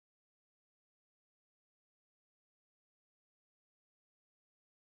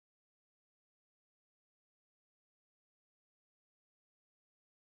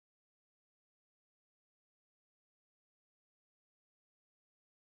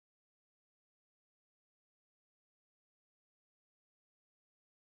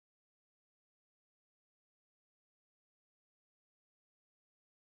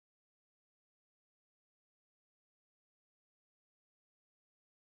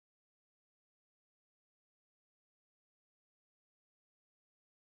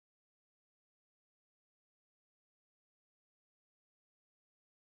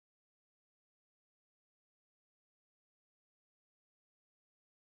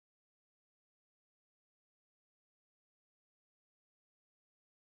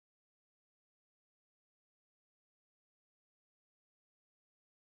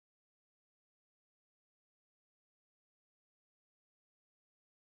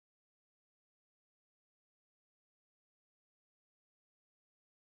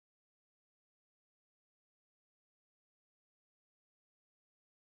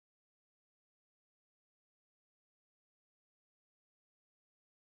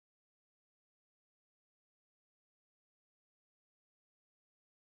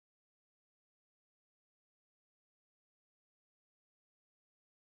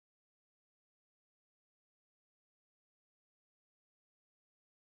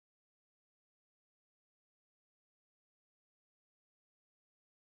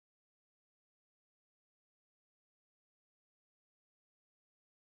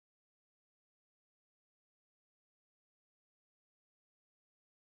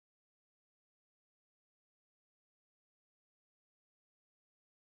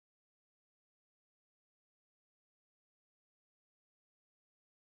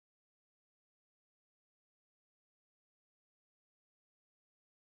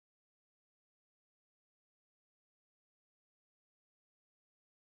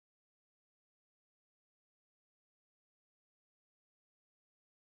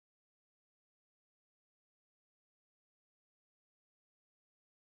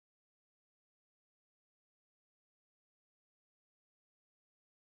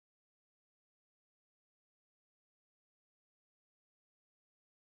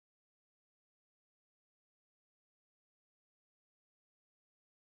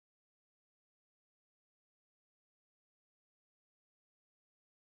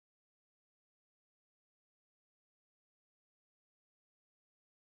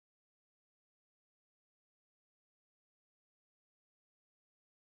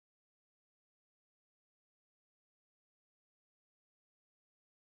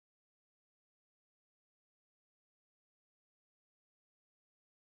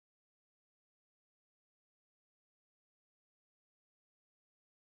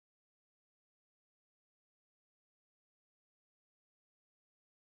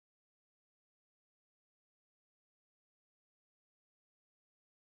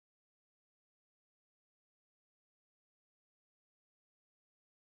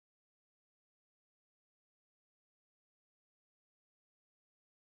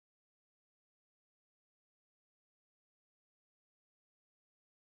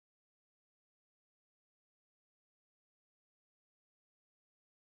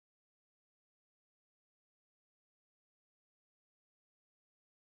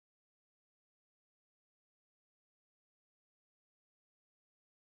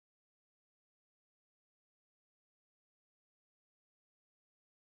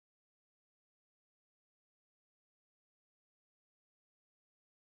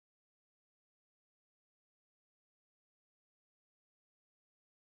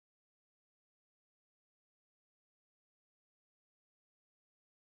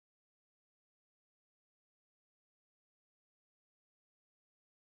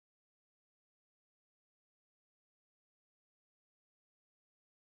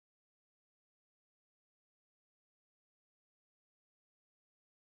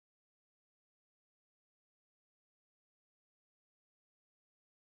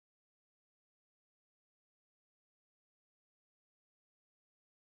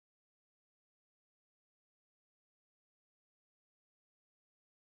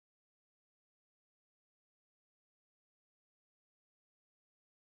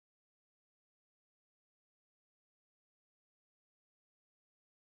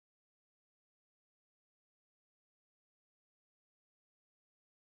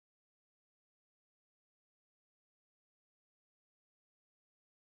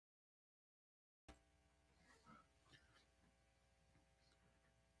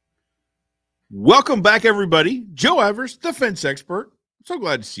Welcome back, everybody. Joe Everest, the fence expert. I'm so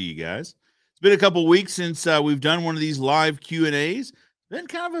glad to see you guys. It's been a couple weeks since we've done one of these live Q&As. Been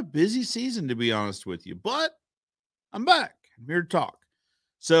kind of a busy season, to be honest with you, but I'm back. I'm here to talk.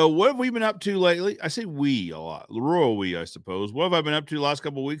 So what have we been up to lately? I say we a lot, the royal we, I suppose. What have I been up to the last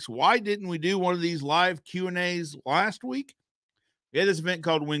couple of weeks? Why didn't we do one of these live Q&As last week? We had this event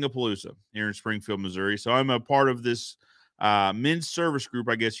called Wingapalooza here in Springfield, Missouri. So I'm a part of this men's service group,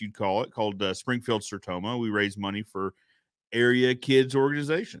 I guess you'd call it, called Springfield Sertoma. We raise money for area kids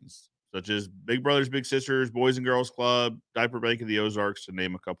organizations such as Big Brothers Big Sisters, Boys and Girls Club, Diaper Bank of the Ozarks, to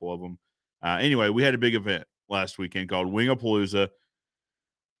name a couple of them. Anyway, we had a big event last weekend called Wingapalooza.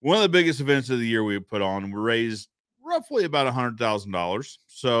 One of the biggest events of the year we put on. We raised roughly about $100,000.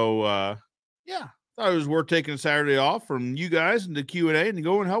 So yeah, thought it was worth taking a Saturday off from you guys and the Q&A and to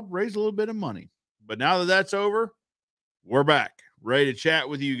go and help raise a little bit of money. But now that that's over, we're back, ready to chat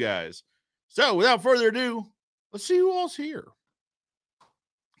with you guys. So without further ado, let's see who else here.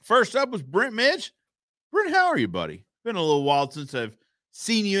 First up was Brent Mitch. Brent, how are you, buddy? Been a little while since I've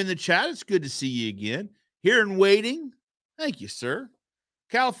seen you in the chat. It's good to see you again. Here and waiting. Thank you, sir.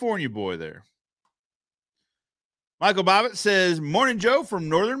 California boy there. Michael Bobbitt says, morning, Joe, from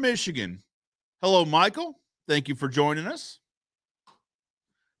Northern Michigan. Hello, Michael. Thank you for joining us.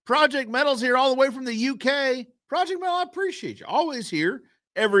 Project Metal's here all the way from the UK. Project Metal, I appreciate you. Always here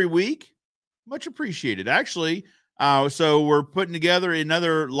every week. Much appreciated. Actually, so we're putting together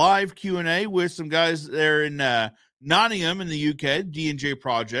another live Q&A with some guys there in Nottingham in the UK, D&J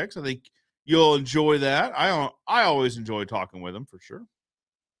Projects. I think you'll enjoy that. I always enjoy talking with them for sure.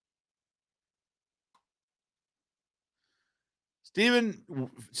 Stephen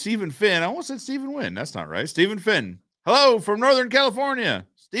Finn. I almost said Stephen Wynn. That's not right. Stephen Finn. Hello from Northern California.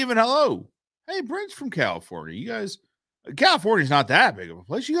 Stephen, hello. Hey, Brent's from California. You guys, California's not that big of a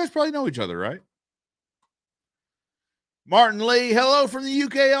place. You guys probably know each other, right? Martin Lee, hello from the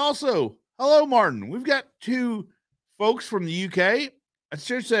UK also. Hello, Martin. We've got two folks from the UK. I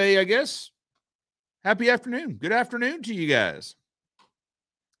should say, I guess, happy afternoon. Good afternoon to you guys.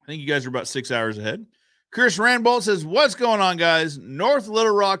 I think you guys are about 6 hours ahead. Chris Randbolt says, what's going on, guys? North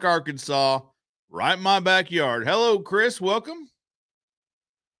Little Rock, Arkansas, right in my backyard. Hello, Chris. Welcome.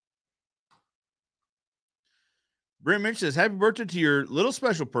 Brent Mitch says, happy birthday to your little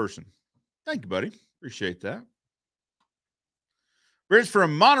special person. Thank you, buddy. Appreciate that. Brent's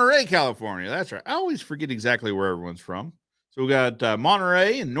from Monterey, California. That's right. I always forget exactly where everyone's from. So we got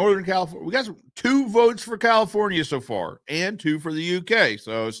Monterey and Northern California. We got 2 votes for California so far and 2 for the UK.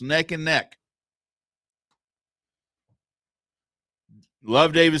 So it's neck and neck.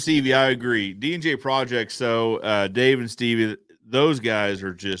 Love Dave and Stevie. I agree. D&J Project. So Dave and Stevie, those guys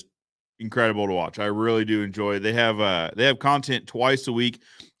are just incredible to watch. I really do enjoy it. They have content twice a week.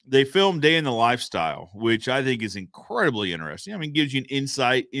 They film Day in the Lifestyle, which I think is incredibly interesting. I mean, it gives you an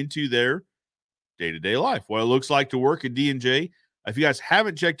insight into their day-to-day life, what it looks like to work at D&J. If you guys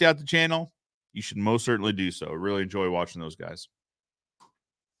haven't checked out the channel, you should most certainly do so. I really enjoy watching those guys.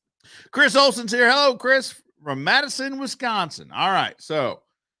 Chris Olson's here. Hello, Chris, from Madison, Wisconsin. All right, so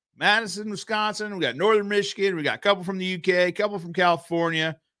Madison, Wisconsin. We got Northern Michigan. We got a couple from the UK, a couple from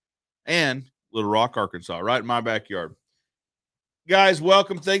California, and Little Rock, Arkansas, right in my backyard. Guys,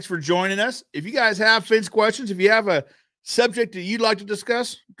 welcome. Thanks for joining us. If you guys have fence questions, if you have a subject that you'd like to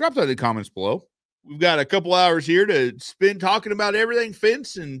discuss, drop that in the comments below. We've got a couple hours here to spend talking about everything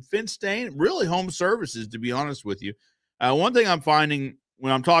fence and fence stain, really home services, to be honest with you. One thing I'm finding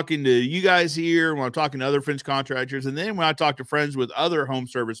when I'm talking to you guys here, when I'm talking to other fence contractors, and then when I talk to friends with other home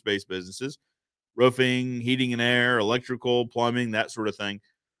service-based businesses, roofing, heating and air, electrical, plumbing, that sort of thing,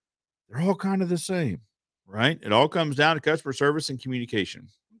 they're all kind of the same, right? It all comes down to customer service and communication.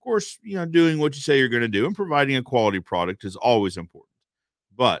 Of course, doing what you say you're going to do and providing a quality product is always important.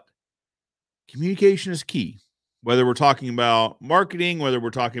 But communication is key, whether we're talking about marketing, whether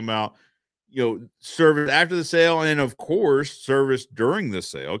we're talking about, service after the sale, and of course, service during the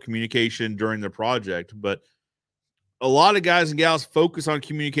sale, communication during the project. But a lot of guys and gals focus on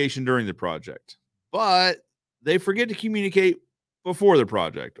communication during the project, but they forget to communicate before the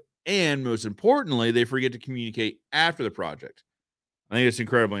project. And most importantly, they forget to communicate after the project. I think it's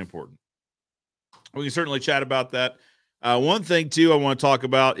incredibly important. We can certainly chat about that. One thing, too, I want to talk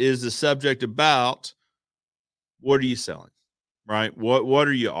about is the subject about what are you selling, right? What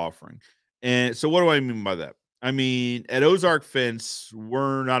are you offering? And so what do I mean by that? I mean, at Ozark Fence,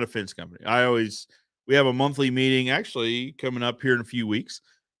 we're not a fence company. We have a monthly meeting actually coming up here in a few weeks,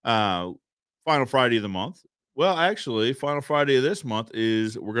 final Friday of the month. Well, actually, final Friday of this month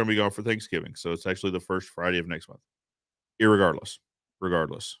is we're going to be going for Thanksgiving. So it's actually the first Friday of next month, regardless.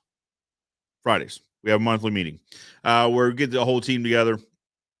 Fridays. We have a monthly meeting where we get the whole team together.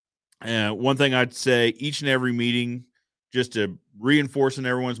 One thing I'd say each and every meeting, just to reinforce in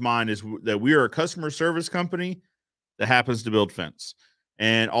everyone's mind, is that we are a customer service company that happens to build fence.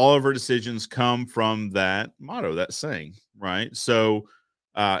 And all of our decisions come from that motto, that saying, right? So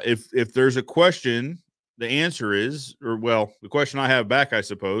if there's a question, the answer is, or well, the question I have back, I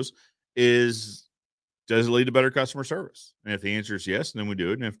suppose, is does it lead to better customer service? And if the answer is yes, then we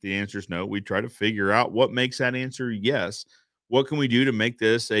do it. And if the answer is no, we try to figure out what makes that answer yes. What can we do to make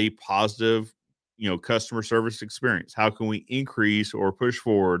this a positive, customer service experience? How can we increase or push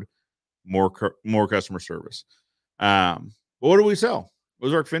forward more customer service? What do we sell?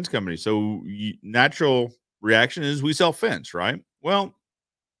 Ozark Fence Company. So natural reaction is we sell fence, right? Well,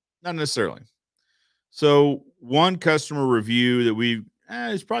 not necessarily. So one customer review that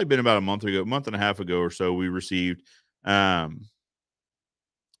it's probably been about a month and a half ago or so, we received. Um,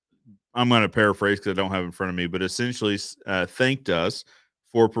 I'm going to paraphrase because I don't have it in front of me, but essentially thanked us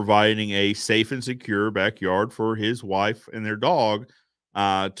for providing a safe and secure backyard for his wife and their dog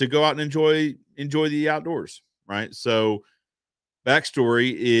to go out and enjoy the outdoors. Right. So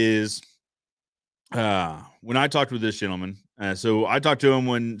backstory is when I talked with this gentleman. So I talked to him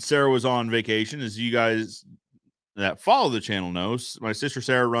when Sarah was on vacation. As you guys that follow the channel knows, my sister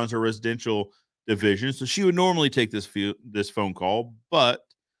Sarah runs her residential division, so she would normally take this phone call, but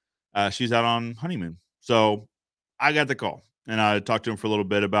she's out on honeymoon. So I got the call and I talked to him for a little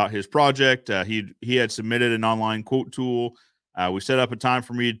bit about his project. He had submitted an online quote tool. We set up a time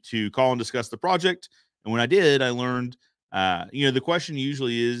for me to call and discuss the project. And when I did, I learned, the question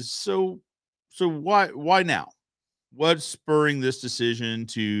usually is, so why now? What's spurring this decision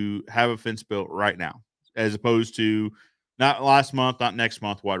to have a fence built right now, as opposed to not last month, not next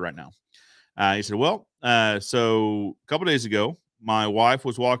month? Why right now? He said, well, so a couple days ago, my wife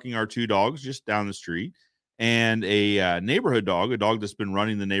was walking our two dogs just down the street, and a neighborhood dog, a dog that's been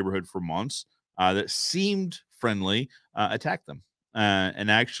running the neighborhood for months, that seemed friendly, attacked them.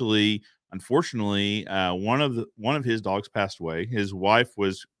 And actually, unfortunately, one of his dogs passed away. His wife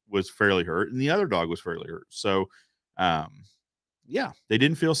was fairly hurt, and the other dog was fairly hurt. So, um, yeah, they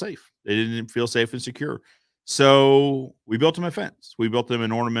didn't feel safe. They didn't feel safe and secure. So we built them a fence. We built them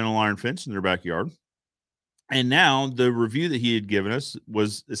an ornamental iron fence in their backyard. And now the review that he had given us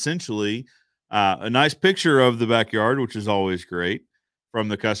was essentially a nice picture of the backyard, which is always great from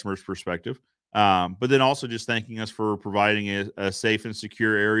the customer's perspective. But then also just thanking us for providing a safe and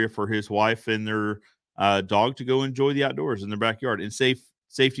secure area for his wife and their dog to go enjoy the outdoors in their backyard in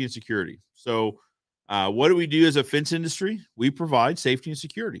safety and security. So, what do we do as a fence industry? We provide safety and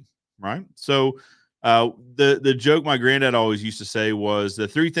security, right? So, the joke my granddad always used to say was the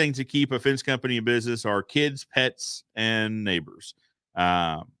three things that keep a fence company in business are kids, pets, and neighbors.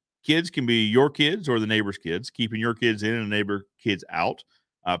 Kids can be your kids or the neighbor's kids, keeping your kids in and the neighbor kids out.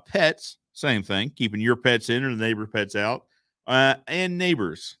 Pets, same thing, keeping your pets in or the neighbor pets out. And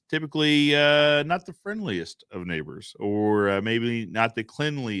neighbors, typically not the friendliest of neighbors, or maybe not the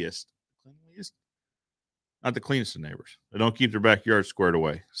cleanliest. Cleanliest? Not the cleanest of neighbors. They don't keep their backyard squared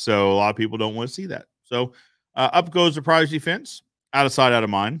away. So a lot of people don't want to see that. So up goes the privacy fence, out of sight, out of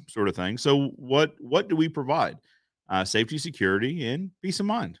mind, sort of thing. So what do we provide? Safety, security, and peace of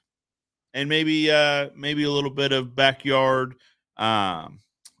mind, and maybe a little bit of backyard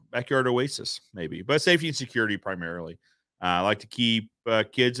oasis, maybe, but safety and security primarily. I like to keep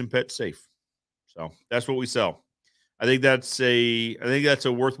kids and pets safe. So that's what we sell. I think that's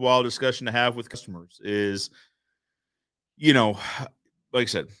a worthwhile discussion to have with customers. Is you know, like I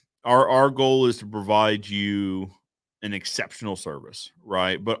said, our goal is to provide you an exceptional service,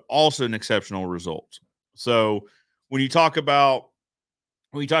 right? But also an exceptional result. So when you talk about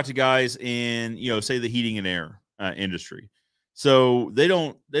when you talk to guys in, say the heating and air industry, so they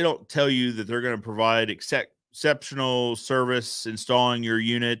don't tell you that they're going to provide exceptional service installing your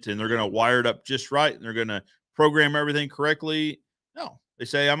unit, and they're going to wire it up just right, and they're going to program everything correctly. No, they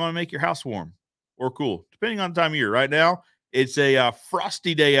say I'm going to make your house warm or cool, depending on the time of year. Right now, it's a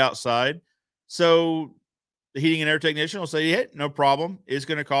frosty day outside, so the heating and air technician will say, "Hey, no problem. It's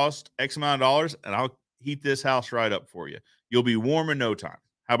going to cost X amount of dollars, and I'll heat this house right up for you. You'll be warm in no time."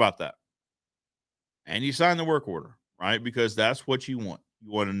 How about that? And you sign the work order, right? Because that's what you want.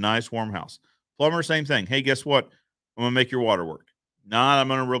 You want a nice warm house. Plumber, same thing. Hey, guess what? I'm gonna make your water work. Not I'm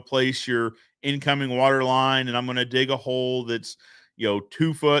gonna replace your incoming water line, and I'm gonna dig a hole that's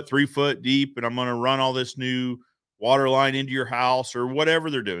 2 foot, 3 foot deep, and I'm gonna run all this new water line into your house or whatever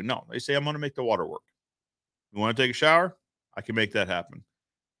they're doing. No, they say I'm gonna make the water work. You want to take a shower? I can make that happen.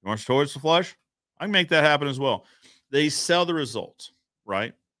 You want your toilets to flush? I can make that happen as well. They sell the results,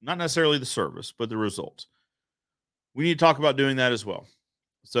 right? not necessarily the service, but the results. We need to talk about doing that as well.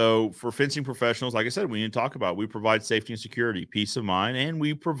 So for fencing professionals, like I said, we need to talk about, we provide safety and security, peace of mind, and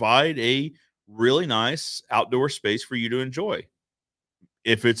we provide a really nice outdoor space for you to enjoy.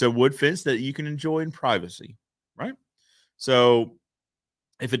 If it's a wood fence that you can enjoy in privacy, right? So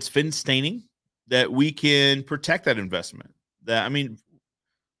if it's fence staining, that we can protect that investment. That, I mean,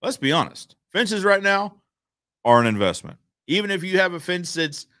 let's be honest, fences right now are an investment. Even if you have a fence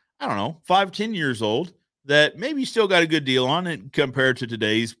that's, I don't know, 5, 10 years old, that maybe you still got a good deal on it compared to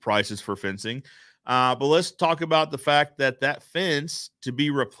today's prices for fencing. But let's talk about the fact that that fence to be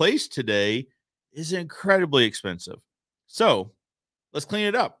replaced today is incredibly expensive. So let's clean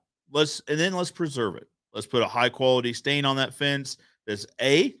it up. Let's preserve it. Let's put a high quality stain on that fence that's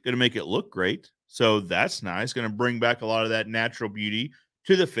going to make it look great. So that's nice. Going to bring back a lot of that natural beauty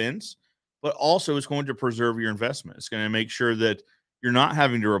to the fence, but also it's going to preserve your investment. It's going to make sure that you're not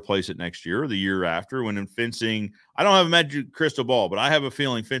having to replace it next year or the year after. When in fencing, I don't have a magic crystal ball, but I have a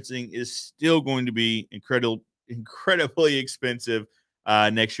feeling fencing is still going to be incredibly expensive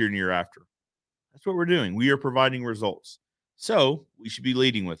next year and year after. That's what we're doing. We are providing results. So we should be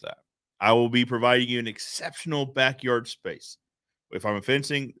leading with that. I will be providing you an exceptional backyard space. If I'm a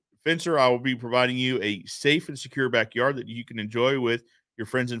fencer, I will be providing you a safe and secure backyard that you can enjoy with your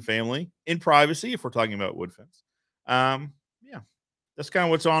friends and family in privacy, if we're talking about wood fence. Yeah, that's kind of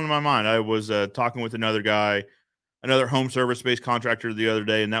what's on my mind. I was talking with another guy, another home service based contractor the other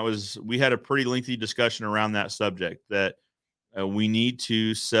day, and we had a pretty lengthy discussion around that subject, that we need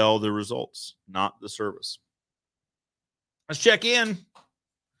to sell the results, not the service. Let's check in.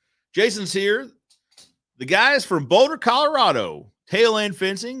 Jason's here. The guys from Boulder, Colorado, Tail End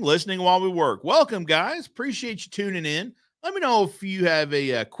Fencing, listening while we work. Welcome, guys. Appreciate you tuning in. Let me know if you have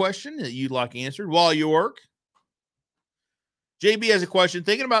a question that you'd like answered while you work. JB has a question.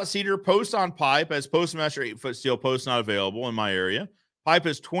 Thinking about cedar post on pipe, as Postmaster 8-foot steel post not available in my area. Pipe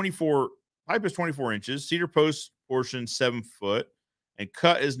is 24 inches. Cedar post portion 7 foot, and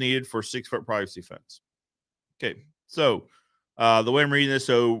cut is needed for 6-foot privacy fence. Okay, so the way I'm reading this,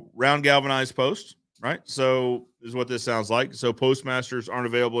 so round galvanized post, right? So this is what this sounds like. So Postmasters aren't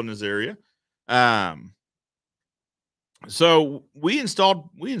available in this area. So we installed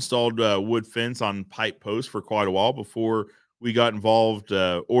wood fence on pipe posts for quite a while before we got involved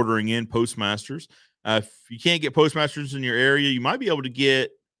ordering in Postmasters. If you can't get Postmasters in your area, you might be able to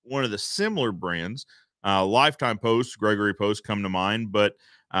get one of the similar brands. Lifetime Posts, Gregory Posts come to mind, but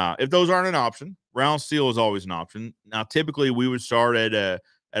if those aren't an option, round steel is always an option. Now, typically we would start at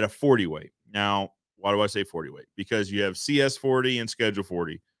a 40 weight. Now, why do I say 40 weight? Because you have CS 40 and Schedule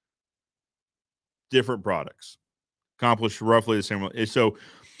 40, different products, accomplish roughly the same. So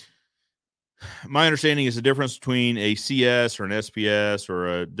my understanding is the difference between a CS or an SPS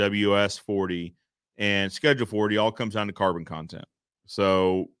or a WS 40 and Schedule 40 all comes down to carbon content.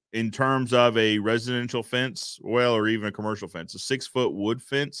 So in terms of a residential fence, well, or even a commercial fence, a 6-foot wood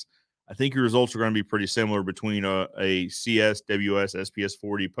fence, I think your results are going to be pretty similar between a CS, WS, SPS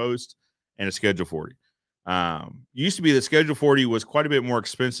 40 post and a Schedule 40. Used to be that Schedule 40 was quite a bit more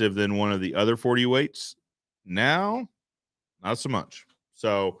expensive than one of the other 40 weights. Now, not so much.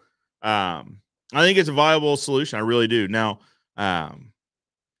 So I think it's a viable solution. I really do. Now,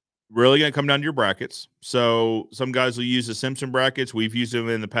 really going to come down to your brackets. So some guys will use the Simpson brackets. We've used them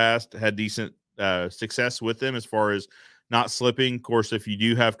in the past, had decent success with them as far as not slipping. Of course, if you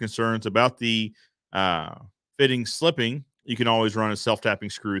do have concerns about the fitting slipping, you can always run a self-tapping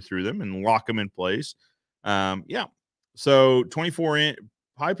screw through them and lock them in place. Yeah. So 24-inch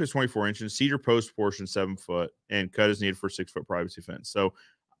pipe is 24 inches, cedar post portion 7 foot, and cut is needed for 6-foot privacy fence. So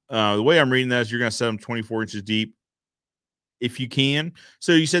the way I'm reading that is you're going to set them 24 inches deep if you can.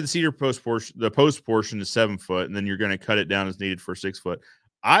 So you said the cedar post portion, the post portion is 7 foot, and then you're going to cut it down as needed for 6 foot.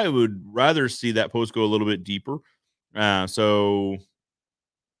 I would rather see that post go a little bit deeper. So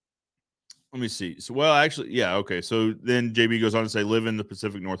let me see. So, well, actually, yeah, okay. So then JB goes on to say, live in the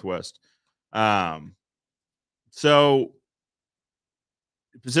Pacific Northwest. So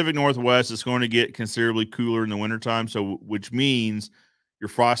Pacific Northwest is going to get considerably cooler in the wintertime, so which means your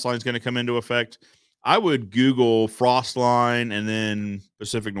frost line is going to come into effect. I would Google frost line and then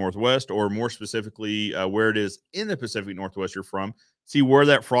Pacific Northwest, or more specifically, where it is in the Pacific Northwest you're from. See where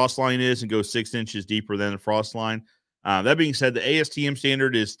that frost line is and go 6 inches deeper than the frost line. That being said, the ASTM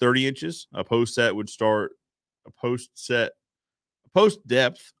standard is 30 inches. A post depth would start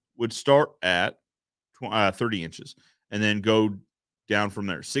at 30 inches and then go down from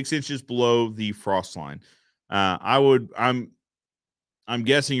there, 6 inches below the frost line. I'm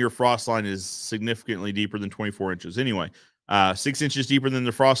guessing your frost line is significantly deeper than 24 inches. Anyway, 6 inches deeper than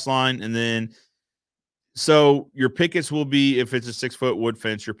the frost line. And then, so your pickets will be, if it's a 6-foot wood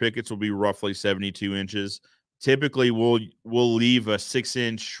fence, your pickets will be roughly 72 inches. Typically, we'll leave a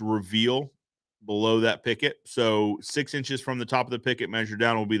 6-inch reveal below that picket. So 6 inches from the top of the picket measured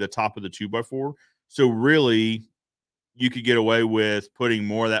down will be the top of the 2x4. So really, you could get away with putting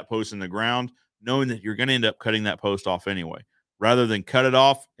more of that post in the ground, knowing that you're going to end up cutting that post off anyway. Rather than cut it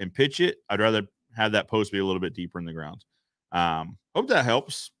off and pitch it, I'd rather have that post be a little bit deeper in the ground. Hope that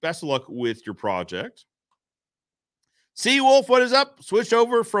helps. Best of luck with your project. See Wolf, what is up? Switched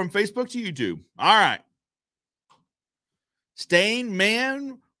over from Facebook to YouTube. All right. Stain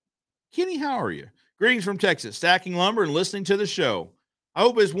Man, Kenny, how are you? Greetings from Texas, stacking lumber and listening to the show. I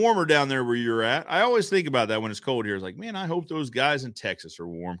hope it's warmer down there where you're at. I always think about that when it's cold here. It's like, man, I hope those guys in Texas are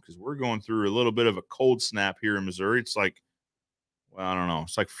warm because we're going through a little bit of a cold snap here in Missouri. It's like, well, I don't know.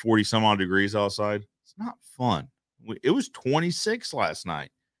 It's like 40 some odd degrees outside. It's not fun. It was 26 last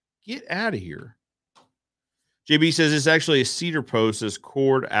night. Get out of here. JB says it's actually a cedar post that's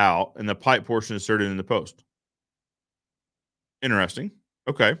cored out and the pipe portion is inserted in the post. Interesting.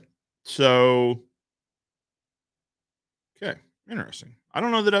 Okay. So, okay. Interesting. I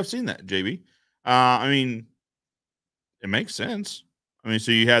don't know that I've seen that, JB. I mean, it makes sense. I mean,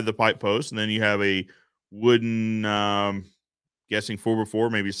 so you have the pipe post and then you have a wooden, guessing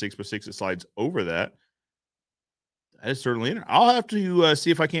 4x4, maybe 6x6 that slides over that. That is certainly interesting. I'll have to see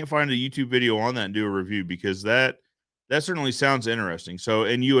if I can't find a YouTube video on that and do a review because that certainly sounds interesting. So,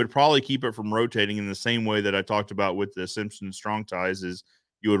 and you would probably keep it from rotating in the same way that I talked about with the Simpson strong ties is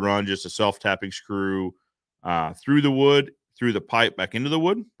you would run just a self-tapping screw through the wood, through the pipe back into the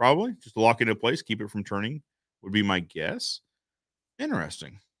wood, probably just lock it in place, keep it from turning would be my guess.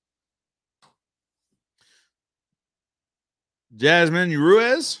 Interesting. Jasmine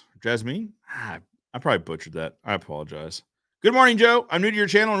I probably butchered that. I apologize. Good morning, Joe. I'm new to your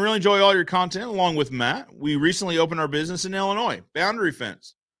channel and really enjoy all your content along with Matt. We recently opened our business in Illinois, Boundary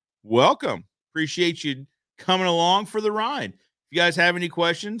Fence. Welcome. Appreciate you coming along for the ride. If you guys have any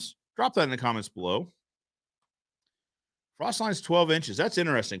questions, drop that in the comments below. Frost line's 12 inches. That's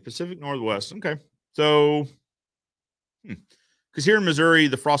interesting. Pacific Northwest. Okay. So, because here in Missouri,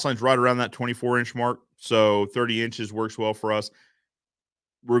 the frost line's right around that 24-inch mark. So 30 inches works well for us.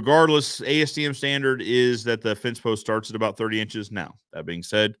 Regardless, ASTM standard is that the fence post starts at about 30 inches. Now, that being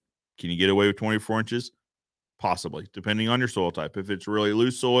said, can you get away with 24 inches? Possibly, depending on your soil type. If it's really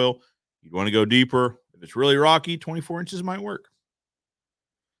loose soil, you'd want to go deeper. If it's really rocky, 24 inches might work.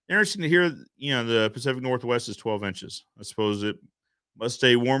 Interesting to hear, the Pacific Northwest is 12 inches. I suppose it must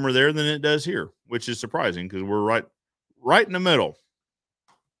stay warmer there than it does here, which is surprising because we're right in the middle.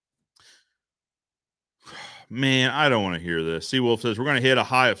 Man, I don't want to hear this. Seawolf says we're going to hit a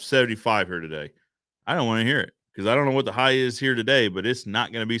high of 75 here today. I don't want to hear it because I don't know what the high is here today, but it's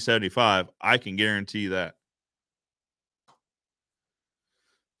not going to be 75. I can guarantee that.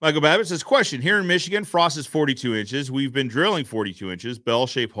 Michael Babbitt says, question, here in Michigan, frost is 42 inches. We've been drilling 42 inches,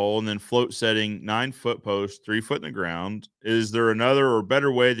 bell-shaped hole, and then float setting 9-foot post, 3 foot in the ground. Is there another or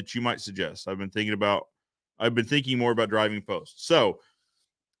better way that you might suggest? I've been thinking more about driving posts. So,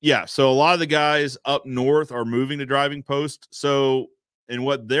 yeah, so a lot of the guys up north are moving to driving post. So, and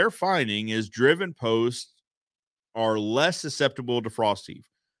what they're finding is driven posts are less susceptible to frost heave,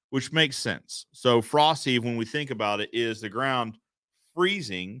 which makes sense. So, frost heave, when we think about it, is the ground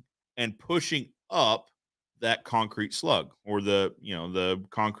freezing and pushing up that concrete slug or the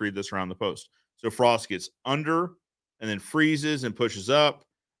concrete that's around the post. So, frost gets under and then freezes and pushes up,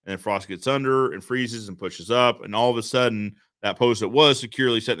 and then frost gets under and freezes and pushes up, and all of a sudden, that post that was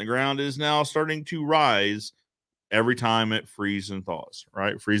securely set in the ground is now starting to rise every time it freezes and thaws,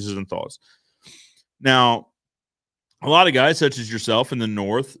 right? Freezes and thaws. Now, a lot of guys, such as yourself in the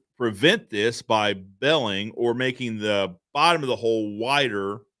north, prevent this by belling or making the bottom of the hole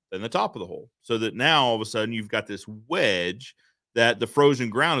wider than the top of the hole. So that now all of a sudden you've got this wedge that the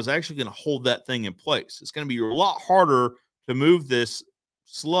frozen ground is actually going to hold that thing in place. It's going to be a lot harder to move this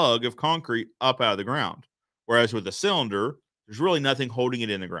slug of concrete up out of the ground. Whereas with a cylinder, there's really nothing holding it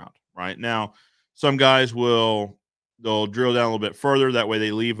in the ground right now. Some guys they'll drill down a little bit further. That way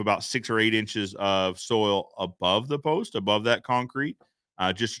they leave about 6 or 8 inches of soil above the post, above that concrete,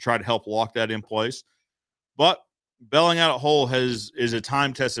 just to try to help lock that in place. But belling out a hole is a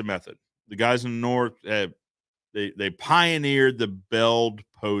time-tested method. The guys in the north, they pioneered the belled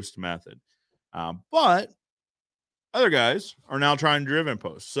post method. But other guys are now trying driven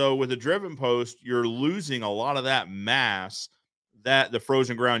posts. So with a driven post, you're losing a lot of that mass that the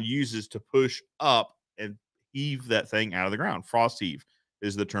frozen ground uses to push up and heave that thing out of the ground. Frost heave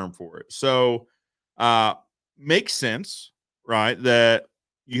is the term for it. So makes sense. right? That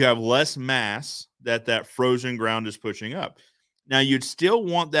you have less mass that frozen ground is pushing up. Now, you'd still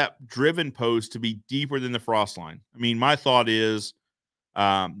want that driven post to be deeper than the frost line. I mean, my thought is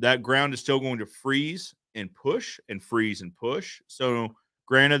that ground is still going to freeze and push and freeze and push. So,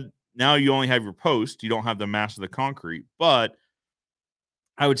 granted, now you only have your post, you don't have the mass of the concrete, but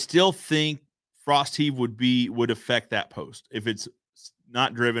I would still think frost heave would affect that post if it's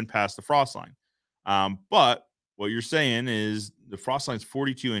not driven past the frost line. But what you're saying is the frost line's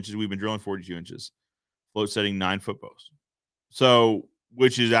 42 inches. We've been drilling 42 inches, float setting 9-foot post. So,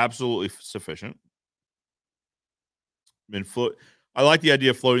 which is absolutely sufficient. Been float. I like the idea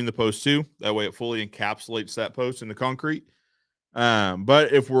of floating the post too. That way, it fully encapsulates that post in the concrete.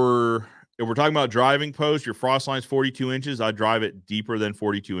 But if we're talking about driving post, your frost line's 42 inches. I drive it deeper than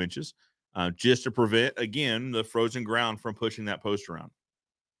 42 inches, just to prevent again the frozen ground from pushing that post around.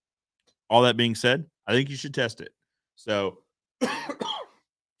 All that being said, I think you should test it. So,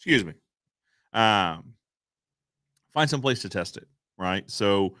 excuse me. Find some place to test it. Right.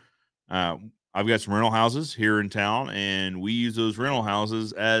 So, I've got some rental houses here in town, and we use those rental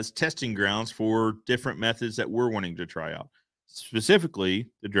houses as testing grounds for different methods that we're wanting to try out, specifically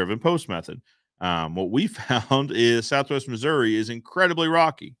the driven post method. What we found is Southwest Missouri is incredibly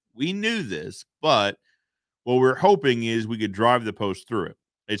rocky. We knew this, but what we're hoping is we could drive the post through it.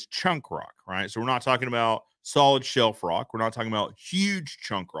 It's chunk rock, right? So we're not talking about solid shelf rock. We're not talking about huge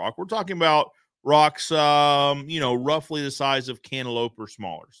chunk rock. We're talking about rocks, roughly the size of cantaloupe or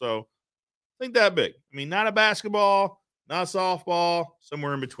smaller. So think that big. I mean, not a basketball, not a softball,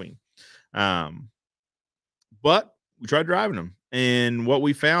 somewhere in between. But we tried driving them. And what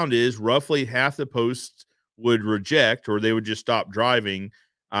we found is roughly half the posts would reject, or they would just stop driving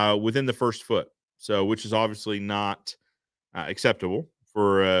within the first foot. So, which is obviously not acceptable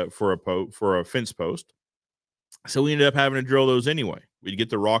for a fence post. So we ended up having to drill those anyway. We'd get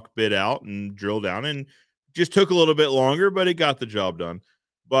the rock bit out and drill down, and just took a little bit longer, but it got the job done.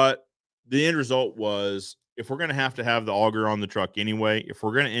 But the end result was, if we're going to have the auger on the truck anyway, if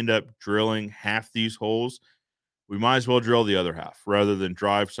we're going to end up drilling half these holes, we might as well drill the other half rather than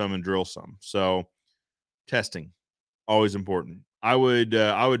drive some and drill some. So testing, always important. I would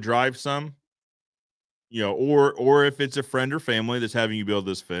drive some, or if it's a friend or family that's having you build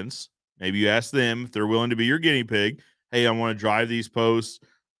this fence, maybe you ask them if they're willing to be your guinea pig. Hey, I want to drive these posts.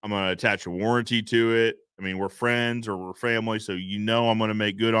 I'm going to attach a warranty to it. I mean, we're friends or we're family, so I'm going to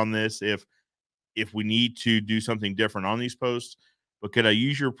make good on this if we need to do something different on these posts. But could I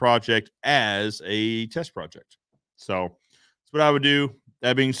use your project as a test project? So that's what I would do.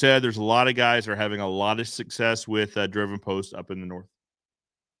 That being said, there's a lot of guys that are having a lot of success with driven posts up in the north.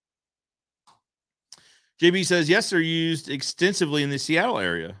 JB says, yes, they're used extensively in the Seattle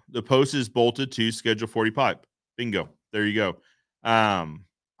area. The post is bolted to Schedule 40 pipe. Bingo. There you go. I'm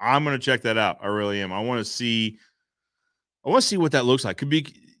going to check that out. I really am. I want to see what that looks like. Could be,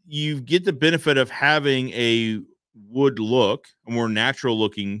 you get the benefit of having a wood look, a more natural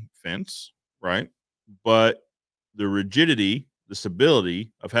looking fence, right? But the rigidity, the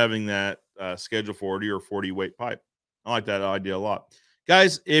stability of having that Schedule 40 or 40 weight pipe. I like that idea a lot.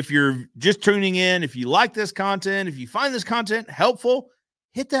 Guys, if you're just tuning in, if you like this content, if you find this content helpful,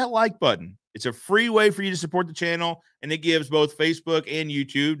 hit that like button. It's a free way for you to support the channel, and it gives both Facebook and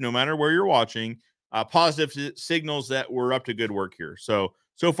YouTube, no matter where you're watching, positive signals that we're up to good work here. So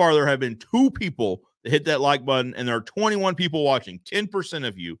far, there have been 2 people that hit that like button, and there are 21 people watching. 10%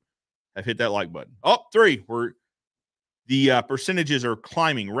 of you have hit that like button. Oh, 3. The percentages are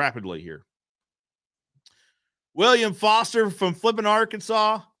climbing rapidly here. William Foster from Flippin,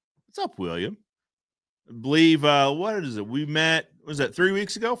 Arkansas. What's up, William? I believe, what is it? We met, was that 3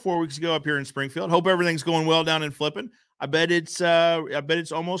 weeks ago, 4 weeks ago up here in Springfield. Hope everything's going well down in Flippin. I bet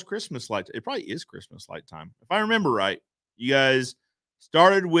it's almost Christmas light. It probably is Christmas light time. If I remember right, you guys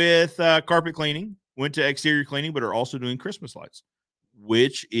started with carpet cleaning, went to exterior cleaning, but are also doing Christmas lights,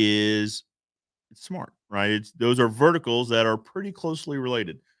 which is smart, right? Those are verticals that are pretty closely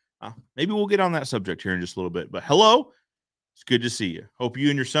related. Maybe we'll get on that subject here in just a little bit. But hello, it's good to see you. Hope you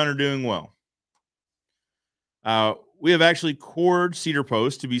and your son are doing well. We have actually cored cedar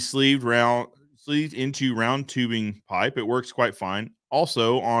posts to be sleeved into round tubing pipe. It works quite fine.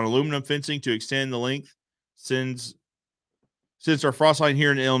 Also on aluminum fencing to extend the length, since our frost line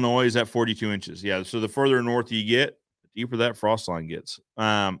here in Illinois is at 42 inches. Yeah, so the further north you get, the deeper that frost line gets.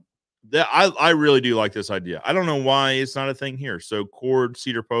 I really do like this idea. I don't know why it's not a thing here. So cored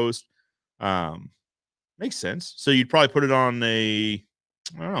cedar post makes sense. So you'd probably put it on a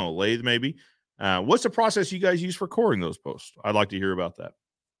lathe maybe. What's the process you guys use for coring those posts? I'd like to hear about that.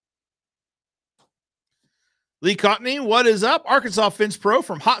 Lee Cottney, what is up? Arkansas Fence Pro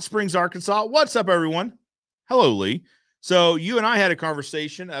from Hot Springs, Arkansas. What's up, everyone? Hello, Lee. So you and I had a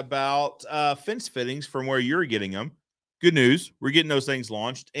conversation about fence fittings from where you're getting them. Good news. We're getting those things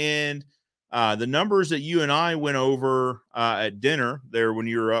launched. And the numbers that you and I went over at dinner there when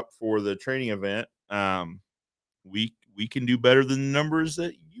you were up for the training event, we can do better than the numbers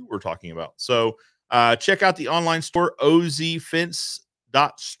that you were talking about. So check out the online store,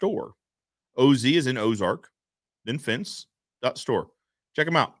 ozfence.store. OZ is in Ozark, then fence.store. Check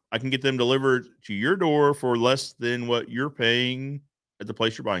them out. I can get them delivered to your door for less than what you're paying at the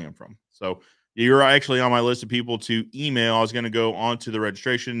place you're buying them from. So you're actually on my list of people to email. I was going to go on to the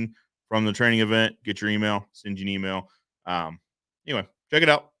registration from the training event, get your email, send you an email. Anyway, check it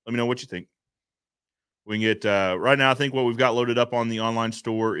out. Let me know what you think. We can get right now. I think what we've got loaded up on the online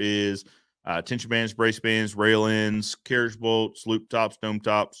store is tension bands, brace bands, rail ends, carriage bolts, loop tops, dome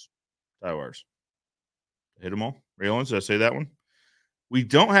tops, tie wires. Hit them all. Rail ends. Did I say that one? We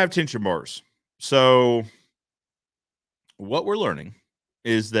don't have tension bars. So what we're learning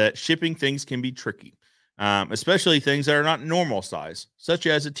is that shipping things can be tricky, especially things that are not normal size, such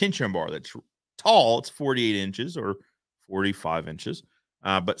as a tension bar that's tall. It's 48 inches or 45 inches,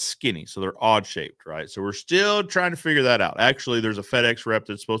 but skinny. So they're odd shaped, right? So we're still trying to figure that out. Actually, there's a FedEx rep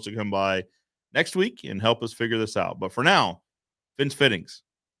that's supposed to come by next week and help us figure this out. But for now, fence fittings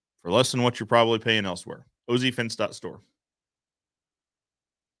for less than what you're probably paying elsewhere. ozfence.store.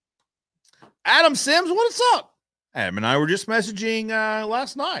 Adam Sims, what's up? Adam and I were just messaging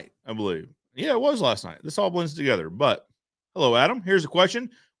last night, I believe. Yeah, it was last night. This all blends together. But hello, Adam. Here's a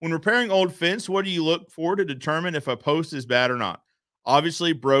question. When repairing old fence, what do you look for to determine if a post is bad or not?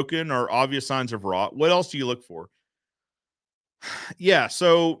 Obviously broken or obvious signs of rot. What else do you look for? Yeah,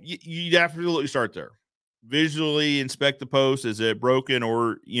 so you'd have to start there. Visually inspect the post. Is it broken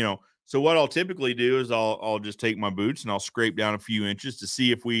or, so what I'll typically do is I'll just take my boots and I'll scrape down a few inches to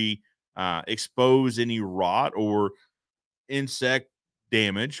see if we expose any rot or insect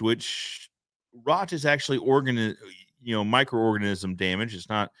damage, which rot is actually microorganism damage. It's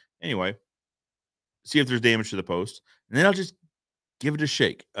not anyway. See if there's damage to the post, and then I'll just give it a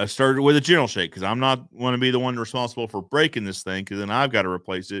shake. I started with a gentle shake because I'm not want to be the one responsible for breaking this thing, because then I've got to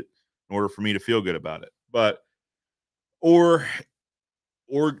replace it in order for me to feel good about it. But or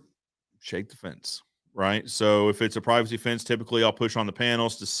shake the fence, right? So if it's a privacy fence, typically I'll push on the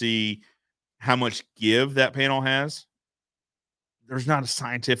panels to see how much give that panel has. There's not a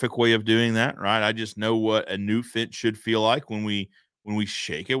scientific way of doing that, right? I just know what a new fence should feel like when we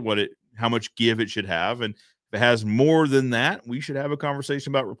shake it, how much give it should have. And if it has more than that, we should have a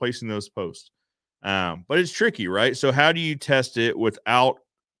conversation about replacing those posts. But it's tricky, right? So how do you test it without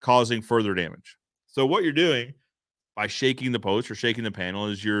causing further damage? So what you're doing by shaking the post or shaking the panel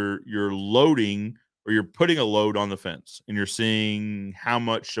is you're loading, or you're putting a load on the fence, and you're seeing how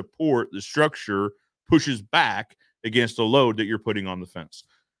much support the structure pushes back against the load that you're putting on the fence.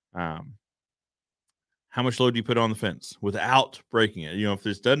 How much load do you put on the fence without breaking it? If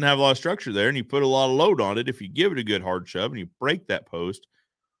this doesn't have a lot of structure there and you put a lot of load on it, if you give it a good hard shove and you break that post,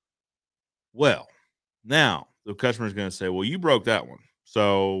 well, now the customer is going to say, well, you broke that one.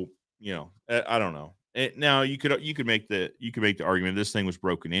 So, I don't know. Now you could make the argument this thing was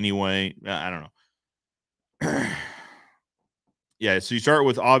broken anyway. I don't know. Yeah, so you start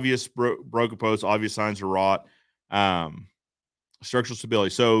with obvious broken posts, obvious signs of rot, structural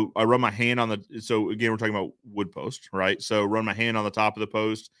stability. So I run my hand on so again, we're talking about wood post, right? So run my hand on the top of the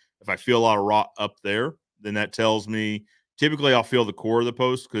post. If I feel a lot of rot up there, then that tells me, typically I'll feel the core of the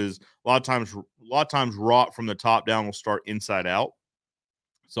post, because a lot of times rot from the top down will start inside out.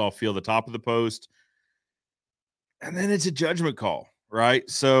 So I'll feel the top of the post, and then it's a judgment call, right?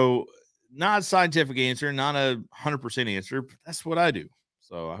 So not a scientific answer, not a 100% answer, but that's what I do.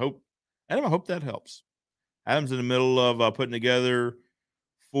 So I hope that helps. Adam's in the middle of putting together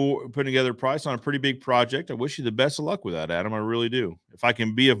a price on a pretty big project. I wish you the best of luck with that, Adam. I really do. If I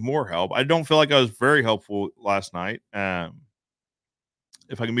can be of more help, I don't feel like I was very helpful last night.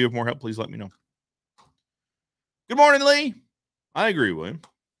 If I can be of more help, please let me know. Good morning, Lee. I agree, William.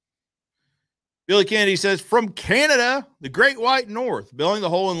 Billy Kennedy says, from Canada, the Great White North, building the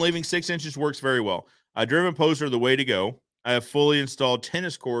hole and leaving 6 inches works very well. A driven posts are the way to go. I have fully installed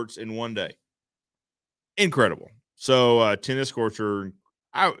tennis courts in one day. Incredible. So tennis courts are,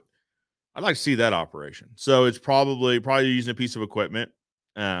 I'd like to see that operation. So it's probably using a piece of equipment.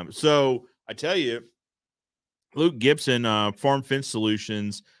 So I tell you, Luke Gibson, Farm Fence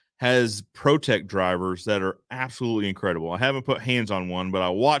Solutions, has Protect drivers that are absolutely incredible. I haven't put hands on one, but I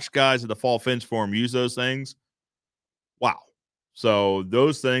watched guys at the Fall Fence Forum use those things. Wow. So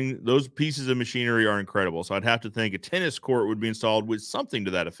those pieces of machinery are incredible. So I'd have to think a tennis court would be installed with something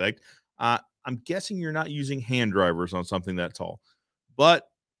to that effect. I'm guessing you're not using hand drivers on something that tall, but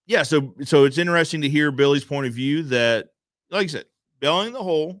yeah. So it's interesting to hear Billy's point of view that, like I said, belling the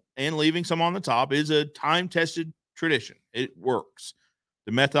hole and leaving some on the top is a time tested tradition. It works.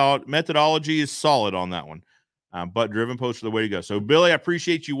 The methodology is solid on that one. But driven posts are the way to go. So Billy, I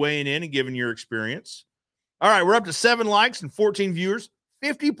appreciate you weighing in and giving your experience. All right, we're up to 7 likes and 14 viewers.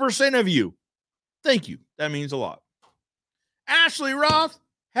 50% of you. Thank you. That means a lot. Ashley Roth,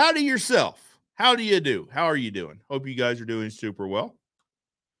 howdy yourself. How do you do? How are you doing? Hope you guys are doing super well.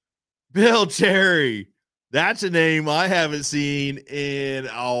 Bill Terry. That's a name I haven't seen in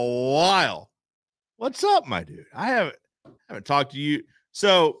a while. What's up, my dude? I haven't talked to you.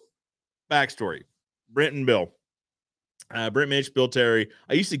 So, backstory. Brent and Bill. Brent Mitch, Bill Terry.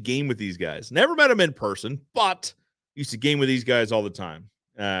 I used to game with these guys. Never met them in person, but used to game with these guys all the time.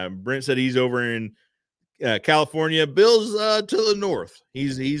 Brent said he's over in California. Bill's to the north.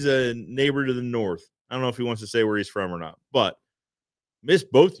 He's a neighbor to the north. I don't know if he wants to say where he's from or not, but miss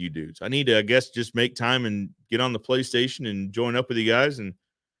both you dudes. I need to, I guess, just make time and get on the PlayStation and join up with you guys. And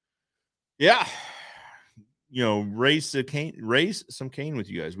yeah, race some cane with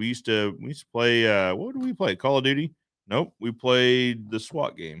you guys. We used to play. What did we play? Call of Duty. Nope, we played the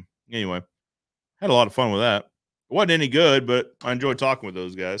SWAT game. Anyway, had a lot of fun with that. It wasn't any good, but I enjoyed talking with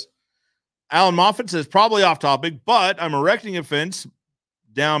those guys. Alan Moffat says, probably off topic, but I'm erecting a fence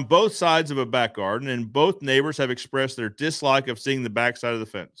down both sides of a back garden, and both neighbors have expressed their dislike of seeing the backside of the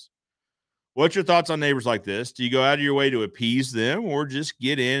fence. What's your thoughts on neighbors like this? Do you go out of your way to appease them or just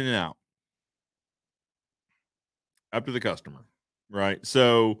get in and out? Up to the customer, right?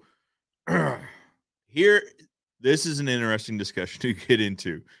 So here, this is an interesting discussion to get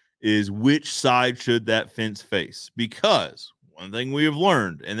into, is which side should that fence face? Because one thing we have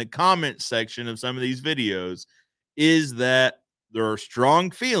learned in the comment section of some of these videos is that there are strong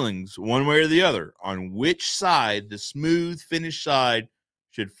feelings one way or the other on which side, the smooth finished side,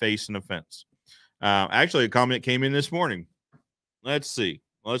 should face an offense. Actually, a comment came in this morning. Let's see.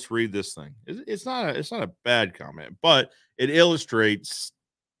 Let's read this thing. It's not a bad comment, but it illustrates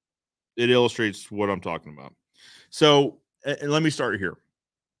what I'm talking about. So let me start here.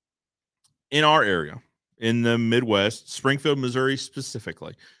 In our area, in the Midwest, Springfield, Missouri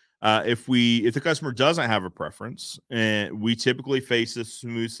specifically, if the customer doesn't have a preference, we typically face the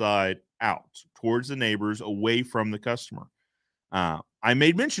smooth side out towards the neighbors, away from the customer. I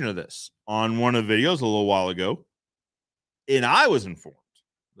made mention of this on one of the videos a little while ago, and I was informed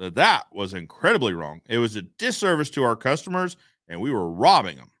that was incredibly wrong. It was a disservice to our customers, and we were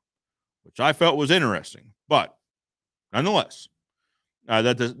robbing them, which I felt was interesting. But nonetheless,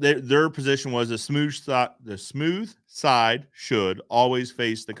 their position was the smooth side should always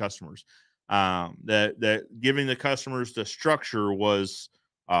face the customers. That giving the customers the structure was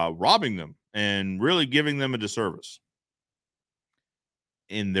robbing them and really giving them a disservice.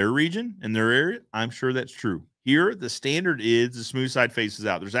 In their region, in their area, I'm sure that's true. Here, the standard is the smooth side faces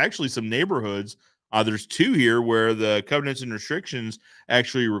out. There's actually some neighborhoods. There's 2 here where the covenants and restrictions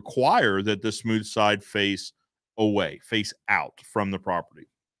actually require that the smooth side face away, face out from the property.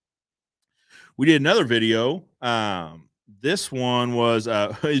 We did another video. This one was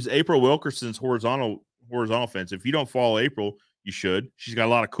is April Wilkerson's horizontal fence. If you don't follow April, you should. She's got a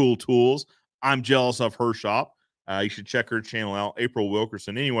lot of cool tools. I'm jealous of her shop. You should check her channel out, April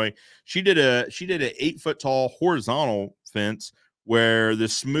Wilkerson. Anyway, she did a 8-foot tall horizontal fence where the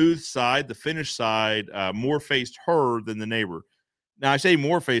smooth side, the finished side, more faced her than the neighbor. Now, I say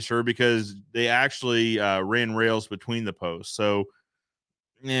more faced her because they actually ran rails between the posts. So,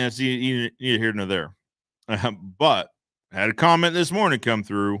 yeah, it's neither here nor there. But I had a comment this morning come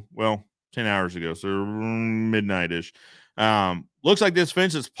through, 10 hours ago, so midnight-ish. Looks like this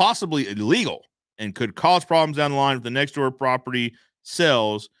fence is possibly illegal and could cause problems down the line if the next door property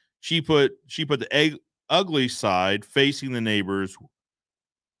sells. She put the ugly side facing the neighbors.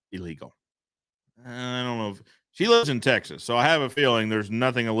 Illegal. I don't know if she lives in Texas, so I have a feeling there's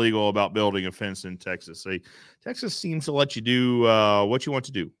nothing illegal about building a fence in Texas. Texas seems to let you do what you want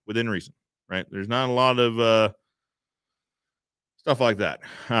to do within reason, right? There's not a lot of stuff like that.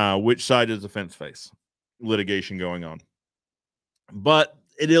 Which side does the fence face? Litigation going on. But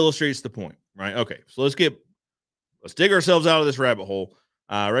it illustrates the point, right? Okay, so let's dig ourselves out of this rabbit hole.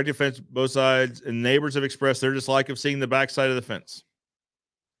 Erected fence both sides, and neighbors have expressed their dislike of seeing the backside of the fence.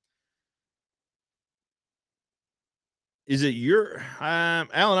 Is it your Alan?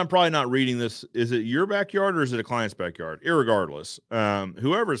 I'm probably not reading this. Is it your backyard or is it a client's backyard? Irregardless,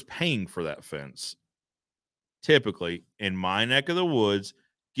 whoever's paying for that fence, typically in my neck of the woods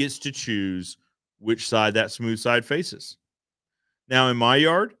gets to choose which side that smooth side faces. Now in my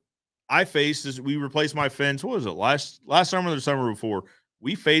yard, we replaced my fence. What was it? Last summer or the summer before?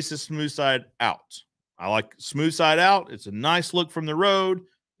 We face the smooth side out. I like smooth side out. It's a nice look from the road.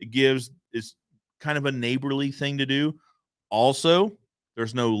 It's kind of a neighborly thing to do. Also,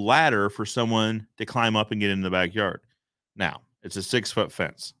 there's no ladder for someone to climb up and get in the backyard. Now, it's a 6-foot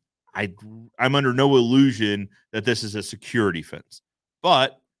fence. I'm under no illusion that this is a security fence,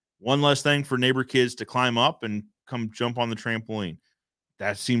 but one less thing for neighbor kids to climb up and come jump on the trampoline.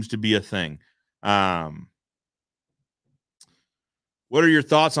 That seems to be a thing. What are your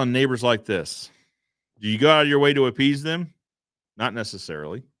thoughts on neighbors like this? Do you go out of your way to appease them? Not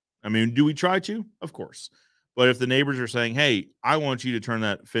necessarily. I mean, do we try to? Of course. But if the neighbors are saying, hey, I want you to turn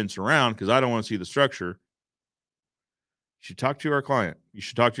that fence around because I don't want to see the structure, you should talk to our client. You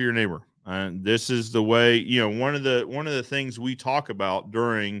should talk to your neighbor. And this is the way, one of the things we talk about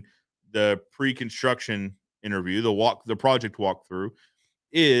during the pre-construction interview, the project walkthrough,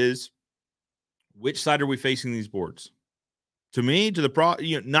 is which side are we facing these boards? To me,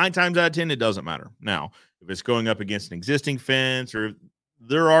 9 times out of 10, it doesn't matter. Now, if it's going up against an existing fence, or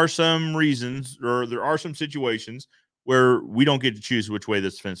there are some reasons, or there are some situations where we don't get to choose which way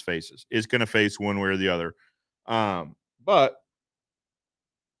this fence faces. It's going to face one way or the other. But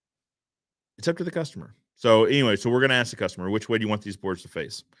it's up to the customer. So anyway, we're going to ask the customer, which way do you want these boards to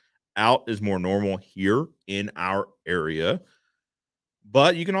face? Out is more normal here in our area.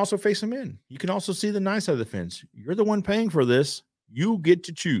 But you can also face them in. You can also see the nice side of the fence. You're the one paying for this. You get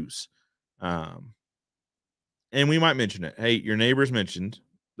to choose. And we might mention it. Hey, your neighbors mentioned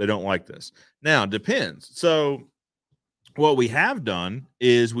they don't like this. Now, depends. So what we have done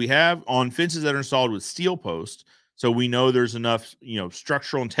is we have on fences that are installed with steel posts, so we know there's enough,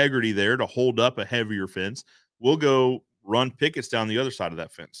 structural integrity there to hold up a heavier fence. We'll go run pickets down the other side of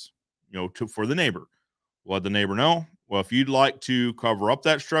that fence, for the neighbor. Let the neighbor know. Well, if you'd like to cover up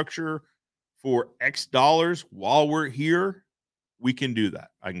that structure for X dollars while we're here, we can do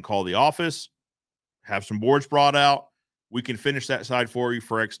that. I can call the office, have some boards brought out. We can finish that side for you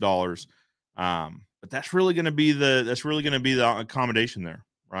for X dollars. But that's really going to be the accommodation there,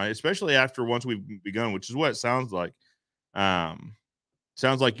 right? Especially once we've begun, which is what it sounds like.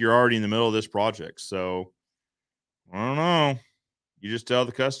 Sounds like you're already in the middle of this project. So I don't know. You just tell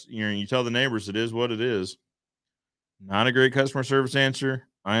the customer, you tell the neighbors it is what it is. Not a great customer service answer.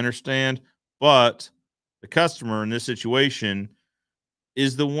 I understand. But the customer in this situation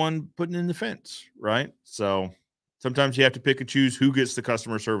is the one putting in the fence, right? So sometimes you have to pick and choose who gets the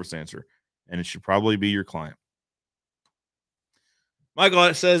customer service answer, and it should probably be your client.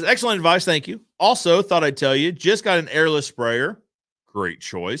 Michael says, excellent advice. Thank you. Also, thought I'd tell you, just got an airless sprayer. Great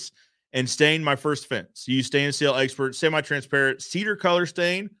choice. And stained my first fence. Use Stain and Seal Expert, semi-transparent cedar color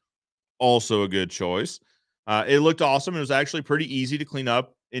stain. Also a good choice. It looked awesome. It was actually pretty easy to clean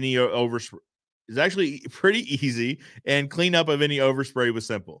up any overspray. It's actually pretty easy, and clean up of any overspray was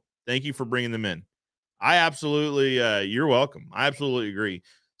simple. Thank you for bringing them in. I absolutely, you're welcome. I absolutely agree.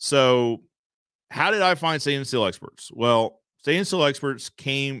 So how did I find Stain and Seal Experts? Well, Stain and Seal Experts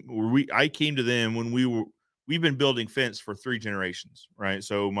I came to them when we've been building fence for 3 generations, right?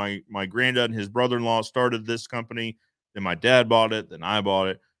 So my granddad and his brother-in-law started this company. Then my dad bought it. Then I bought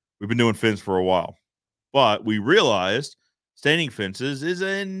it. We've been doing fence for a while. But we realized staining fences is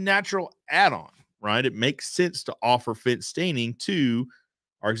a natural add-on, right? It makes sense to offer fence staining to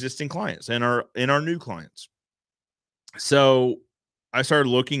our existing clients and our new clients. So I started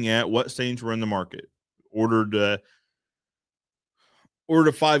looking at what stains were in the market. Ordered a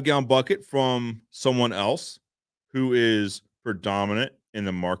 5-gallon bucket from someone else who is predominant in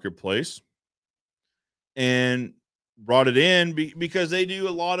the marketplace, and brought it in because they do a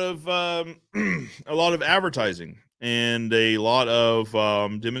lot of advertising and a lot of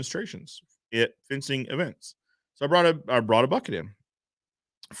demonstrations at fencing events. So I brought a bucket in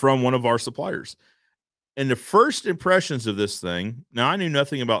from one of our suppliers. And the first impressions of this thing, now I knew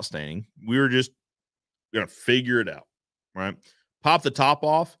nothing about staining. We were just going to figure it out, right? Pop the top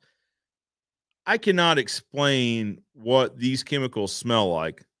off. I cannot explain what these chemicals smell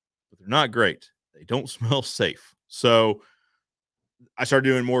like, but they're not great. They don't smell safe. So I started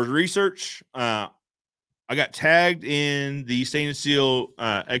doing more research. I got tagged in the Stain and Seal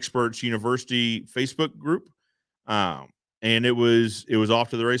Experts University Facebook group, and it was off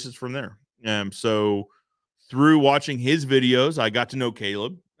to the races from there. So through watching his videos, I got to know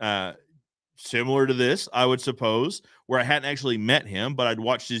Caleb. Similar to this, I would suppose, where I hadn't actually met him, but I'd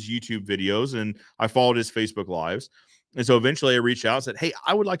watched his YouTube videos and I followed his Facebook lives. And so eventually I reached out and said, hey,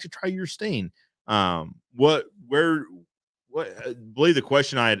 I would like to try your stain. I believe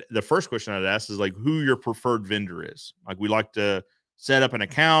the first question I'd ask is like who your preferred vendor is. Like we like to set up an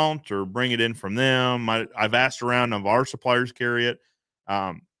account or bring it in from them. I've asked around of our suppliers carry it.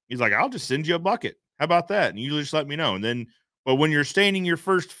 He's like, I'll just send you a bucket. How about that? And you just let me know. And then, but when you're staining your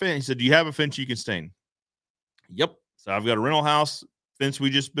first fence, he said, do you have a fence you can stain? Yep. So I've got a rental house fence we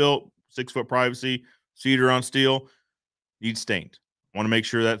just built, 6-foot privacy, cedar on steel, needs stained. Want to make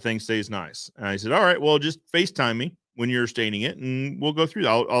sure that thing stays nice. And I said, all right, well, just FaceTime me when you're staining it and we'll go through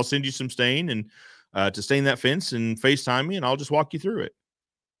that. I'll send you some stain and to stain that fence and FaceTime me and I'll just walk you through it.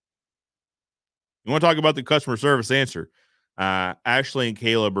 You want to talk about the customer service answer? Ashley and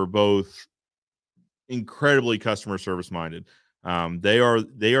Caleb are both incredibly customer service minded. They are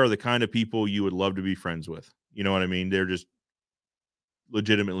the kind of people you would love to be friends with. You know what I mean? They're just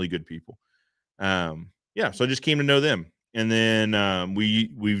legitimately good people. Yeah, so I just came to know them. And then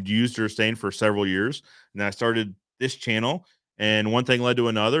we've used her stain for several years. And I started this channel, and one thing led to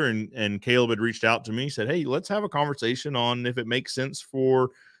another. And Caleb had reached out to me, said, "Hey, let's have a conversation on if it makes sense for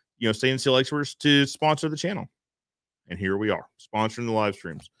Stain and Seal Experts to sponsor the channel." And here we are, sponsoring the live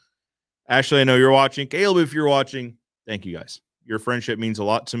streams. Ashley, I know you're watching. Caleb, if you're watching, thank you guys. Your friendship means a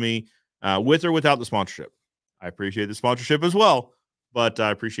lot to me, with or without the sponsorship. I appreciate the sponsorship as well, but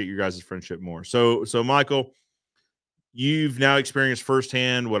I appreciate your guys' friendship more. So Michael, you've now experienced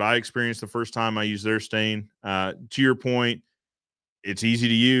firsthand what I experienced the first time I used their stain. To your point, it's easy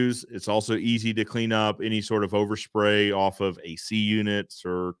to use. It's also easy to clean up any sort of overspray off of AC units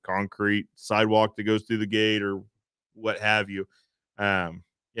or concrete sidewalk that goes through the gate or what have you.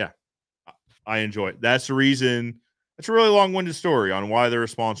 Yeah, I enjoy it. That's the reason. It's a really long-winded story on why they're a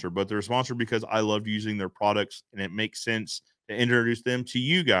sponsor, but they're a sponsor because I loved using their products and it makes sense to introduce them to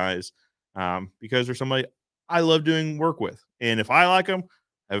you guys because they're somebody I love doing work with. And if I like them,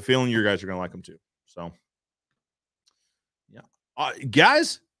 I have a feeling you guys are going to like them too. So, yeah.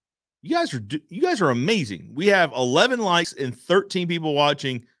 Guys, you guys are amazing. We have 11 likes and 13 people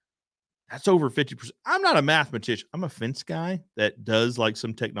watching. That's over 50%. I'm not a mathematician. I'm a fence guy that does like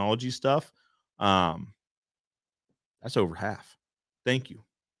some technology stuff. That's over half. Thank you.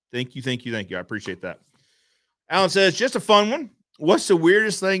 Thank you. Thank you. Thank you. I appreciate that. Alan says, just a fun one. What's the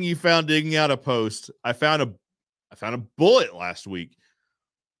weirdest thing you found digging out a post? I found a bullet last week.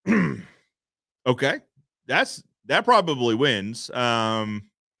 Okay. That probably wins.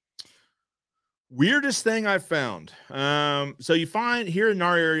 Weirdest thing I found. So you find here in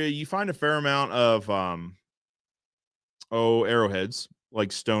our area, you find a fair amount of arrowheads,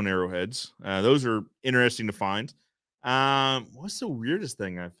 like stone arrowheads. Those are interesting to find. What's the weirdest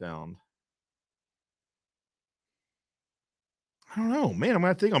thing I found? I don't know, man. I'm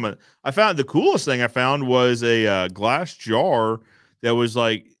gonna think. I found the coolest thing I found was a glass jar that was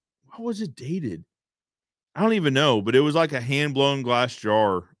like, what was it dated? I don't even know, but it was like a hand blown glass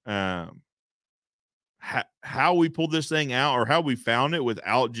jar. How we pulled this thing out or how we found it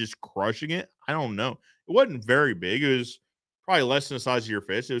without just crushing it, I don't know. It wasn't very big. It was probably less than the size of your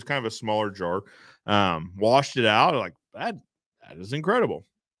fist. It was kind of a smaller jar. Washed it out. Like that is incredible.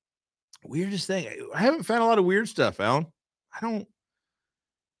 Weirdest thing. I haven't found a lot of weird stuff, Alan. I don't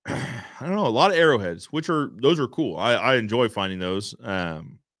know. A lot of arrowheads, those are cool. I enjoy finding those.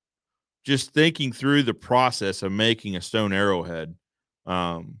 Just thinking through the process of making a stone arrowhead,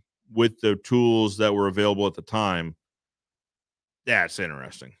 with the tools that were available at the time. That's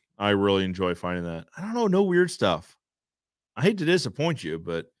interesting. I really enjoy finding that. I don't know. No weird stuff. I hate to disappoint you,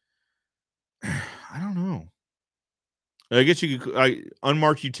 but I don't know. I guess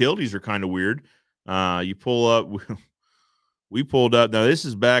unmarked utilities are kind of weird. You pull up, we pulled up. Now this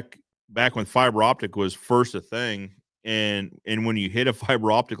is back when fiber optic was first a thing. And when you hit a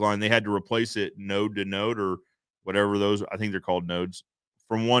fiber optic line, they had to replace it node to node or whatever those, I think they're called nodes,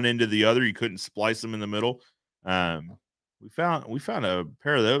 from one end to the other. You couldn't splice them in the middle. We found a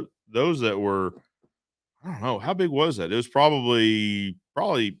pair of those that were, I don't know, how big was that? It was probably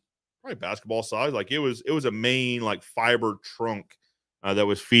basketball size. Like it was a main like fiber trunk that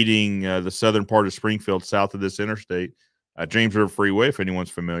was feeding the southern part of Springfield south of this interstate, James River Freeway, if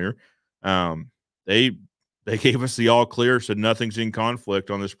anyone's familiar. They gave us the all clear, said nothing's in conflict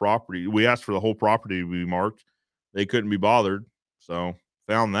on this property. We asked for the whole property to be marked. They couldn't be bothered, so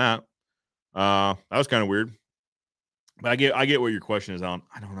found that. That was kind of weird. But I get what your question is on.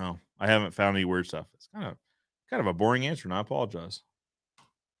 I don't know. I haven't found any weird stuff. It's kind of a boring answer, and I apologize.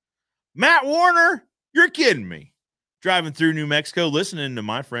 Matt Warner, you're kidding me. Driving through New Mexico, listening to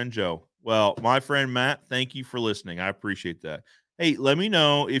my friend Joe. Well, my friend Matt, thank you for listening. I appreciate that. Hey, let me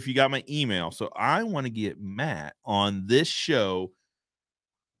know if you got my email. So I want to get Matt on this show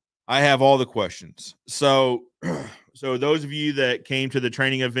I have all the questions. So, so those of you that came to the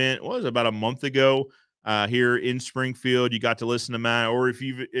training event, what was it, about a month ago, here in Springfield, you got to listen to Matt. Or if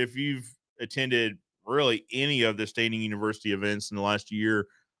you've attended really any of the Standing University events in the last year,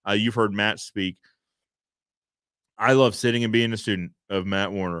 you've heard Matt speak. I love sitting and being a student of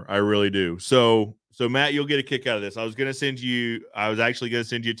Matt Warner. I really do. So Matt, you'll get a kick out of this. I was actually going to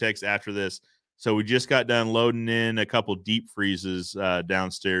send you a text after this. So we just got done loading in a couple deep freezes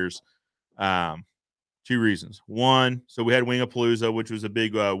downstairs. Um, two reasons. One, so we had Wingapalooza, which was a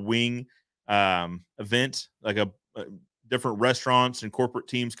big wing event, like a different restaurants and corporate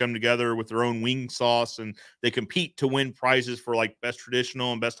teams come together with their own wing sauce, and they compete to win prizes for like best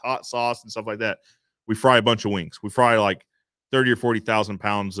traditional and best hot sauce and stuff like that. We fry a bunch of wings. We fry like 30 or 40,000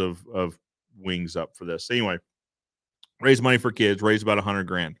 pounds of wings up for this. Anyway, raise money for kids, raise about 100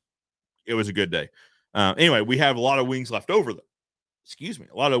 grand. It was a good day. Anyway, we have a lot of wings left over though. Excuse me,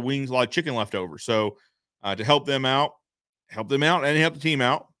 a lot of wings, a lot of chicken left over. So to help them out, and help the team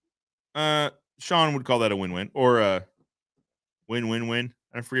out, Sean would call that a win-win or a win-win-win.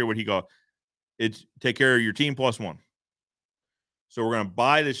 I forget what he called it. It's take care of your team plus one. So we're going to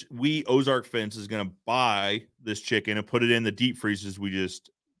buy this. Ozark Fence is going to buy this chicken and put it in the deep freezes we just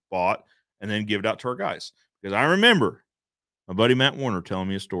bought and then give it out to our guys. Because I remember my buddy Matt Warner telling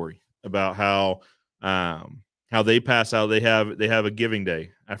me a story about how they pass out. They have a giving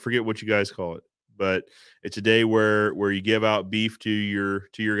day. I forget what you guys call it, but it's a day where you give out beef to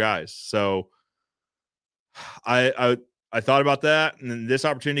your guys. So I thought about that, and then this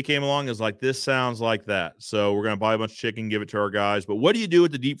opportunity came along. Is like, this sounds like that. So we're going to buy a bunch of chicken, give it to our guys. But what do you do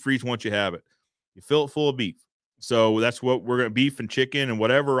with the deep freeze once you have it? You fill it full of beef. So that's what we're going to beef and chicken and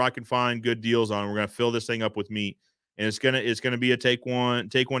whatever I can find good deals on. We're going to fill this thing up with meat, and it's gonna be a take one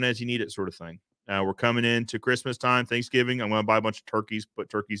as you need it sort of thing. We're coming into Christmas time, Thanksgiving. I'm going to buy a bunch of turkeys, put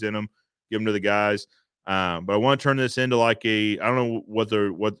turkeys in them, give them to the guys. But I want to turn this into like I don't know what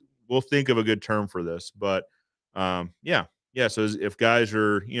we'll think of a good term for this, but yeah. So if guys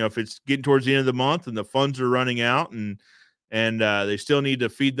are, if it's getting towards the end of the month and the funds are running out and they still need to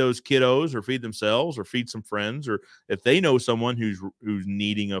feed those kiddos or feed themselves or feed some friends, or if they know someone who's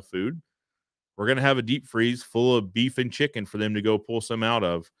needing a food, we're going to have a deep freeze full of beef and chicken for them to go pull some out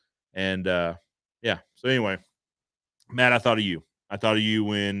of. And yeah. So anyway, Matt, I thought of you.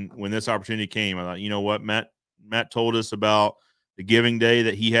 When this opportunity came. I thought, you know what, Matt told us about the giving day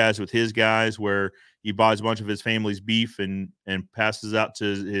that he has with his guys, where he buys a bunch of his family's beef and passes out to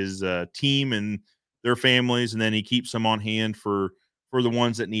his team and their families, and then he keeps them on hand for the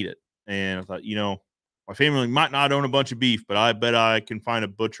ones that need it. And I thought, my family might not own a bunch of beef, but I bet I can find a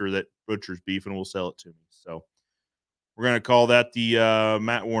butcher that butchers beef and will sell it to me. So we're going to call that the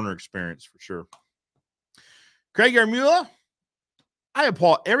Matt Warner experience for sure. Craig Armula, I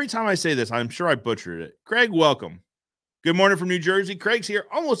apologize. Every time I say this, I'm sure I butchered it. Craig, welcome. Good morning from New Jersey. Craig's here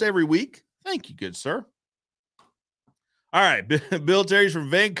almost every week. Thank you, good sir. All right. Bill Terry's from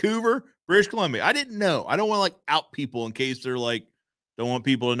Vancouver, British Columbia. I didn't know. I don't want to like out people in case they're like, don't want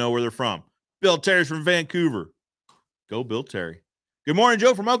people to know where they're from. Bill Terry's from Vancouver. Go Bill Terry. Good morning,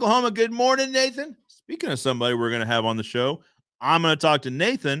 Joe from Oklahoma. Good morning, Nathan. Speaking of somebody we're going to have on the show, I'm going to talk to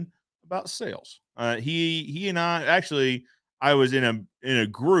Nathan about sales. He and I was in a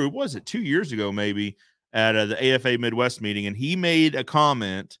group, what was it, 2 years ago maybe, at the AFA Midwest meeting, and he made a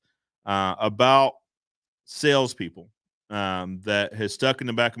comment about salespeople that has stuck in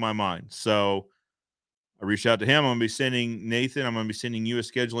the back of my mind. So I reached out to him. I'm going to be sending Nathan, I'm going to be sending you a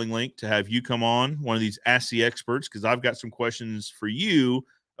scheduling link to have you come on, one of these Ask the Experts, because I've got some questions for you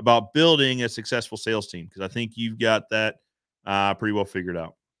about building a successful sales team, because I think you've got that pretty well figured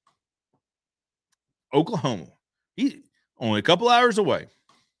out. Oklahoma. He's only a couple hours away.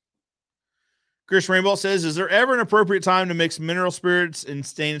 Chris Rainbow says, is there ever an appropriate time to mix mineral spirits and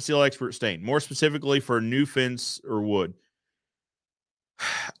stainless steel expert stain, more specifically for new fence or wood?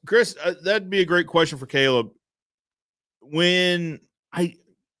 Chris, that'd be a great question for Caleb. When I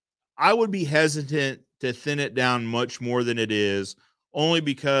would be hesitant to thin it down much more than it is, only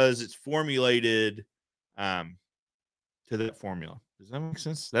because it's formulated to that formula. Does that make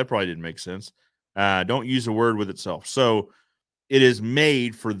sense? That probably didn't make sense. Don't use a word with itself. So it is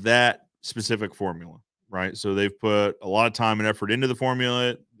made for that specific formula, right? So they've put a lot of time and effort into the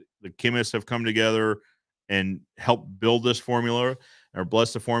formula. The chemists have come together and helped build this formula or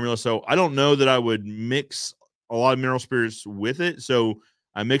bless the formula. So I don't know that I would mix a lot of mineral spirits with it. So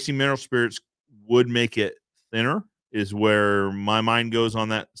mixing mineral spirits would make it thinner, is where my mind goes on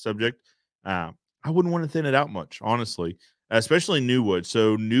that subject. I wouldn't want to thin it out much, honestly, especially new wood.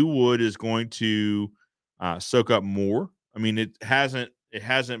 So new wood is going to soak up more. I mean, it hasn't it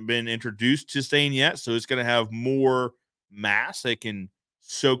hasn't been introduced to stain yet, so it's going to have more mass that can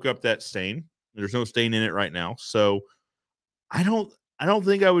soak up that stain. There's no stain in it right now, so I don't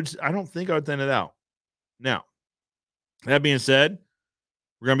think I would thin it out. Now, that being said,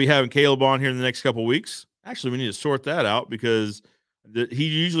 we're going to be having Caleb on here in the next couple weeks. Actually, we need to sort that out because he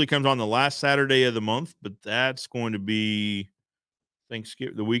usually comes on the last Saturday of the month, but that's going to be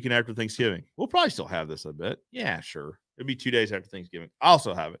Thanksgiving, the weekend after Thanksgiving. We'll probably still have this, I bet. Yeah, sure. It'll be 2 days after Thanksgiving. I'll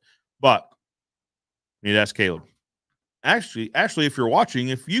still have it, but we need to ask Caleb. Actually, if you're watching,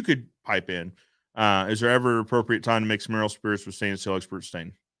 if you could pipe in, is there ever an appropriate time to mix mineral spirits with Stain and Seal Expert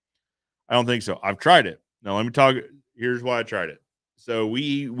stain? I don't think so. I've tried it. Now let me talk. Here's why I tried it. So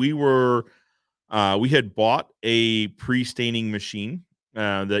we had bought a pre-staining machine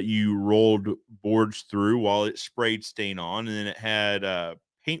that you rolled boards through while it sprayed stain on, and then it had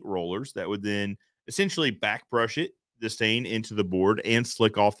paint rollers that would then essentially back brush the stain into the board and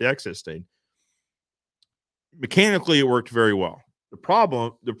slick off the excess stain. Mechanically, it worked very well. The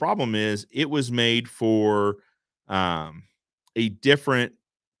problem is it was made for a different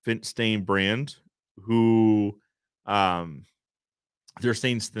Fint stain brand who their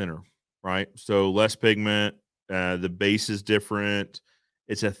stain's thinner, right? So less pigment, the base is different.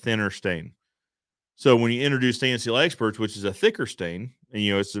 It's a thinner stain. So when you introduce Stain and Seal Experts, which is a thicker stain, and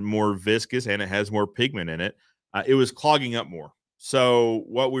it's more viscous and it has more pigment in it, it was clogging up more. So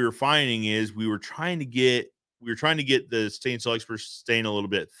what we were finding is we were trying to get the Stain and Seal Experts stain a little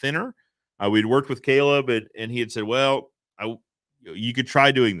bit thinner. We'd worked with Caleb, and he had said, well, you could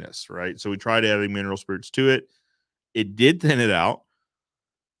try doing this, right? So we tried adding mineral spirits to it. It did thin it out.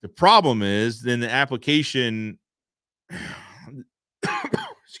 The problem is then the application,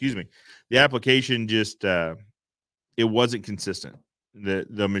 excuse me, the application just, it wasn't consistent.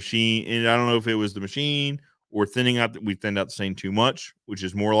 The machine, and I don't know if it was the machine or thinning out that we thinned out the stain too much, which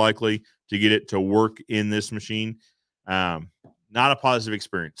is more likely to get it to work in this machine. Not a positive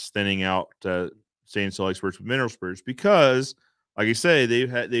experience thinning out Stain and Seal Experts with mineral spirits because, like I say,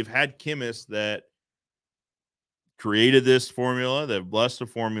 they've had chemists that created this formula, they've blessed the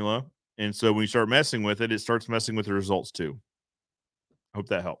formula, and so when you start messing with it, it starts messing with the results too. I hope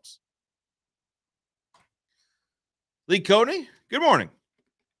that helps. Lee Cody, good morning.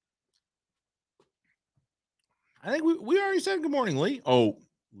 I think we already said good morning, Lee. Oh,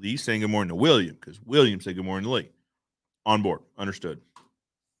 Lee saying good morning to William because William said good morning to Lee. On board, understood.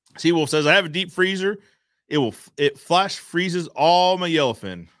 Seawolf says I have a deep freezer. It flash freezes all my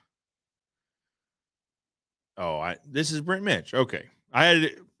yellowfin. Oh, this is Brent Mitch. Okay.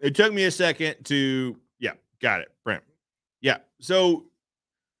 It took me a second to, yeah, got it. Brent. Yeah. So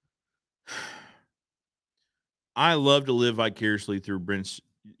I love to live vicariously through Brent's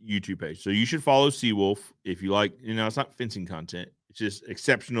YouTube page. So you should follow Seawolf if you like, it's not fencing content. It's just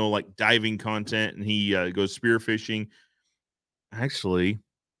exceptional, like diving content. And he goes spearfishing. Actually,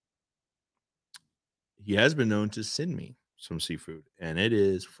 he has been known to send me some seafood, and it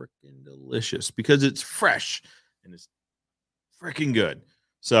is freaking delicious because it's fresh and it's freaking good.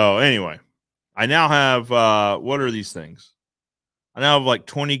 So anyway, I now have what are these things? I now have like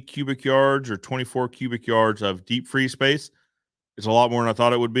 20 cubic yards or 24 cubic yards of deep freeze space. It's a lot more than I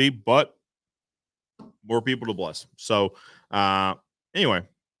thought it would be, but more people to bless. So anyway,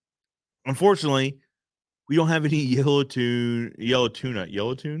 unfortunately, we don't have any yellow tuna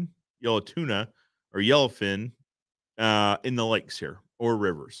or yellowfin in the lakes here or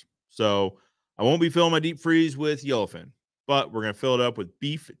rivers. So I won't be filling my deep freeze with yellowfin, but we're going to fill it up with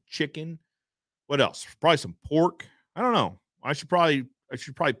beef, chicken. What else? Probably some pork. I don't know. I should probably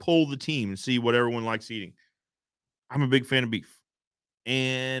poll the team and see what everyone likes eating. I'm a big fan of beef,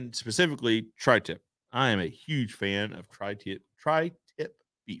 and specifically tri-tip. I am a huge fan of tri-tip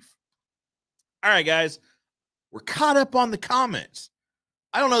beef. All right, guys, we're caught up on the comments.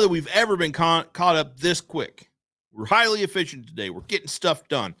 I don't know that we've ever been caught up this quick. We're highly efficient today. We're getting stuff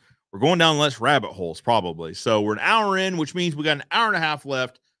done. We're going down less rabbit holes probably. So we're an hour in, which means we got an hour and a half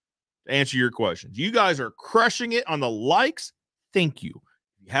left to answer your questions. You guys are crushing it on the likes. Thank you.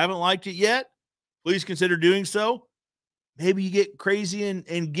 If you haven't liked it yet, please consider doing so. Maybe you get crazy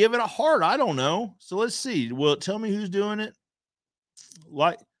and give it a heart. I don't know. So let's see. Will it tell me who's doing it?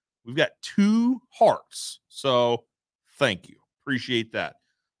 We've got 2 hearts. So thank you. Appreciate that.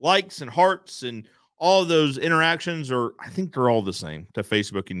 Likes and hearts and all of those interactions I think they're all the same to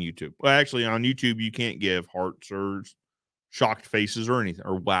Facebook and YouTube. Well, actually on YouTube, you can't give hearts or shocked faces or anything,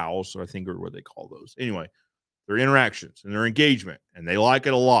 or wows, I think are what they call those. Anyway, their interactions and their engagement, and they like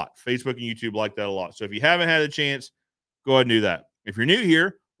it a lot. Facebook and YouTube like that a lot. So if you haven't had a chance, go ahead and do that. If you're new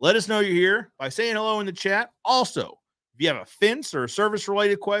here, let us know you're here by saying hello in the chat. Also, If you have a fence or a service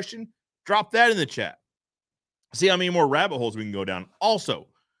related question, drop that in the chat. See how many more rabbit holes we can go down. Also,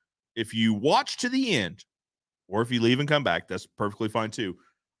 if you watch to the end, or if you leave and come back, that's perfectly fine too.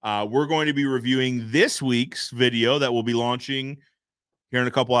 We're going to be reviewing this week's video that will be launching here in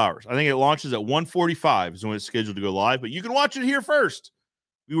a couple hours. I think it launches at 1:45 is when it's scheduled to go live, but you can watch it here first.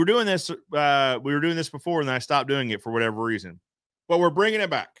 We were doing this before, and then I stopped doing it for whatever reason. But we're bringing it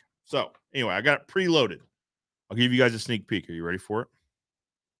back. So anyway, I got it preloaded. I'll give you guys a sneak peek. Are you ready for it?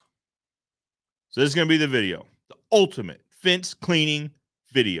 So this is going to be the video, the ultimate fence cleaning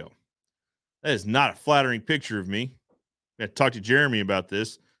video. That is not a flattering picture of me. I talked to Jeremy about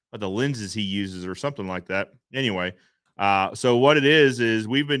this, about the lenses he uses or something like that. Anyway, so what it is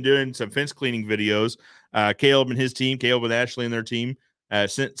we've been doing some fence cleaning videos. Caleb and his team, Caleb and Ashley and their team,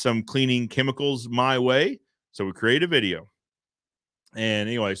 sent some cleaning chemicals my way. So we created a video. And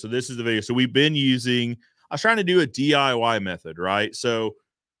anyway, so this is the video. So we've been using, I was trying to do a DIY method, right? So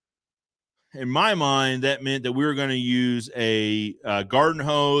in my mind, that meant that we were going to use a garden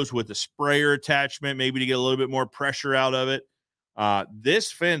hose with a sprayer attachment, maybe to get a little bit more pressure out of it. This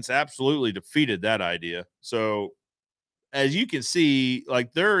fence absolutely defeated that idea. So as you can see,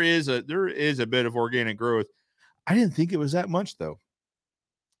 like there is a bit of organic growth. I didn't think it was that much though.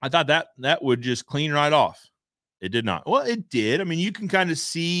 I thought that would just clean right off. It did not. Well, it did. I mean, you can kind of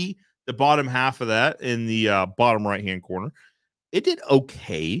see the bottom half of that in the bottom right-hand corner. It did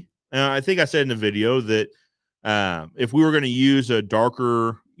okay. I think I said in the video that if we were going to use a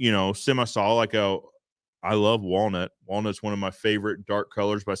darker, semi-solid, I love walnut. Walnut's one of my favorite dark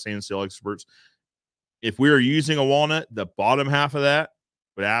colors by Sand Steel Experts. If we were using a walnut, the bottom half of that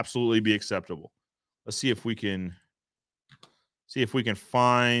would absolutely be acceptable. Let's see if we can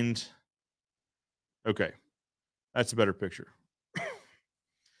find. Okay, that's a better picture.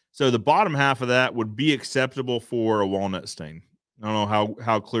 So the bottom half of that would be acceptable for a walnut stain. I don't know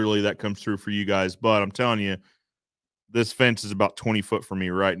how clearly that comes through for you guys, but I'm telling you, this fence is about 20 foot from me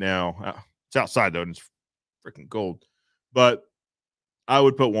right now. It's outside though, and it's freaking cold. But I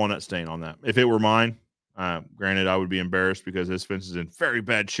would put walnut stain on that if it were mine. Granted, I would be embarrassed because this fence is in very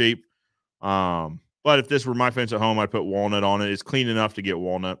bad shape. But if this were my fence at home, I'd put walnut on it. It's clean enough to get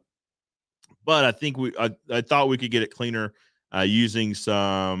walnut. But I think I thought we could get it cleaner using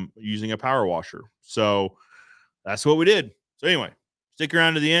a power washer. So that's what we did. So anyway, stick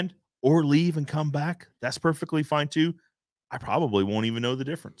around to the end or leave and come back. That's perfectly fine too. I probably won't even know the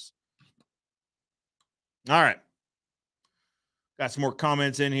difference. All right. Got some more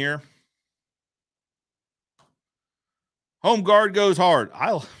comments in here. Home guard goes hard.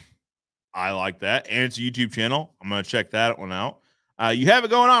 I like that. And it's a YouTube channel. I'm going to check that one out. You have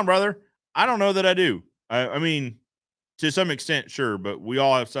it going on, brother. I don't know that I do. I mean, to some extent, sure, but we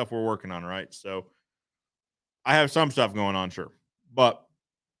all have stuff we're working on, right? So I have some stuff going on, sure, but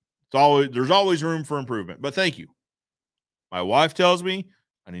there's always room for improvement. But thank you. My wife tells me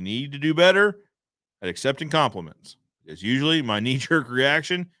I need to do better at accepting compliments, because usually my knee-jerk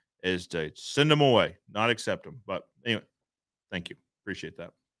reaction is to send them away, not accept them. But anyway, thank you. Appreciate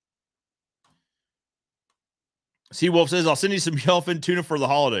that. Seawolf says, I'll send you some yellowfin tuna for the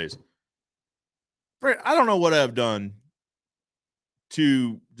holidays. I don't know what I've done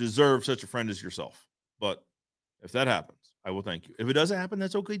to deserve such a friend as yourself, but if that happens, I will thank you. If it doesn't happen,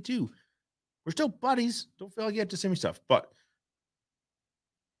 that's okay too. We're still buddies. Don't feel like you have to send me stuff, but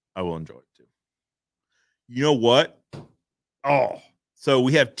I will enjoy it too. You know what? Oh, so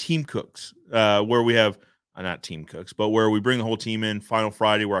we have team cooks where we have, not team cooks, but where we bring the whole team in Final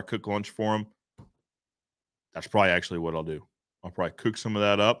Friday where I cook lunch for them. That's probably actually what I'll do. I'll probably cook some of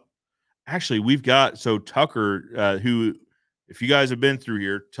that up. Actually, we've got, so Tucker, who, if you guys have been through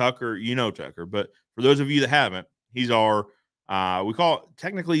here, Tucker, Tucker, but for those of you that haven't, he's our, we call it,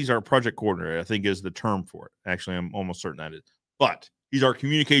 technically he's our project coordinator, I think is the term for it. Actually, I'm almost certain that is, but he's our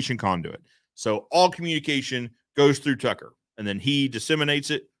communication conduit. So all communication goes through Tucker, and then he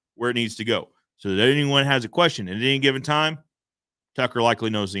disseminates it where it needs to go. So that anyone has a question at any given time, Tucker likely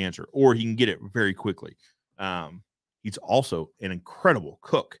knows the answer, or he can get it very quickly. He's also an incredible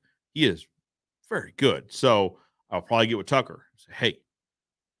cook. He is very good. So I'll probably get with Tucker. Say, hey,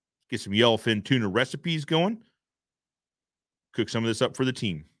 get some yellowfin tuna recipes going. Cook some of this up for the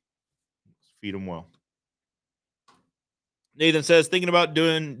team. Feed them well. Nathan says, thinking about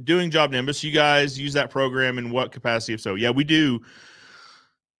doing Job Nimbus. You guys use that program in what capacity? If so, yeah, we do.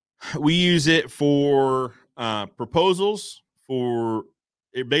 We use it for proposals, for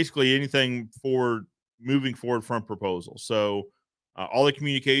basically anything for moving forward from proposals. So all the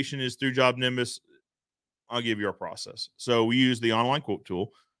communication is through Job Nimbus. I'll give you our process. So we use the online quote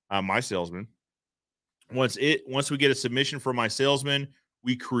tool, My Salesman. Once we get a submission from my salesman,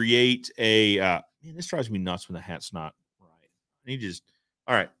 we create a man, this drives me nuts when the hat's not right. He just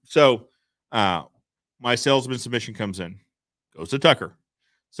all right. So my salesman submission comes in, goes to Tucker.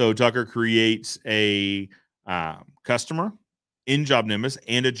 So Tucker creates a customer in Job Nimbus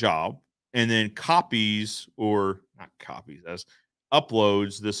and a job, and then copies or not copies as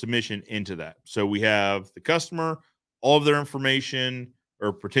uploads the submission into that. So we have the customer, all of their information,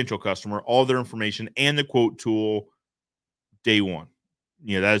 or potential customer, all of their information, and the quote tool day one.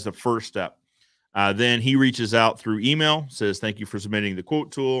 That is the first step. Then he reaches out through email, says, "Thank you for submitting the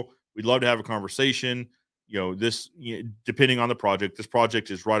quote tool. We'd love to have a conversation. Depending on the project, this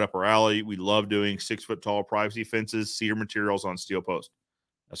project is right up our alley. We love doing 6-foot tall privacy fences, cedar materials on steel posts.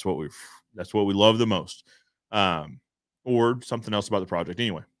 That's what we love the most. Or something else about the project.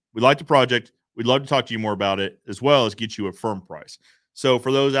 Anyway, we like the project. We'd love to talk to you more about it, as well as get you a firm price." So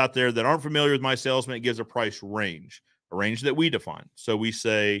for those out there that aren't familiar with my salesman, it gives a price range, a range that we define. So we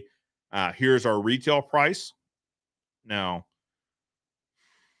say, here's our retail price. Now,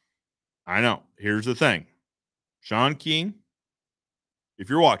 I know, here's the thing. Sean King, if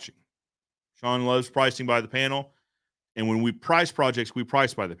you're watching, Sean loves pricing by the panel. And when we price projects, we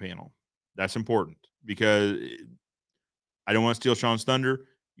price by the panel. That's important because I don't want to steal Sean's thunder.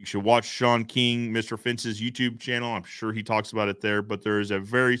 You should watch Sean King, Mr. Fence's YouTube channel. I'm sure he talks about it there, but there is a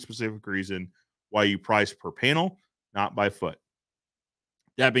very specific reason why you price per panel, not by foot.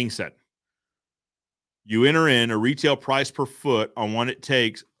 That being said, you enter in a retail price per foot on what it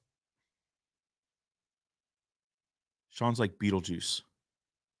takes. Sean's like Beetlejuice.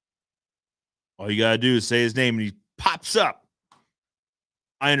 All you got to do is say his name and he pops up.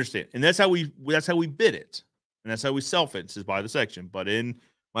 I understand. And that's how we bid it. And that's how we sell fences, by the section. But in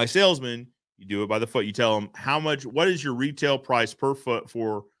my salesman, you do it by the foot. You tell them what is your retail price per foot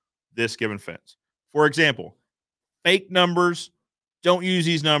for this given fence. For example, fake numbers, don't use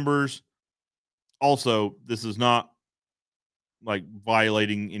these numbers. Also, this is not like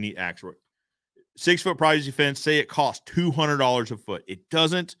violating any actual 6-foot privacy fence. Say it costs $200 a foot. It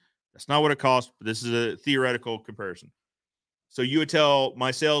doesn't. That's not what it costs, but this is a theoretical comparison. So you would tell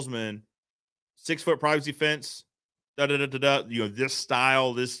my salesman, 6-foot privacy fence, this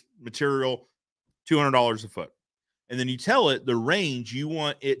style, this material, $200 a foot. And then you tell it the range you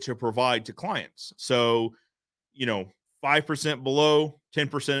want it to provide to clients. So, 5% below,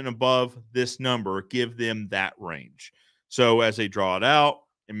 10% and above this number, give them that range. So as they draw it out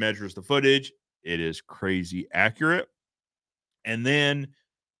and measures the footage, it is crazy accurate. And then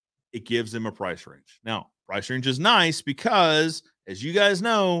it gives them a price range. Now, price range is nice because, as you guys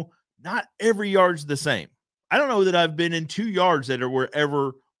know, not every yard's the same. I don't know that I've been in 2 yards that were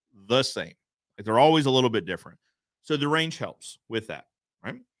ever the same. Like, they're always a little bit different. So the range helps with that,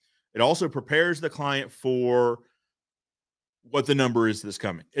 right? It also prepares the client for what the number is that's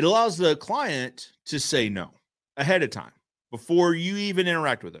coming. It allows the client to say no ahead of time before you even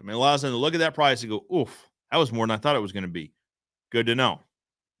interact with them. It allows them to look at that price and go, oof, that was more than I thought it was going to be. Good to know.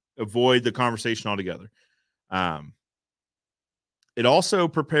 Avoid the conversation altogether. It also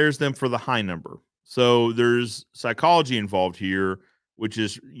prepares them for the high number. So there's psychology involved here, which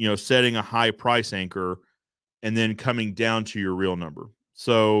is, setting a high price anchor and then coming down to your real number.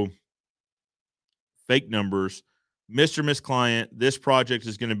 So fake numbers, Mr. Miss Client, this project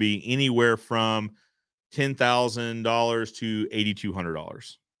is going to be anywhere from $10,000 to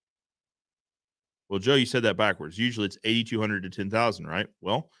 $8,200. Well, Joe, you said that backwards. Usually it's $8,200 to $10,000, right?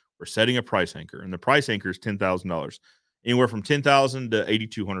 Well, we're setting a price anchor, and the price anchor is $10,000, anywhere from $10,000 to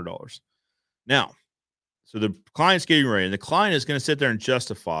 $8,200. Now, so the client's getting ready, and the client is going to sit there and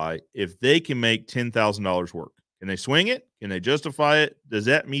justify if they can make $10,000 work. Can they swing it? Can they justify it? Does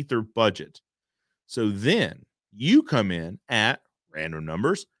that meet their budget? So then you come in at random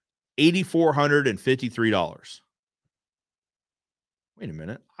numbers, $8,453. Wait a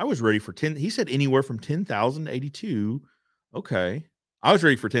minute. I was ready for 10. He said anywhere from 10,000 to 82. Okay. I was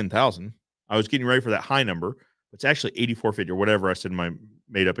ready for 10,000. I was getting ready for that high number. It's actually 84.50 or whatever I said in my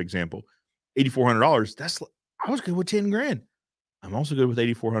made up example. $8,400. I was good with 10 grand. I'm also good with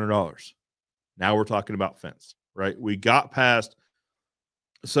 $8,400. Now we're talking about fence, right? We got past.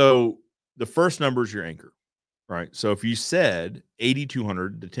 So the first number is your anchor, right? So if you said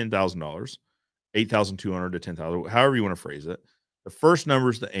 $8,200 to $10,000, $8,200 to $10,000, however you want to phrase it, the first number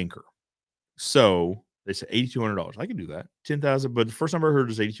is the anchor. So they say $8,200. I can do that. 10,000, but the first number I heard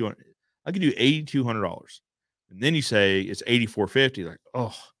was 8,200. I can do $8,200. And then you say it's 84.50. Like,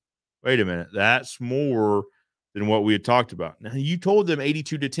 oh, wait a minute. That's more than what we had talked about. Now you told them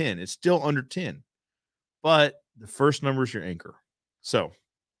 82 to 10. It's still under 10. But the first number is your anchor. So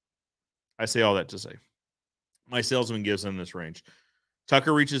I say all that to say My salesman gives them this range.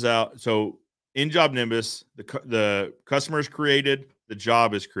 Tucker reaches out. So in Job Nimbus, the customer is created, the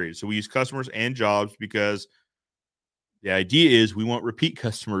job is created. So we use customers and jobs because the idea is we want repeat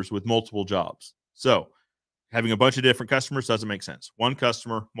customers with multiple jobs. So having a bunch of different customers doesn't make sense. One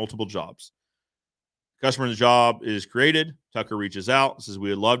customer, multiple jobs. Customer's job is created. Tucker reaches out, says, we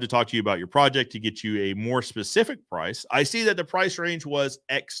would love to talk to you about your project to get you a more specific price. I see that the price range was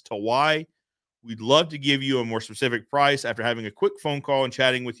X to Y. We'd love to give you a more specific price after having a quick phone call and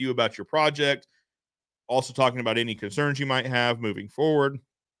chatting with you about your project. Also talking about any concerns you might have moving forward.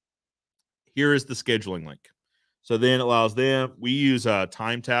 Here is the scheduling link. So then it allows them, we use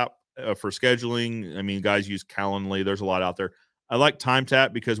TimeTap for scheduling. I mean, guys use Calendly. There's a lot out there. I like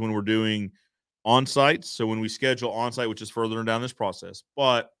TimeTap because when we're doing on-sites, so when we schedule on-site, which is further down this process,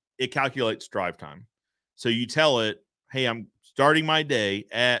 but it calculates drive time. So you tell it, hey, I'm starting my day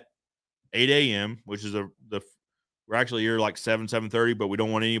at 8 a.m., which is we're actually here like 7:30, but we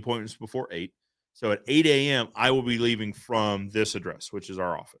don't want any appointments before 8. So at 8 a.m., I will be leaving from this address, which is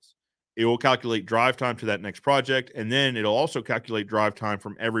our office. It will calculate drive time to that next project, and then it'll also calculate drive time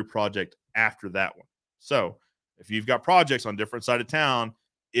from every project after that one. So if you've got projects on different side of town,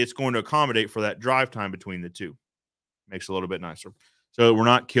 it's going to accommodate for that drive time between the two. Makes it a little bit nicer. So we're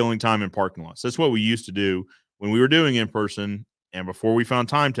not killing time in parking lots. That's what we used to do when we were doing in person, and before we found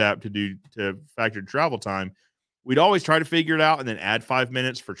TimeTap to factor travel time. We'd always try to figure it out and then add 5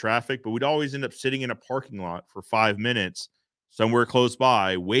 minutes for traffic, but we'd always end up sitting in a parking lot for 5 minutes somewhere close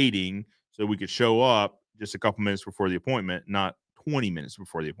by waiting so we could show up just a couple minutes before the appointment, not 20 minutes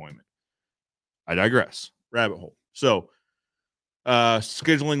before the appointment. I digress. Rabbit hole. So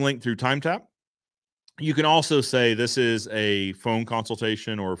scheduling link through TimeTap. You can also say this is a phone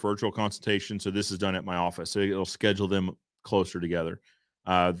consultation or a virtual consultation. So this is done at my office. So it'll schedule them closer together.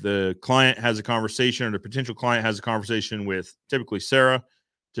 The client has a conversation, or the potential client has a conversation with typically Sarah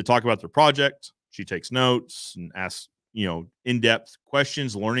to talk about their project. She takes notes and asks, in-depth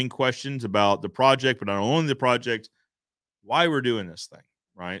questions, learning questions about the project, but not only the project, why we're doing this thing,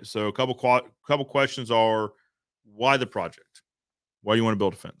 right? So a couple questions are, why the project? Why do you want to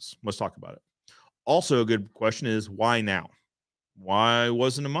build a fence? Let's talk about it. Also, a good question is, why now? Why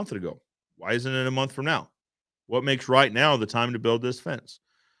wasn't a month ago? Why isn't it a month from now? What makes right now the time to build this fence?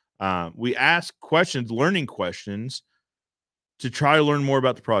 We ask questions, learning questions, to try to learn more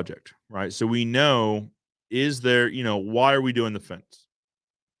about the project, right? So we know, is there, why are we doing the fence?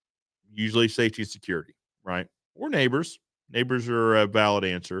 Usually safety and security, right? Or neighbors. Neighbors are a valid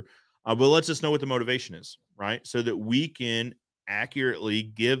answer. But let's just know what the motivation is, right? So that we can accurately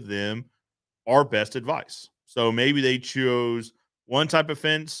give them our best advice. So maybe they chose one type of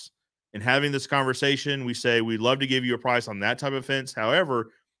fence, and having this conversation, we say, we'd love to give you a price on that type of fence.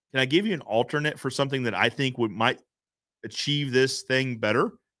 However, can I give you an alternate for something that I think might achieve this thing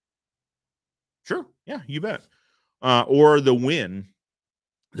better? Sure. Yeah, you bet. Or the win.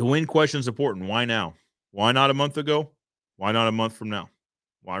 The win question is important. Why now? Why not a month ago? Why not a month from now?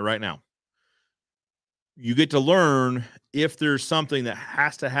 Why right now? You get to learn if there's something that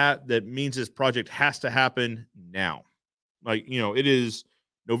has to that means this project has to happen now. Like, it is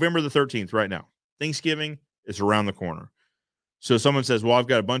November the 13th right now. Thanksgiving is around the corner. So someone says, well, I've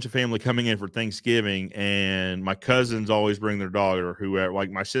got a bunch of family coming in for Thanksgiving, and my cousins always bring their dog, or whoever,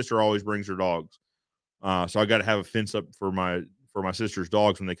 like my sister always brings her dogs. So I got to have a fence up for my sister's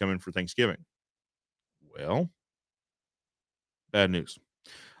dogs when they come in for Thanksgiving. Well, bad news.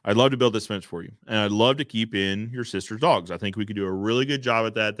 I'd love to build this fence for you, and I'd love to keep in your sister's dogs. I think we could do a really good job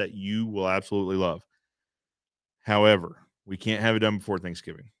at that you will absolutely love. However, we can't have it done before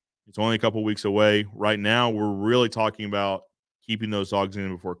Thanksgiving. It's only a couple weeks away. Right now, we're really talking about keeping those dogs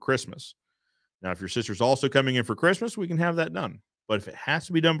in before Christmas. Now, if your sister's also coming in for Christmas, we can have that done. But if it has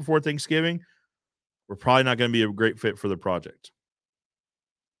to be done before Thanksgiving, we're probably not going to be a great fit for the project.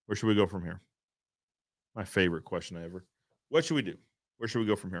 Where should we go from here? My favorite question ever. What should we do? Where should we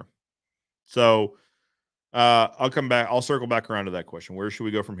go from here? So I'll come back. I'll circle back around to that question. Where should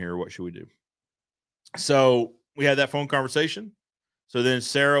we go from here? What should we do? So we had that phone conversation. So then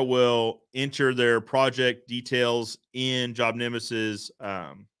Sarah will enter their project details in Job Nimbus's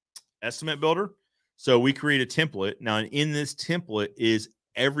estimate builder. So we create a template. Now, in this template is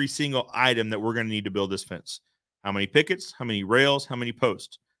every single item that we're going to need to build this fence. How many pickets, how many rails, how many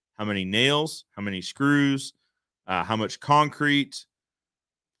posts, how many nails, how many screws, how much concrete,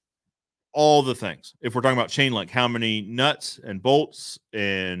 all the things. If we're talking about chain link, how many nuts and bolts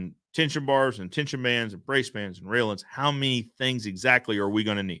and tension bars and tension bands and brace bands and railings, how many things exactly are we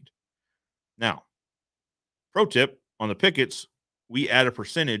going to need? Now, pro tip on the pickets, we add a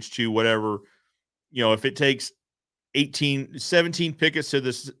percentage to whatever, if it takes 17 pickets to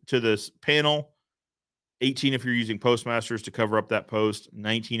this panel, 18 if you're using postmasters to cover up that post,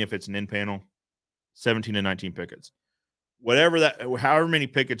 19 if it's an in panel, 17 and 19 pickets. Whatever that, however many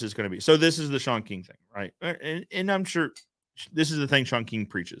pickets is going to be. So this is the Sean King thing, right? And I'm sure this is the thing Sean King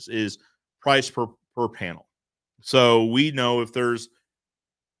preaches is price per panel. So we know if there's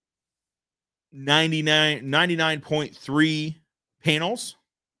 99.3 panels,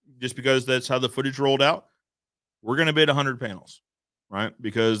 just because that's how the footage rolled out, we're going to bid 100 panels, right?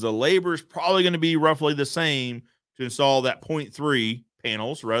 Because the labor is probably going to be roughly the same to install that 0.3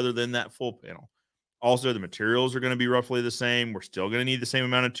 panels rather than that full panel. Also, the materials are going to be roughly the same. We're still going to need the same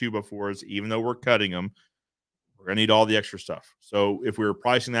amount of 2x4s, even though we're cutting them. We're going to need all the extra stuff. So if we were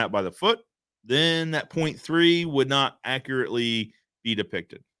pricing that by the foot, then that 0.3 would not accurately be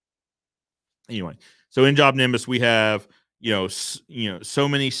depicted. Anyway, so in Job Nimbus, we have so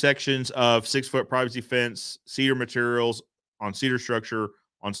many sections of 6-foot privacy fence, cedar materials on cedar structure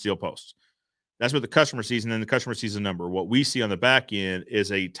on steel posts. That's what the customer sees, and then the customer sees a number. What we see on the back end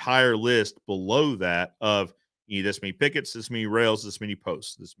is a tire list below that of you need this many pickets, this many rails, this many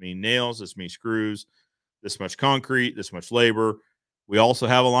posts, this many nails, this many screws, this much concrete, this much labor. We also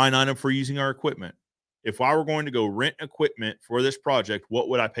have a line item for using our equipment. If I were going to go rent equipment for this project, what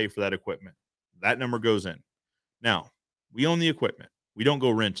would I pay for that equipment? That number goes in. Now, we own the equipment. We don't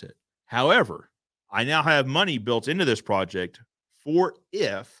go rent it. However, I now have money built into this project for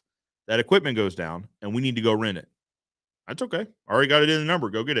if that equipment goes down and we need to go rent it. That's okay. I already got it in the number.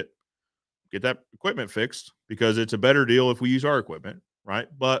 Go get it. Get that equipment fixed because it's a better deal if we use our equipment, right?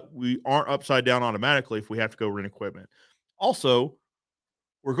 But we aren't upside down automatically if we have to go rent equipment. Also,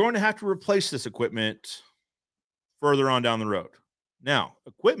 we're going to have to replace this equipment further on down the road. Now,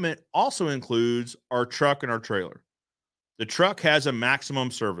 equipment also includes our truck and our trailer. The truck has a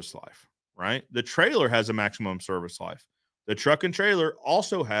maximum service life, right? The trailer has a maximum service life. The truck and trailer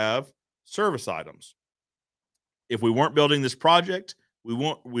also have service items. If we weren't building this project, we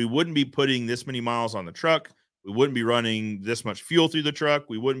wouldn't be putting this many miles on the truck. We wouldn't be running this much fuel through the truck.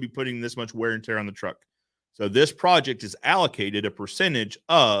 We wouldn't be putting this much wear and tear on the truck. So this project is allocated a percentage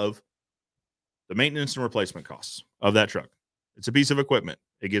of the maintenance and replacement costs of that truck. It's a piece of equipment.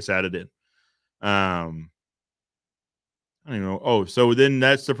 It gets added in. I don't even know. Oh, so then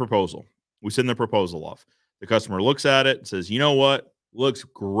that's the proposal. We send the proposal off. The customer looks at it and says, you know what? Looks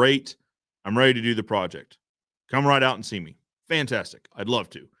great. I'm ready to do the project. Come right out and see me. Fantastic. I'd love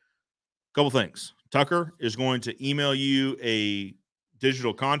to. Couple things. Tucker is going to email you a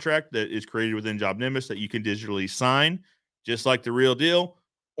digital contract that is created within Job Nimbus that you can digitally sign, just like the real deal,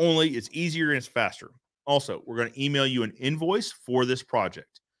 only it's easier and it's faster. Also, we're going to email you an invoice for this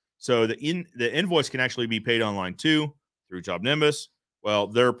project. So the invoice can actually be paid online too through Job Nimbus. Well,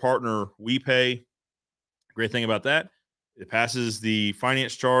 their partner, WePay. Great thing about that, it passes the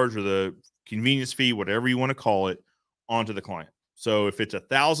finance charge or the convenience fee, whatever you want to call it, onto the client. So if it's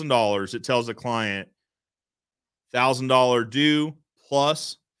 $1,000, it tells the client $1,000 due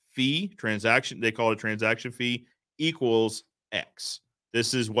plus fee transaction. They call it a transaction fee equals X.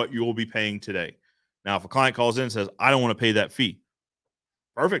 This is what you will be paying today. Now, if a client calls in and says, I don't want to pay that fee,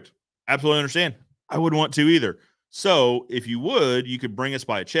 perfect. Absolutely understand. I wouldn't want to either. So if you would, you could bring us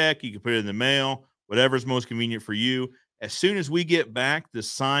by a check. You could put it in the mail, whatever's most convenient for you. As soon as we get back the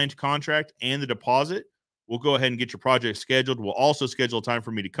signed contract and the deposit, we'll go ahead and get your project scheduled. We'll also schedule a time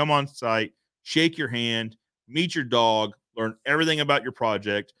for me to come on site, shake your hand, meet your dog, learn everything about your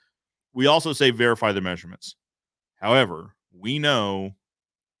project. We also say verify the measurements. However, we know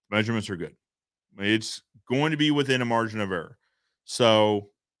measurements are good. It's going to be within a margin of error. So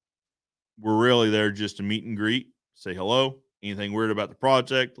we're really there just to meet and greet, say hello, anything weird about the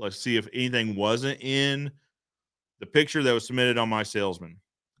project. Let's see if anything wasn't in the picture that was submitted on My Salesman.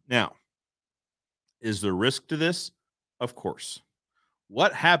 Now, is there risk to this? Of course.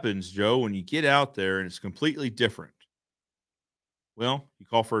 What happens, Joe, when you get out there and it's completely different? Well, you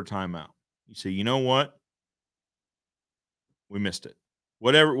call for a timeout. You say, you know what? We missed it.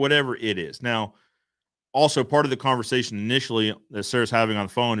 Whatever it is. Now, also part of the conversation initially that Sarah's having on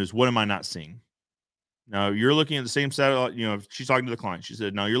the phone is, what am I not seeing? Now, you're looking at the same satellite, she's talking to the client. She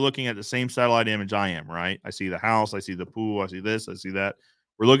said, no, you're looking at the same satellite image I am, right? I see the house, I see the pool, I see this, I see that.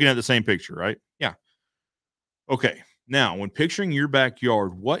 We're looking at the same picture, right? Yeah. Okay. Now, when picturing your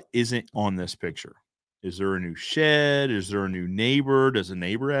backyard, what isn't on this picture? Is there a new shed? Is there a new neighbor? Does a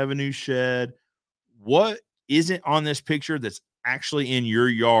neighbor have a new shed? What isn't on this picture that's actually in your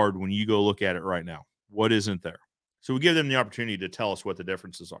yard when you go look at it right now? What isn't there? So we give them the opportunity to tell us what the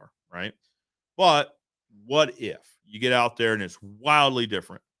differences are, right? But what if you get out there and it's wildly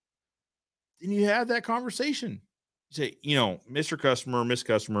different? Then you have that conversation. say, Mr. Customer, Miss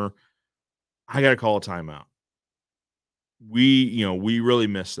Customer, I got to call a timeout. We really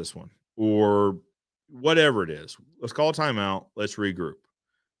missed this one, or whatever it is. Let's call a timeout. Let's regroup.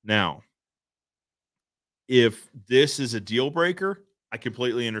 Now, if this is a deal breaker, I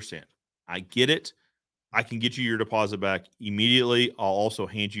completely understand. I get it. I can get you your deposit back immediately. I'll also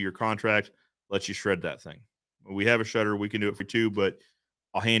hand you your contract, let you shred that thing. We have a shredder. We can do it for two, but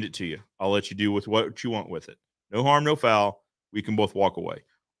I'll hand it to you. I'll let you do with what you want with it. No harm, no foul. We can both walk away.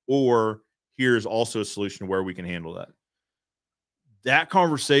 Or here's also a solution where we can handle that. That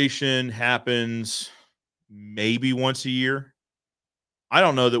conversation happens maybe once a year. I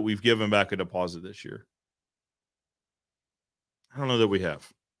don't know that we've given back a deposit this year. I don't know that we have.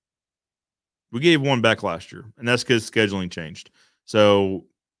 We gave one back last year, and that's because scheduling changed. So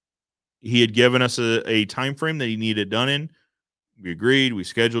he had given us a time frame that he needed done in. We agreed. We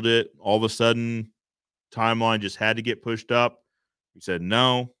scheduled it. All of a sudden, timeline just had to get pushed up. We said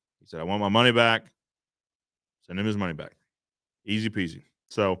no. He said, I want my money back. Send him his money back. Easy peasy.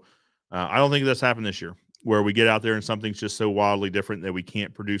 So I don't think that's happened this year, where we get out there and something's just so wildly different that we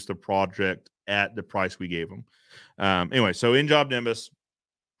can't produce the project at the price we gave them. Anyway, so in Job Nimbus,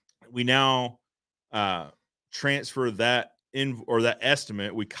 we now transfer that in, or that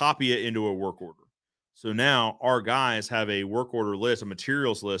estimate, we copy it into a work order. So now our guys have a work order list, a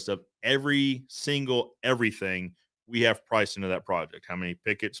materials list of every single everything we have priced into that project. How many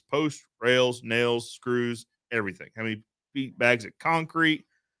pickets, posts, rails, nails, screws, everything. How many bags of concrete,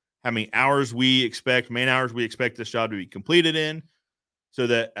 how many hours we expect, man hours we expect this job to be completed in, so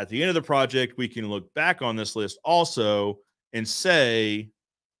that at the end of the project, we can look back on this list also and say,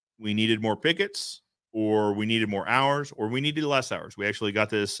 we needed more pickets, or we needed more hours, or we needed less hours. We actually got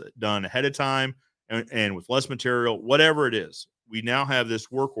this done ahead of time and with less material, whatever it is. We now have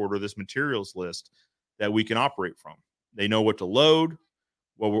this work order, this materials list that we can operate from. They know what to load.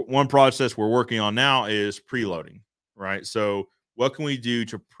 Well, one process we're working on now is preloading, right? So what can we do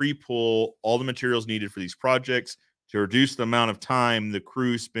to pre-pull all the materials needed for these projects to reduce the amount of time the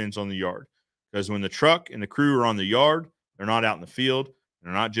crew spends on the yard? Because when the truck and the crew are on the yard, they're not out in the field.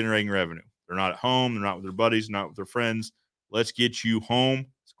 They're not generating revenue. They're not at home. They're not with their buddies, not with their friends. Let's get you home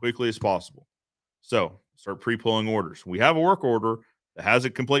as quickly as possible. So start pre-pulling orders. We have a work order that has a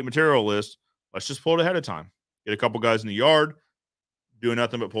complete material list. Let's just pull it ahead of time. Get a couple guys in the yard doing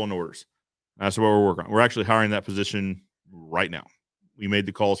nothing but pulling orders. That's what we're working on. We're actually hiring that position right now. We made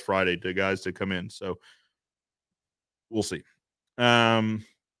the calls Friday to guys to come in. So we'll see.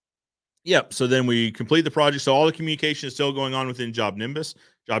 Yep. So then we complete the project. So all the communication is still going on within Job Nimbus.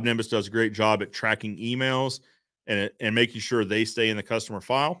 Job Nimbus does a great job at tracking emails and making sure they stay in the customer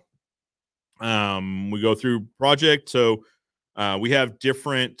file. We go through project. So we have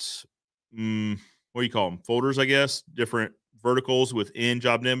different, what do you call them? Folders, I guess, different verticals within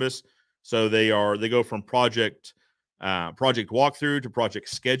Job Nimbus. So they go from project walkthrough to project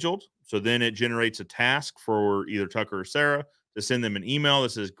scheduled. So then it generates a task for either Tucker or Sarah to send them an email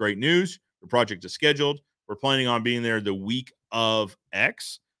that says, great news, the project is scheduled. We're planning on being there the week of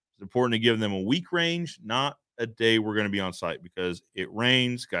X. It's important to give them a week range, not a day we're going to be on site, because it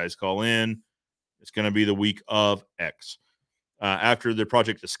rains, guys call in. It's going to be the week of X. After the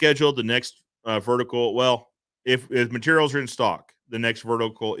project is scheduled, the next vertical, well, if materials are in stock, the next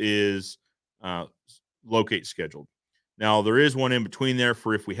vertical is locate scheduled. Now, there is one in between there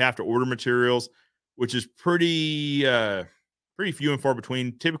for if we have to order materials, which is pretty few and far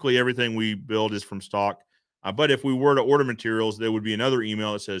between. Typically, everything we build is from stock. But if we were to order materials, there would be another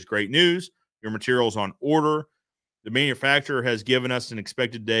email that says, great news, your material's on order. The manufacturer has given us an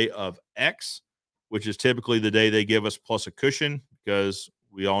expected day of X, which is typically the day they give us plus a cushion, because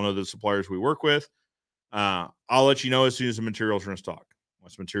we all know the suppliers we work with. I'll let you know as soon as the materials are in stock.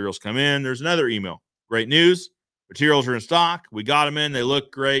 Once materials come in, there's another email. Great news. Materials are in stock. We got them in. They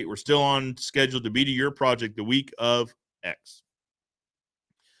look great. We're still on schedule to be to your project the week of X.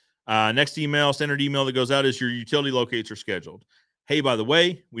 Next email, standard email that goes out is your utility locates are scheduled. Hey, by the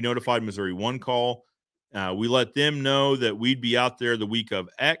way, we notified Missouri One Call. We let them know that we'd be out there the week of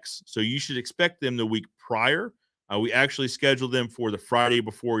X. So you should expect them the week prior. We actually scheduled them for the Friday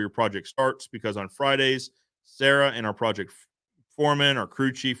before your project starts, because on Fridays, Sarah and our project foreman, our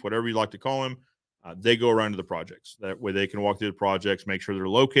crew chief, whatever you like to call him, they go around to the projects. That way they can walk through the projects, make sure they're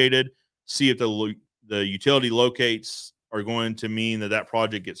located, see if the utility locates are going to mean that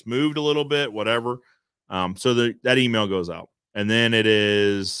project gets moved a little bit, whatever. So that email goes out. And then it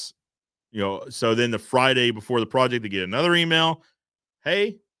is, so then the Friday before the project, they get another email.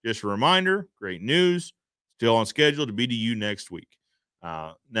 Hey, just a reminder, great news, still on schedule to be to you next week.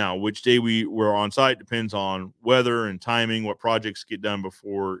 Now, which day we're on site depends on weather and timing, what projects get done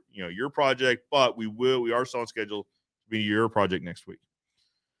before your project. But we are still on schedule to be your project next week.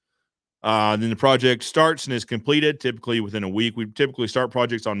 Then the project starts and is completed typically within a week. We typically start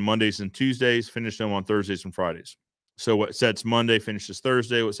projects on Mondays and Tuesdays, finish them on Thursdays and Fridays. So what sets Monday finishes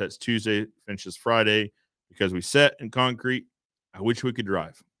Thursday, what sets Tuesday finishes Friday, because we set in concrete. I wish we could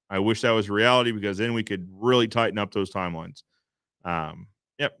drive. I wish that was reality, because then we could really tighten up those timelines.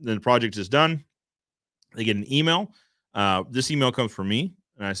 Yep. Then the project is done. They get an email. This email comes from me,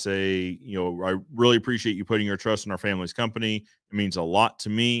 and I say, I really appreciate you putting your trust in our family's company. It means a lot to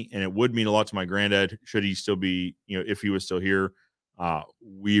me, and it would mean a lot to my granddad should he still be, if he was still here.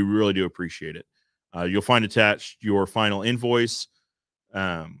 We really do appreciate it. You'll find attached your final invoice.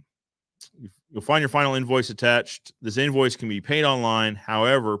 You'll find your final invoice attached. This invoice can be paid online.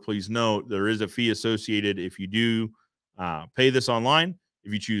 However, please note there is a fee associated if you do pay this online.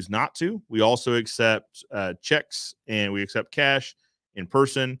 If you choose not to, we also accept checks, and we accept cash in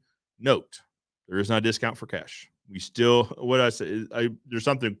person. Note, there is not a discount for cash. We still, what I say, there's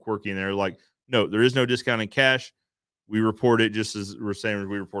something quirky in there. Like, no, there is no discount in cash. We report it just as we're saying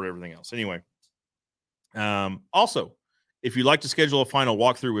we report everything else. Anyway, also, if you'd like to schedule a final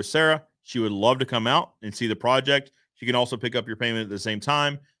walkthrough with Sarah, she would love to come out and see the project. She can also pick up your payment at the same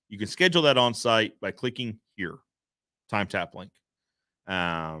time. You can schedule that on site by clicking here, time tap link.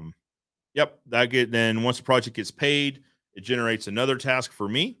 Yep, then once the project gets paid, it generates another task for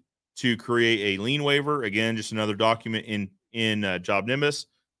me to create a lien waiver. Again, just another document in Job Nimbus.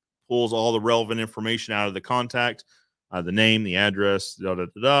 Pulls all the relevant information out of the contact, the name, the address,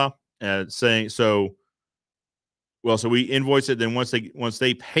 saying so. Well, so we invoice it. Then once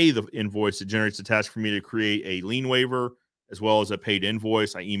they pay the invoice, it generates a task for me to create a lien waiver as well as a paid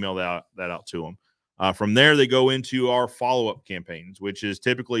invoice. I email that out to them. From there, they go into our follow-up campaigns, which is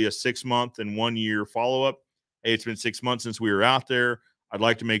typically a 6-month and 1-year follow-up. Hey, it's been 6 months since we were out there. I'd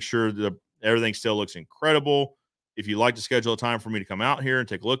like to make sure that everything still looks incredible. If you'd like to schedule a time for me to come out here and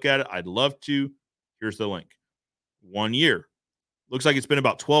take a look at it, I'd love to. Here's the link. 1 year. Looks like it's been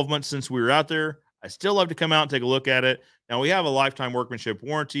about 12 months since we were out there. I still love to come out and take a look at it. Now, we have a lifetime workmanship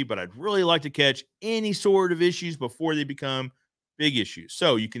warranty, but I'd really like to catch any sort of issues before they become big issues.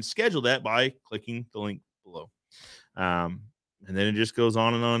 So you can schedule that by clicking the link below. And then it just goes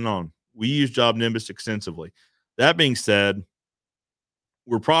on and on and on. We use Job Nimbus extensively. That being said,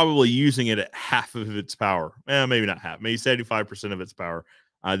 we're probably using it at half of its power. Well, maybe not half, maybe 75% of its power.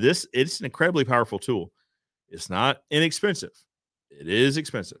 It's an incredibly powerful tool. It's not inexpensive. It is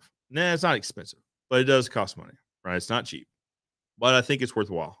expensive. Nah, it's not expensive, but it does cost money, right? It's not cheap, but I think it's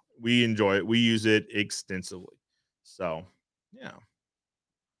worthwhile. We enjoy it. We use it extensively. So, yeah.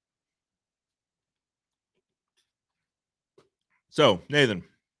 So, Nathan,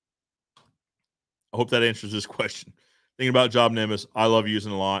 I hope that answers this question. Thinking about Job Nimbus, I love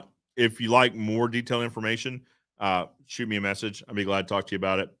using it a lot. If you like more detailed information, shoot me a message. I'd be glad to talk to you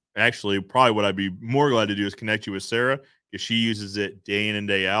about it. Actually, probably what I'd be more glad to do is connect you with Sarah, because she uses it day in and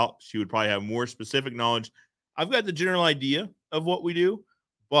day out. She would probably have more specific knowledge. I've got the general idea of what we do,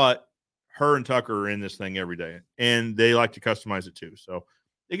 but her and Tucker are in this thing every day, and they like to customize it too. So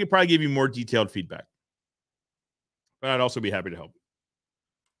they could probably give you more detailed feedback. But I'd also be happy to help.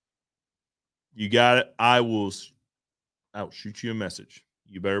 You got it. I'll shoot you a message.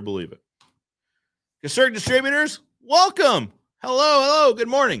 You better believe it. Concerned distributors, welcome. Hello. Good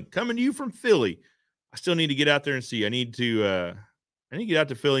morning. Coming to you from Philly. I still need to get out there and see. I need to get out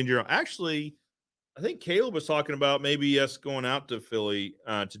to Philly and actually, I think Caleb was talking about maybe us going out to Philly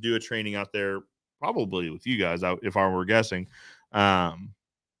to do a training out there, probably with you guys, if I were guessing.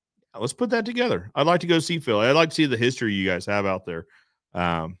 Let's put that together. I'd like to go see Philly. I'd like to see the history you guys have out there.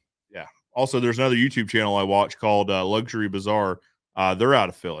 Yeah. Also, there's another YouTube channel I watch called Luxury Bazaar. They're out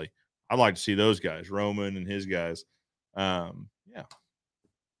of Philly. I'd like to see those guys, Roman and his guys. Yeah.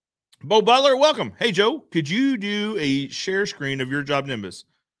 Bo Butler, welcome. Hey, Joe, could you do a share screen of your Job Nimbus?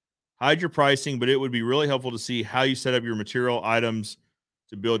 Hide your pricing, but it would be really helpful to see how you set up your material items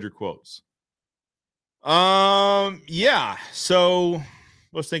to build your quotes. Yeah. So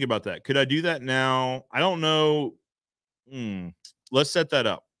let's think about that. Could I do that now? I don't know. Let's set that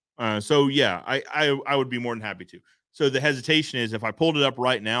up. So yeah, I would be more than happy to. So the hesitation is if I pulled it up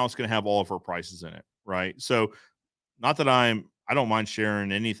right now, it's going to have all of our prices in it, right? So not that I don't mind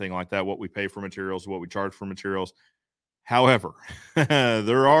sharing anything like that, what we pay for materials, what we charge for materials. However,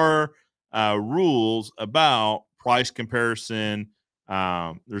 there are rules about price comparison.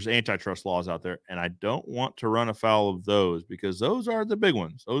 There's antitrust laws out there, and I don't want to run afoul of those because those are the big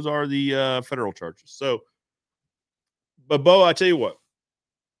ones. Those are the federal charges. So, but Bo, I tell you what,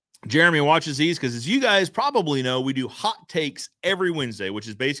 Jeremy watches these because, as you guys probably know, we do hot takes every Wednesday, which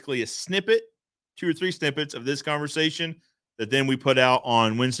is basically a snippet, 2 or 3 snippets of this conversation that then we put out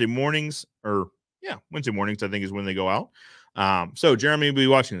on Wednesday mornings, or Wednesday mornings, I think is when they go out. So Jeremy will be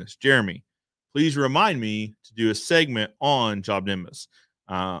watching this. Jeremy, please remind me to do a segment on Job Nimbus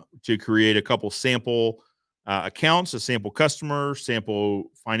to create a couple sample accounts, a sample customer,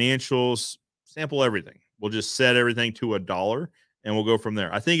 sample financials, sample everything. We'll just set everything to $1 and we'll go from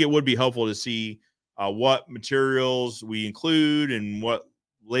there. I think it would be helpful to see what materials we include and what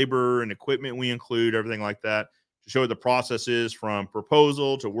labor and equipment we include, everything like that, to show what the process is from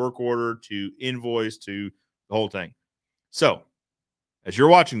proposal to work order to invoice to the whole thing. So, as you're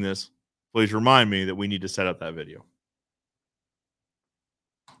watching this, please remind me that we need to set up that video.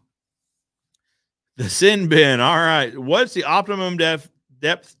 The sin bin. All right. What's the optimum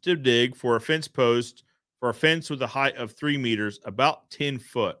depth to dig for a fence post for a fence with a height of 3 meters, about 10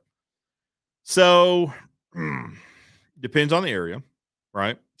 foot? So, depends on the area,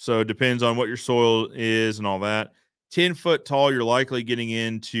 right? So, it depends on what your soil is and all that. 10 foot tall, you're likely getting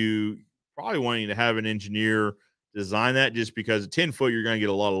into probably wanting to have an engineer design that, just because at 10 foot, you're going to get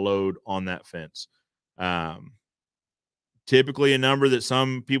a lot of load on that fence. Typically, a number that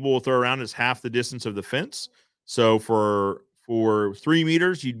some people will throw around is half the distance of the fence. So for 3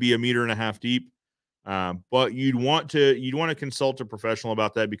 meters, you'd be 1.5 meters deep. But you'd want to consult a professional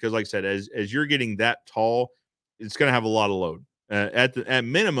about that, because, like I said, as you're getting that tall, it's going to have a lot of load. At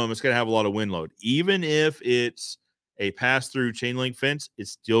minimum, it's going to have a lot of wind load. Even if it's a pass-through chain link fence,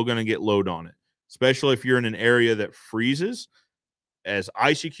 it's still going to get load on it, especially if you're in an area that freezes. As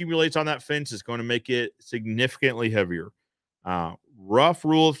ice accumulates on that fence, it's going to make it significantly heavier. Rough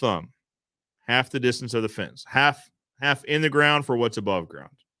rule of thumb: half the distance of the fence, half in the ground for what's above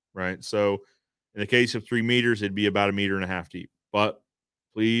ground, right? So in the case of 3 meters, it'd be about 1.5 meters deep. But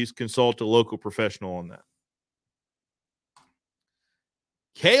please consult a local professional on that.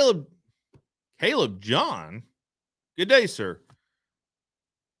 Caleb John, good day, sir.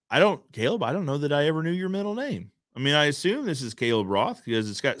 Caleb, I don't know that I ever knew your middle name. I mean, I assume this is Caleb Roth because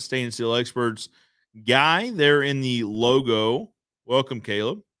it's got Stainless Steel Experts guy there in the logo. Welcome,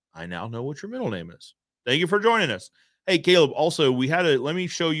 Caleb. I now know what your middle name is. Thank you for joining us. Hey, Caleb, also, let me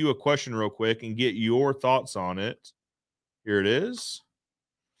show you a question real quick and get your thoughts on it. Here it is.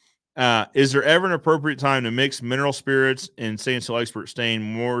 Is there ever an appropriate time to mix mineral spirits and Stainless Steel Expert stain,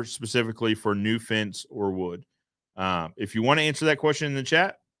 more specifically for new fence or wood? If you want to answer that question in the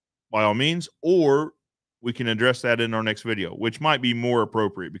chat, by all means, or we can address that in our next video, which might be more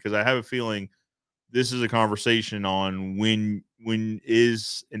appropriate, because I have a feeling this is a conversation on when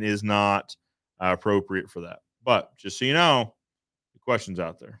is and is not appropriate for that. But just so you know, the question's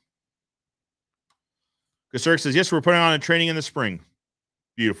out there. Kasurk says, yes, we're putting on a training in the spring.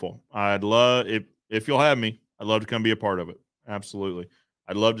 Beautiful. I'd love, if you'll have me, I'd love to come be a part of it. Absolutely.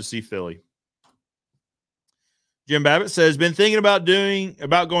 I'd love to see Philly. Jim Babbitt says, been thinking about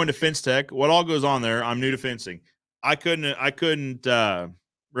going to Fence Tech. What all goes on there? I'm new to fencing. I couldn't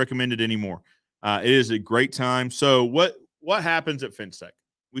recommend it anymore. It is a great time. So what happens at Fence Tech?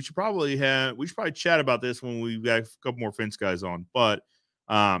 We should probably chat about this when we've got a couple more fence guys on. But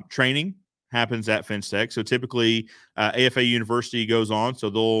training happens at Fence Tech. So typically AFA University goes on. So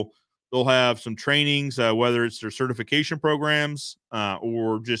they'll have some trainings, whether it's their certification programs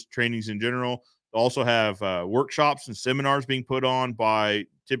or just trainings in general. They'll also have workshops and seminars being put on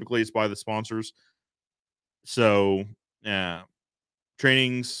typically it's by the sponsors. So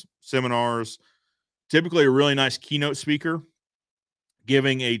trainings, seminars, typically a really nice keynote speaker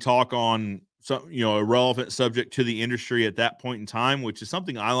giving a talk on a relevant subject to the industry at that point in time, which is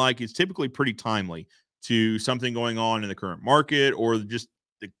something I like. It's typically pretty timely to something going on in the current market or just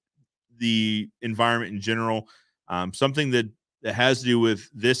the environment in general. Something that has to do with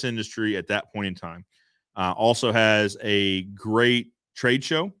this industry at that point in time. Also has a great trade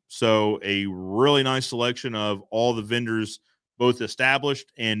show. So a really nice selection of all the vendors, both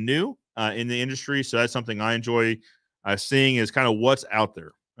established and new in the industry. So that's something I enjoy seeing, is kind of what's out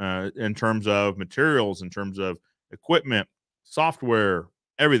there in terms of materials, in terms of equipment, software,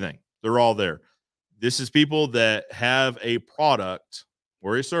 everything. They're all there. This is people that have a product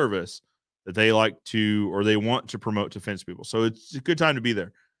or a service that they like to, or they want to promote to fence people. So it's a good time to be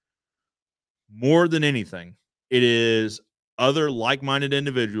there. More than anything, it is other like-minded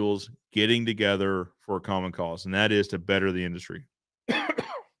individuals getting together for a common cause, and that is to better the industry.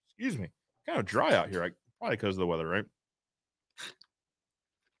 Excuse me. Kind of dry out here, probably because of the weather, right?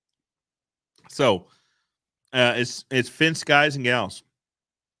 So it's fence guys and gals,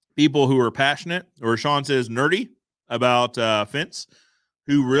 people who are passionate, or Sean says nerdy, about fence.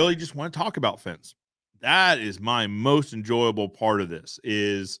 who really just want to talk about fence. That is my most enjoyable part of this,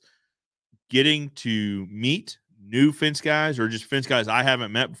 is getting to meet new fence guys, or just fence guys I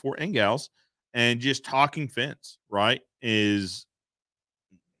haven't met before, and gals, and just talking fence, right? Is,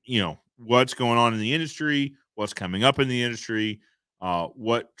 what's going on in the industry, what's coming up in the industry,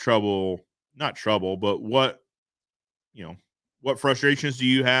 what trouble, not trouble, but you know, what frustrations do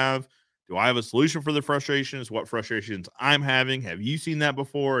you have? Do I have a solution for the frustrations? What frustrations I'm having? Have you seen that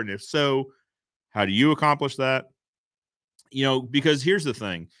before? And if so, how do you accomplish that? Because here's the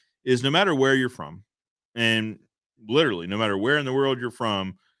thing, is no matter where you're from, and literally no matter where in the world you're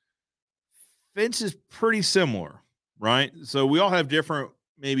from, fence is pretty similar, right? So we all have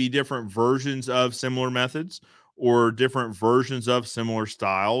maybe different versions of similar methods, or different versions of similar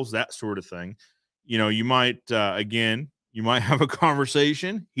styles, that sort of thing. You might, again, you might have a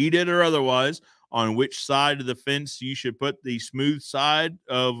conversation, heated or otherwise, on which side of the fence you should put the smooth side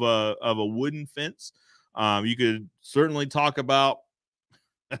of a wooden fence. You could certainly talk about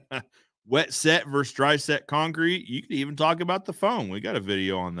wet set versus dry set concrete. You could even talk about the foam. We got a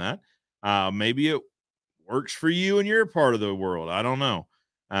video on that. Maybe it works for you in your part of the world. I don't know.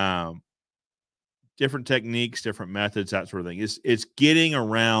 Different techniques, different methods, that sort of thing. It's getting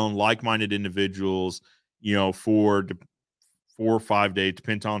around like-minded individuals, for 4 or 5 days,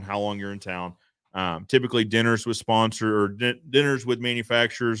 depends on how long you're in town. Typically, dinners with sponsor, or dinners with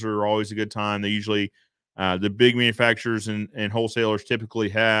manufacturers are always a good time. They usually, the big manufacturers and wholesalers typically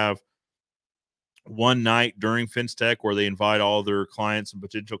have one night during Fence Tech where they invite all their clients and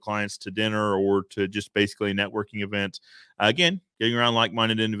potential clients to dinner, or to just basically a networking event. Again, getting around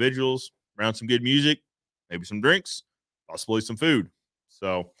like-minded individuals, around some good music, maybe some drinks, possibly some food.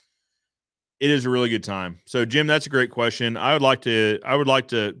 So it is a really good time. So Jim, that's a great question. I would like to,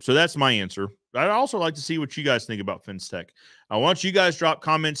 so that's my answer. I'd also like to see what you guys think about Fence Tech. I want you guys drop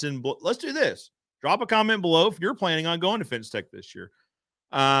comments in. Let's do this. Drop a comment below if you're planning on going to Fence Tech this year.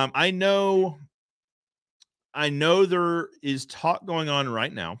 I know there is talk going on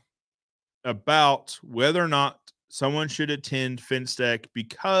right now about whether or not someone should attend Fence Tech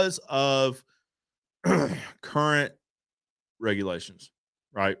because of current regulations,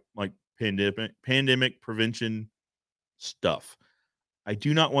 right? Like pandemic prevention stuff. I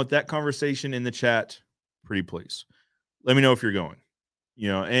do not want that conversation in the chat. Pretty please. Let me know if you're going.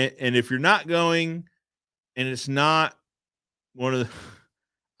 And if you're not going, and it's not one of the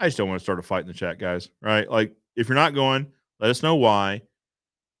I just don't want to start a fight in the chat, guys. Right? Like, if you're not going, let us know why.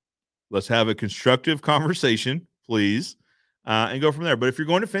 Let's have a constructive conversation, please, and go from there. But if you're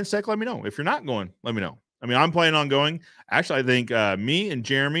going to Fence Tech, let me know. If you're not going, let me know. I mean, I'm planning on going. Actually, I think me and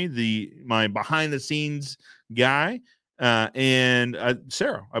Jeremy, my behind the scenes guy, and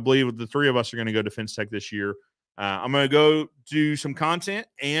Sarah, I believe the three of us are going to go to Fence Tech this year. I'm going to go do some content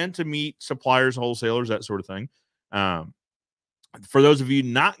and to meet suppliers, wholesalers, that sort of thing. For those of you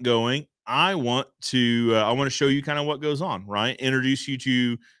not going, I want to show you kind of what goes on, right? Introduce you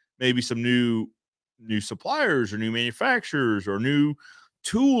to maybe some new suppliers, or new manufacturers, or new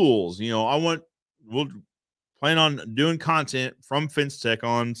tools. We'll plan on doing content from Fence Tech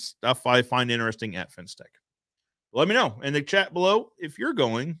on stuff I find interesting at Fence Tech. Let me know in the chat below if you're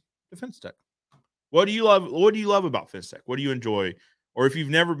going to Fence Tech. What do you love? What do you love about Fence Tech? What do you enjoy? Or if you've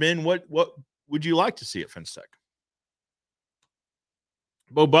never been, what would you like to see at Fence Tech?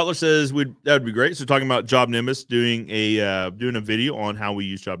 Bo Butler says that would be great. So talking about Job Nimbus, doing a video on how we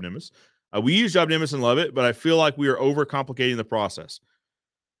use Job Nimbus. We use Job Nimbus and love it, but I feel like we are overcomplicating the process.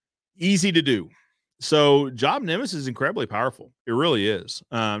 Easy to do. So Job Nimbus is incredibly powerful. It really is.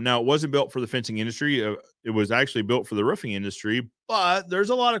 Now, it wasn't built for the fencing industry. It was actually built for the roofing industry, but there's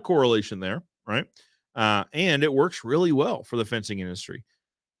a lot of correlation there, right? And it works really well for the fencing industry.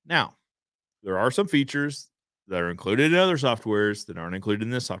 Now, there are some features that are included in other softwares that aren't included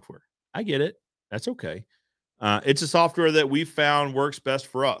in this software. I get it. That's okay. It's a software that we found works best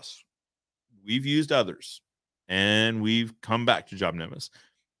for us. We've used others, and we've come back to Job Nimbus.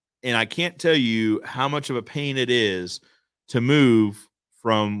 And I can't tell you how much of a pain it is to move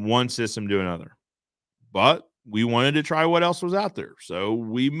from one system to another. But we wanted to try what else was out there. So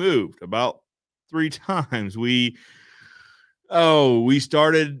we moved about 3 times. We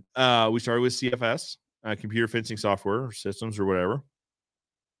started with CFS, computer fencing software or systems or whatever.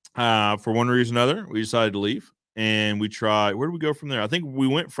 For one reason or another, we decided to leave, and we tried. Where did we go from there? I think we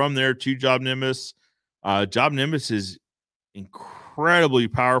went from there to Job Nimbus. Job Nimbus is incredibly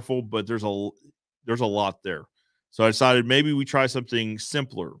powerful, but there's a lot there. So I decided maybe we try something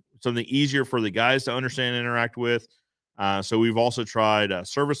simpler, something easier for the guys to understand and interact with. So we've also tried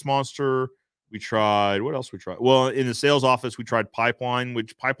Service Monster. We tried, what else we tried? Well, in the sales office, we tried Pipeline,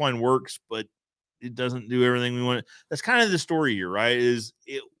 which Pipeline works, but it doesn't do everything we want. That's kind of the story here, right? Is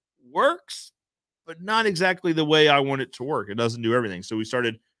it works, but not exactly the way I want it to work. It doesn't do everything. So we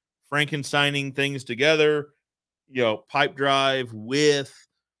started Frankensteining things together, Pipe Drive with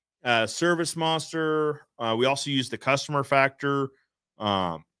Service Monster. We also used the Customer Factor.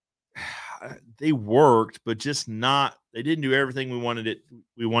 Um, they worked, but just not. They didn't do everything we wanted it.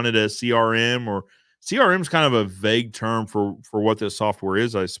 We wanted a CRM, or CRM is kind of a vague term for what this software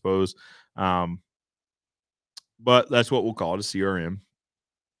is, I suppose. But that's what we'll call it, a CRM.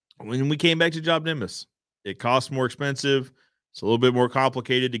 When we came back to Job Nimbus, it costs more expensive. It's a little bit more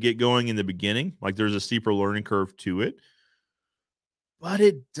complicated to get going in the beginning. Like there's a steeper learning curve to it, but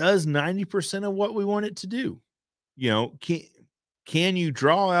it does 90% of what we want it to do. Can you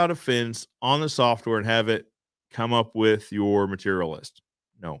draw out a fence on the software and have it come up with your material list?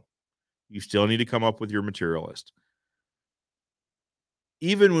 No, you still need to come up with your material list.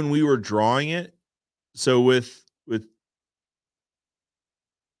 Even when we were drawing it, so with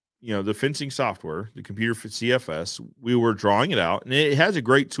the fencing software, the computer for CFS, we were drawing it out, and it has a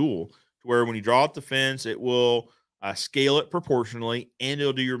great tool to where when you draw out the fence, it will scale it proportionally, and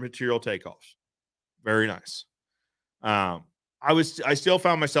it'll do your material takeoffs. Very nice. I still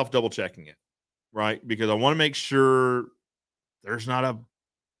found myself double checking it, right? Because I want to make sure there's not a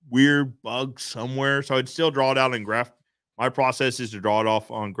weird bug somewhere. So I'd still draw it out in graph. My process is to draw it off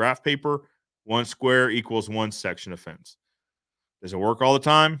on graph paper. 1 square equals 1 section of fence. Does it work all the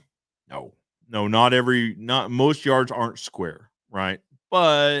time? No, not most yards aren't square, right?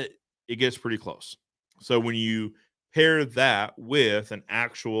 But it gets pretty close. So when you pair that with an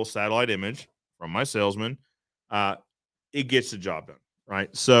actual satellite image from my salesman, it gets the job done,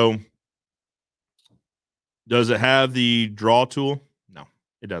 right? So does it have the draw tool? No,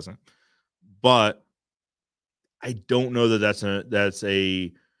 it doesn't. But I don't know that that's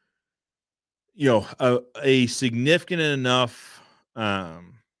a significant enough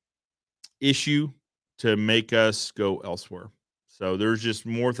issue to make us go elsewhere. So there's just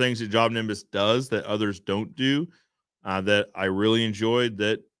more things that Job Nimbus does that others don't do that I really enjoyed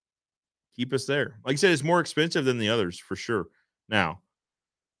that keep us there. Like I said, it's more expensive than the others for sure. Now,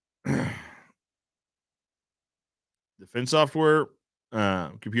 the fence software,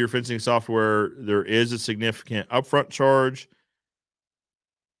 computer fencing software, there is a significant upfront charge.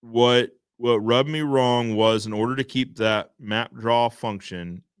 What rubbed me wrong was, in order to keep that map draw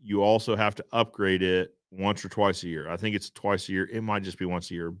function, you also have to upgrade it once or twice a year. I think it's twice a year. It might just be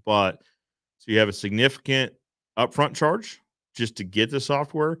once a year, but so you have a significant upfront charge just to get the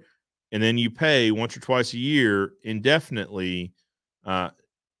software, and then you pay once or twice a year indefinitely to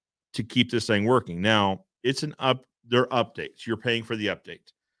keep this thing working. Now, they're updates. You're paying for the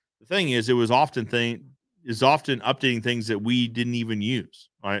update. The thing is, it was often updating things that we didn't even use,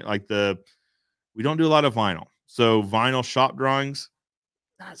 right? Like we don't do a lot of vinyl. So vinyl shop drawings,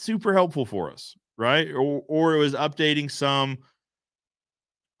 not super helpful for us, right? Or it was updating some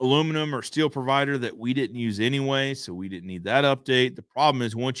aluminum or steel provider that we didn't use anyway, so we didn't need that update. The problem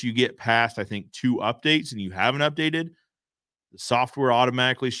is, once you get past, I think, 2 updates and you haven't updated, the software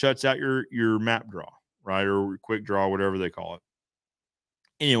automatically shuts out your map draw, right? Or quick draw, whatever they call it.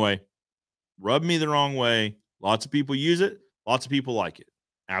 Anyway, rubbed me the wrong way. Lots of people use it. Lots of people like it.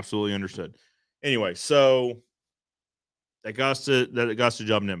 Absolutely understood. Anyway, so that got to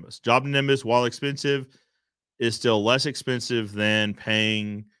Job Nimbus. Job Nimbus, while expensive, is still less expensive than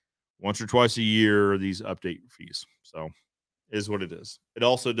paying once or twice a year these update fees. So it is what it is. It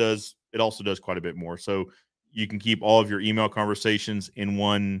also does quite a bit more. So you can keep all of your email conversations in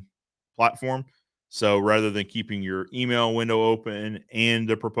one platform. So rather than keeping your email window open and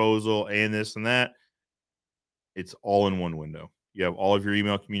the proposal and this and that, it's all in one window. You have all of your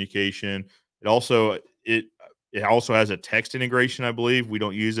email communication. It also has a text integration, I believe. We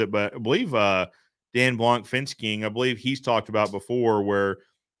don't use it, but I believe Dan Blanc Fence King, I believe he's talked about before, where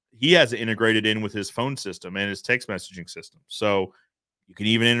he has it integrated in with his phone system and his text messaging system. So you can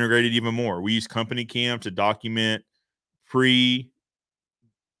even integrate it even more. We use Company Cam to document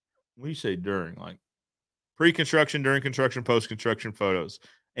pre-construction, during construction, post-construction photos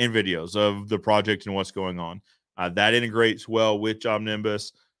and videos of the project and what's going on. That integrates well with Job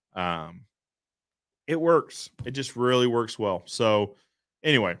Nimbus. It works. It just really works well. So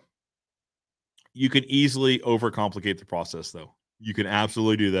anyway, you can easily overcomplicate the process, though. You can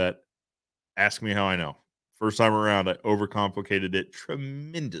absolutely do that. Ask me how I know. First time around, I overcomplicated it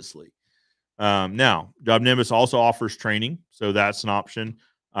tremendously. Now, Job Nimbus also offers training, so that's an option.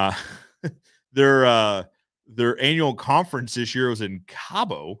 Their annual conference this year was in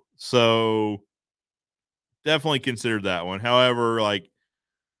Cabo, So definitely considered that one. However, like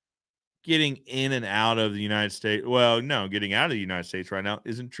getting in and out of the United States, well, no, getting out of the United States right now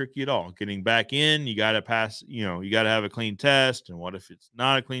isn't tricky at all. Getting back in, you got to pass, you got to have a clean test. And what if it's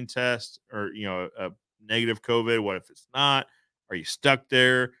not a clean test or, a negative COVID? What if it's not? Are you stuck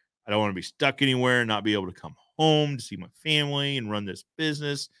there? I don't want to be stuck anywhere and not be able to come home to see my family and run this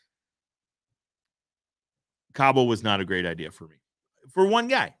business. Cabo was not a great idea for me. For one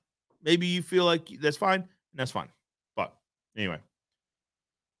guy. Maybe you feel like that's fine, and that's fine. But anyway.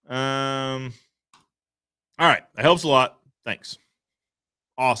 All right. That helps a lot. Thanks.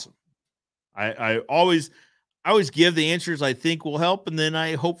 Awesome. I always give the answers I think will help, and then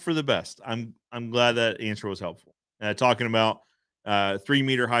I hope for the best. I'm glad that answer was helpful. Talking about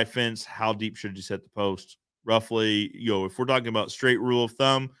 3-meter high fence, how deep should you set the post? Roughly, if we're talking about straight rule of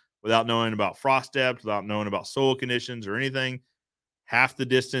thumb, without knowing about frost depth, without knowing about soil conditions or anything, half the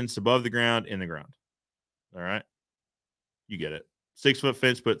distance above the ground, in the ground. All right. You get it. 6-foot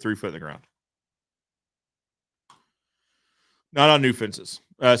fence, put 3 foot in the ground. Not on new fences.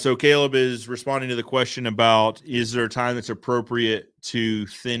 So Caleb is responding to the question about, is there a time that's appropriate to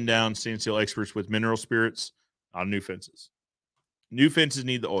thin down stainless steel experts with mineral spirits on new fences? New fences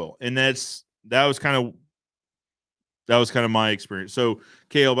need the oil. And that was kind of my experience. So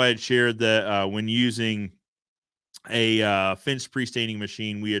Caleb, I had shared that when using a fence pre-staining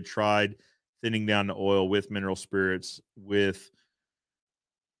machine, we had tried thinning down the oil with mineral spirits with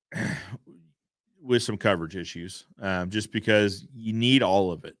some coverage issues, just because you need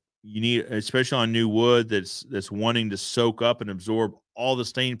all of it. You need, especially on new wood that's wanting to soak up and absorb all the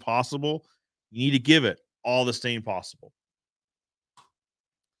stain possible. You need to give it all the stain possible.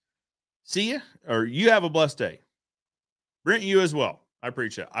 See ya, or you have a blessed day. Brent, you as well. I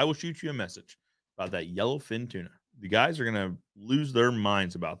appreciate it. I will shoot you a message about that yellowfin tuna. The guys are going to lose their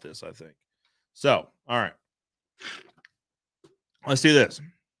minds about this, I think. So, all right. Let's do this.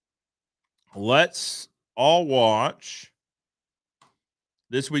 Let's all watch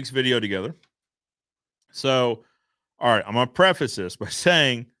this week's video together. So, all right, I'm going to preface this by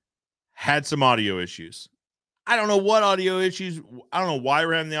saying had some audio issues. I don't know what audio issues. I don't know why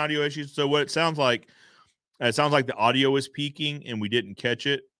we're having the audio issues. So what it sounds like the audio was peaking and we didn't catch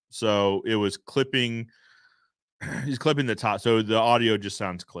it. So it was clipping. He's clipping the top. So the audio just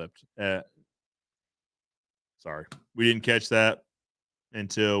sounds clipped. Sorry. We didn't catch that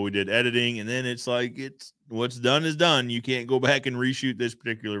until we did editing. And then it's like, what's done is done. You can't go back and reshoot this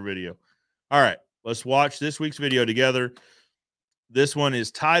particular video. All right. Let's watch this week's video together. This one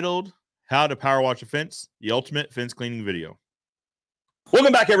is titled How to Power Wash a Fence, the Ultimate Fence Cleaning Video.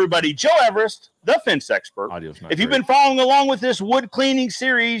 Welcome back, everybody. Joe Everest, the fence expert. If you've been following along with this wood cleaning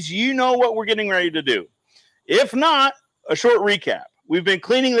series, you know what we're getting ready to do. If not, a short recap. We've been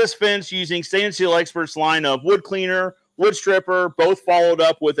cleaning this fence using Stainless Steel Expert's line of wood cleaner, wood stripper, both followed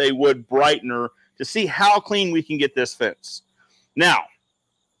up with a wood brightener to see how clean we can get this fence. Now,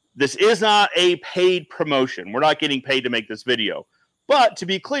 this is not a paid promotion. We're not getting paid to make this video. But to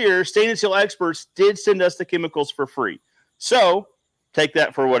be clear, Stainless Steel Experts did send us the chemicals for free. So take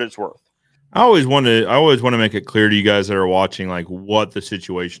that for what it's worth. I always want to make it clear to you guys that are watching, like, what the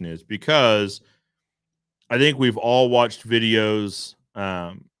situation is, because I think we've all watched videos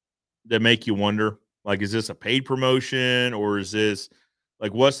that make you wonder, like, is this a paid promotion, or is this,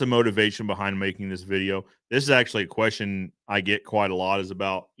 like, what's the motivation behind making this video? This is actually a question I get quite a lot, is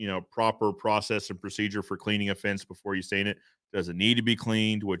about, proper process and procedure for cleaning a fence before you stain it. Does it need to be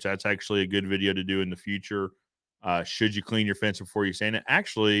cleaned? Which that's actually a good video to do in the future. Should you clean your fence before you stain it?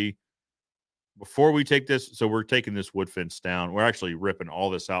 Actually, before we take this, so we're taking this wood fence down. We're actually ripping all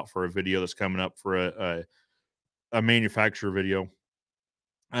this out for a video that's coming up for a manufacturer video.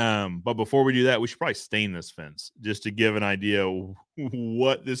 But before we do that, we should probably stain this fence just to give an idea of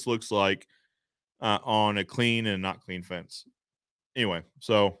what this looks like on a clean and not clean fence. Anyway,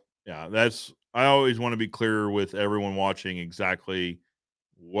 so yeah, I always want to be clear with everyone watching exactly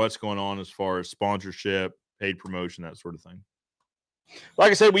what's going on as far as sponsorship, paid promotion, that sort of thing.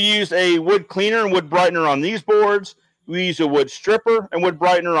 Like I said, we used a wood cleaner and wood brightener on these boards. We used a wood stripper and wood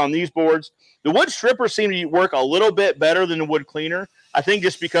brightener on these boards. The wood stripper seemed to work a little bit better than the wood cleaner. I think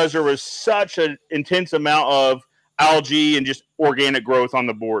just because there was such an intense amount of algae and just organic growth on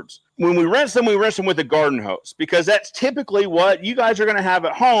the boards. When we rinse them with a garden hose, because that's typically what you guys are going to have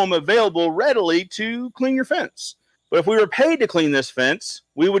at home available readily to clean your fence. But if we were paid to clean this fence,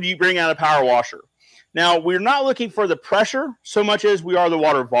 we would bring out a power washer. Now, we're not looking for the pressure so much as we are the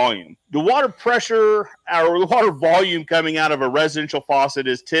water volume. The water pressure or the water volume coming out of a residential faucet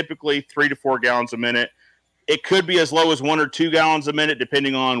is typically 3 to 4 gallons a minute. It could be as low as 1 or 2 gallons a minute,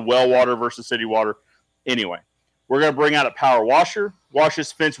 depending on well water versus city water. Anyway, we're going to bring out a power washer, wash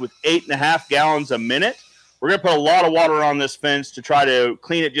this fence with 8.5 gallons a minute. We're going to put a lot of water on this fence to try to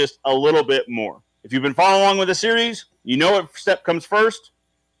clean it just a little bit more. If you've been following along with the series, you know what step comes first.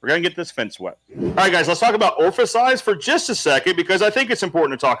 We're going to get this fence wet. All right, guys, let's talk about orifice size for just a second, because I think it's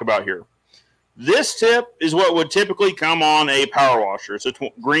important to talk about here. This tip is what would typically come on a power washer. It's a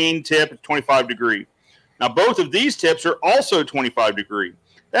green tip at 25 degree. Now, both of these tips are also 25 degree.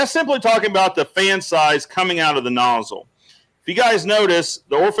 That's simply talking about the fan size coming out of the nozzle. If you guys notice,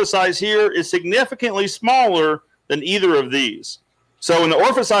 the orifice size here is significantly smaller than either of these. So when the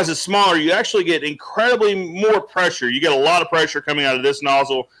orifice size is smaller, you actually get incredibly more pressure. You get a lot of pressure coming out of this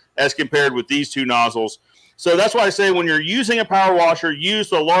nozzle as compared with these two nozzles. So that's why I say when you're using a power washer,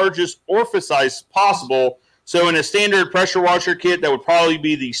 use the largest orifice size possible. So in a standard pressure washer kit, that would probably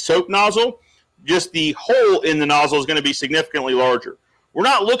be the soap nozzle. Just the hole in the nozzle is going to be significantly larger. We're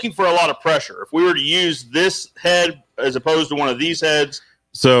not looking for a lot of pressure. If we were to use this head as opposed to one of these heads.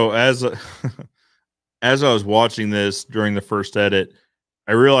 So as I was watching this during the first edit,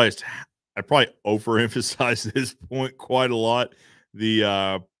 I realized I probably overemphasized this point quite a lot,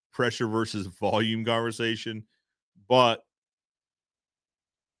 the pressure versus volume conversation, but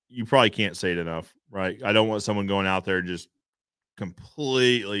you probably can't say it enough, right? I don't want someone going out there just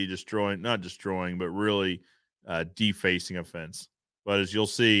completely destroying, not destroying, but really defacing a fence. But as you'll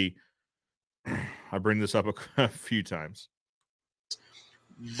see, I bring this up a few times.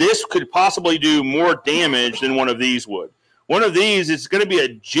 This could possibly do more damage than one of these would. One of these is going to be a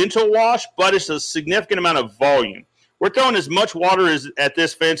gentle wash, but it's a significant amount of volume. We're throwing as much water at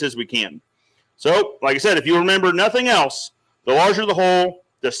this fence as we can. So, like I said, if you remember nothing else, the larger the hole,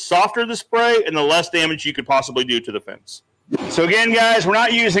 the softer the spray, and the less damage you could possibly do to the fence. So again, guys, we're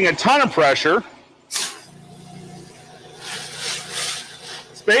not using a ton of pressure.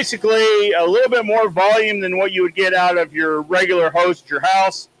 It's basically a little bit more volume than what you would get out of your regular hose at your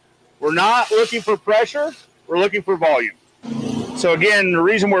house. We're not looking for pressure. We're looking for volume. So again, the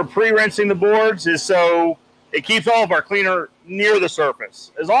reason we're pre-rinsing the boards is so it keeps all of our cleaner near the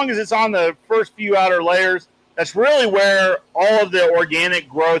surface. As long as it's on the first few outer layers, that's really where all of the organic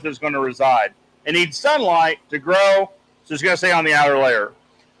growth is going to reside. It needs sunlight to grow, so it's going to stay on the outer layer.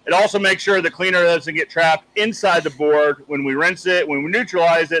 It also makes sure the cleaner doesn't get trapped inside the board when we rinse it. When we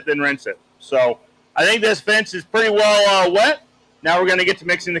neutralize it, then rinse it. So I think this fence is pretty well wet. Now we're going to get to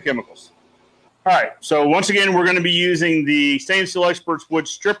mixing the chemicals. All right, so once again, we're going to be using the Stainless Steel Experts wood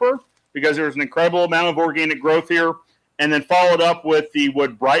stripper because there's an incredible amount of organic growth here, and then followed up with the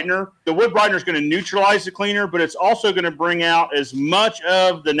wood brightener. The wood brightener is going to neutralize the cleaner, but it's also going to bring out as much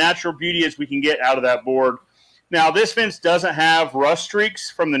of the natural beauty as we can get out of that board. Now, this fence doesn't have rust streaks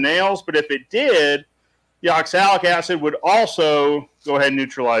from the nails, but if it did, the oxalic acid would also go ahead and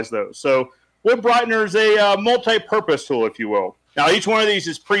neutralize those. So wood brightener is a multi-purpose tool, if you will. Now, each one of these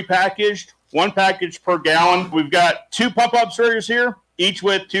is pre-packaged, 1 package per gallon. We've got 2 pump-up sprayers here, each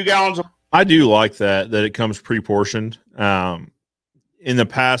with 2 gallons. I do like that it comes pre-portioned. In the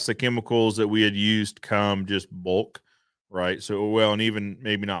past, the chemicals that we had used come just bulk, right? So, well, and even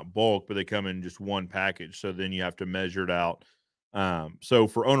maybe not bulk, but they come in just 1 package. So then you have to measure it out. So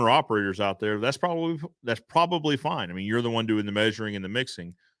for owner operators out there, that's probably fine. I mean, you're the one doing the measuring and the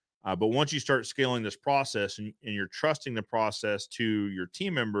mixing. But once you start scaling this process and you're trusting the process to your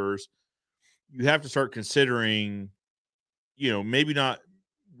team members, you have to start considering, maybe not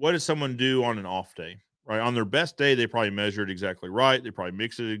what does someone do on an off day, right? On their best day, they probably measure it exactly right. They probably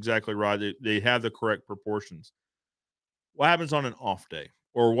mix it exactly right. They have the correct proportions. What happens on an off day?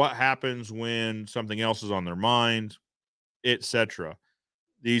 Or what happens when something else is on their mind, etc.?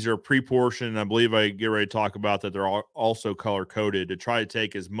 These are pre-portioned. I believe I get ready to talk about that they're also color-coded to try to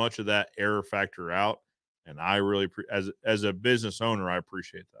take as much of that error factor out. And I really, as a business owner, I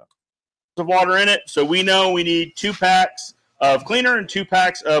appreciate that. Of water in it, so we know we need 2 packs of cleaner and 2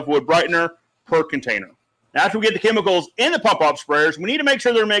 packs of wood brightener per container. Now, after we get the chemicals in the pump-up sprayers, we need to make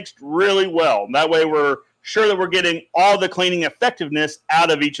sure they're mixed really well. That way we're sure that we're getting all the cleaning effectiveness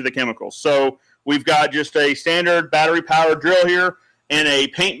out of each of the chemicals. So we've got just a standard battery-powered drill here and a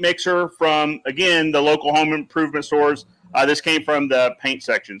paint mixer from, again, the local home improvement stores. This came from the paint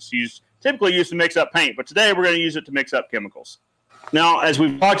sections. Typically used to mix up paint, but today we're going to use it to mix up chemicals. Now, as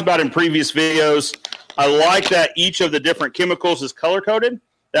we've talked about in previous videos, I like that each of the different chemicals is color-coded.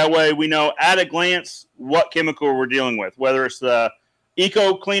 That way we know at a glance what chemical we're dealing with, whether it's the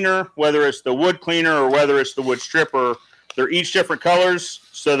eco cleaner, whether it's the wood cleaner, or whether it's the wood stripper. They're each different colors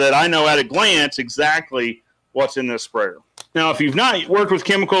so that I know at a glance exactly what's in this sprayer. Now, if you've not worked with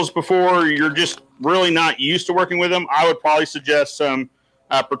chemicals before, you're just really not used to working with them, I would probably suggest some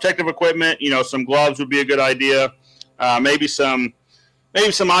protective equipment. You know, some gloves would be a good idea. Maybe some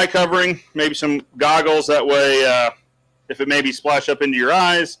eye covering, maybe some goggles. That way, if it maybe splash up into your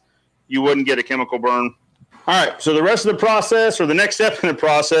eyes, you wouldn't get a chemical burn. All right, so the rest of the process, or the next step in the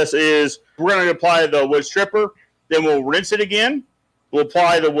process, is we're going to apply the wood stripper, then we'll rinse it again. We'll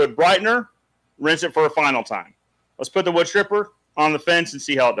apply the wood brightener, rinse it for a final time. Let's put the wood stripper on the fence and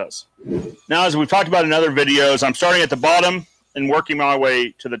see how it does. Now, as we've talked about in other videos, I'm starting at the bottom and working my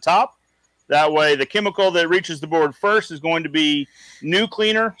way to the top. That way, the chemical that reaches the board first is going to be new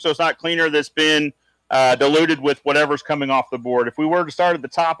cleaner, so it's not cleaner that's been diluted with whatever's coming off the board. If we were to start at the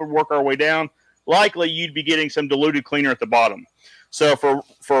top and work our way down, likely you'd be getting some diluted cleaner at the bottom. So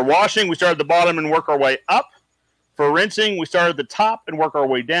for washing, we start at the bottom and work our way up. For rinsing, we start at the top and work our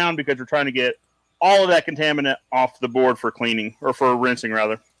way down because we're trying to get all of that contaminant off the board for cleaning, or for rinsing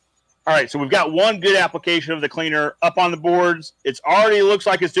rather. All right, so we've got one good application of the cleaner up on the boards. It's already looks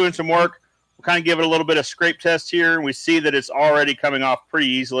like it's doing some work. We'll kind of give it a little bit of scrape test here, and we see that it's already coming off pretty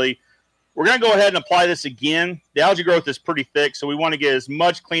easily. We're going to go ahead and apply this again. The algae growth is pretty thick, so we want to get as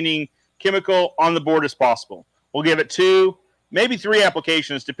much cleaning chemical on the board as possible. We'll give it 2, maybe 3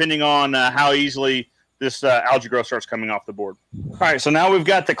 applications, depending on how easily this algae growth starts coming off the board. All right, so now we've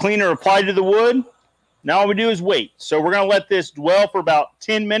got the cleaner applied to the wood. Now all we do is wait. So we're going to let this dwell for about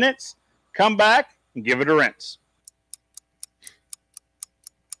 10 minutes, come back, and give it a rinse.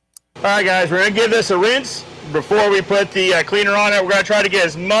 All right, guys, we're going to give this a rinse before we put the cleaner on it. We're going to try to get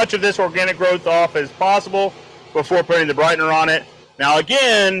as much of this organic growth off as possible before putting the brightener on it. Now,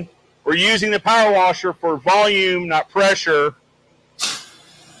 again, we're using the power washer for volume, not pressure.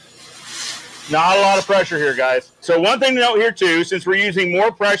 Not a lot of pressure here, guys. So one thing to note here, too, since we're using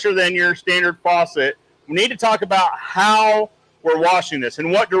more pressure than your standard faucet, we need to talk about how we're washing this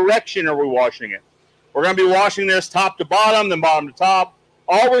and what direction are we washing it. We're going to be washing this top to bottom, then bottom to top,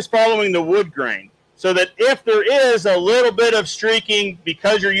 always following the wood grain, so that if there is a little bit of streaking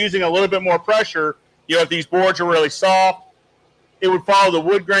because you're using a little bit more pressure, you know, if these boards are really soft, it would follow the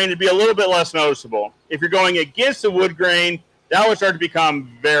wood grain to be a little bit less noticeable. If you're going against the wood grain, that would start to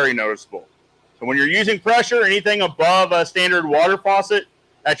become very noticeable. So when you're using pressure, anything above a standard water faucet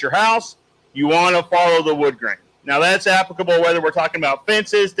at your house, you want to follow the wood grain. Now, that's applicable whether we're talking about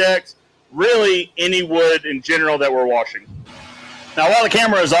fences, decks, really any wood in general that we're washing. Now, while the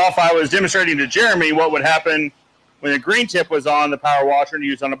camera is off, I was demonstrating to Jeremy what would happen when the green tip was on the power washer and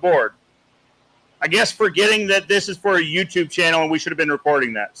used on a board. I guess forgetting that this is for a YouTube channel and we should have been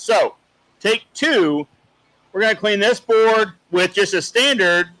recording that. So, take 2, we're going to clean this board with just a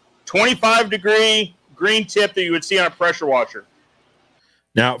standard 25-degree green tip that you would see on a pressure washer.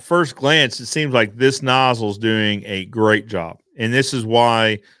 Now, at first glance, it seems like this nozzle is doing a great job. And this is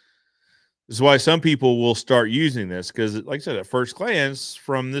why some people will start using this, because, like I said, at first glance,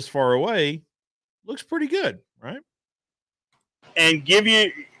 from this far away, looks pretty good, right? And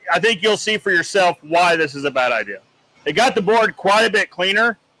I think you'll see for yourself why this is a bad idea. It got the board quite a bit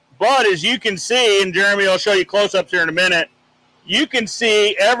cleaner, but as you can see, and Jeremy will show you close-ups here in a minute, you can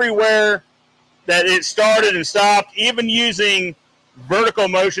see everywhere that it started and stopped, even using vertical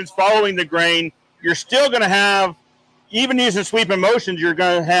motions following the grain. You're still going to have, even using sweeping motions, you're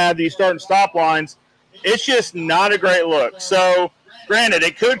going to have these start and stop lines. It's just not a great look. So, granted,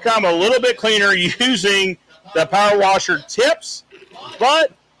 it could come a little bit cleaner using the power washer tips,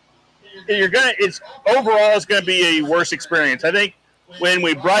 but overall it's going to be a worse experience. I think when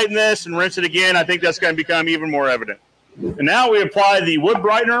we brighten this and rinse it again, I think that's going to become even more evident. And now we apply the wood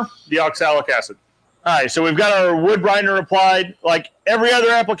brightener, the oxalic acid. All right, so we've got our wood brightener applied. Like every other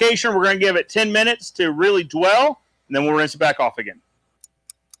application, we're going to give it 10 minutes to really dwell, and then we'll rinse it back off again.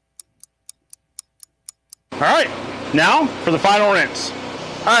 All right, now for the final rinse.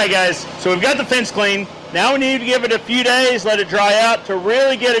 All right, guys, so we've got the fence clean. Now we need to give it a few days, let it dry out to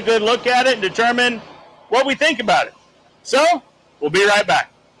really get a good look at it and determine what we think about it. So we'll be right back.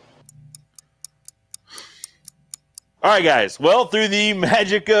 All right, guys. Well, through the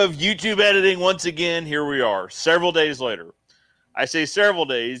magic of YouTube editing, once again, here we are, several days later. I say several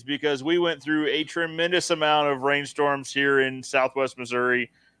days because we went through a tremendous amount of rainstorms here in southwest Missouri.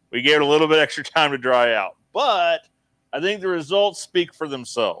 We gave it a little bit extra time to dry out, but I think the results speak for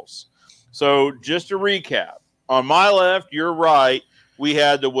themselves. So just to recap, on my left, your right, we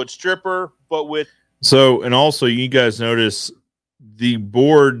had the wood stripper, but with... So, and also you guys notice the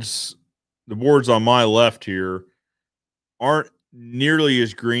boards on my left here aren't nearly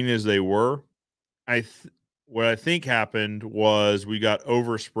as green as they were. What I think happened was we got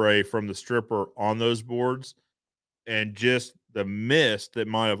overspray from the stripper on those boards, and just the mist that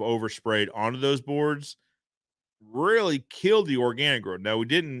might have oversprayed onto those boards really killed the organic growth. Now, we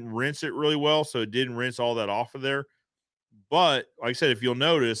didn't rinse it really well, so it didn't rinse all that off of there. But like I said, if you'll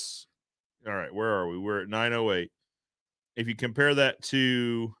notice, all right, where are we? We're at 908. If you compare that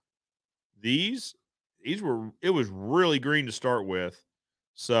to these were, it was really green to start with.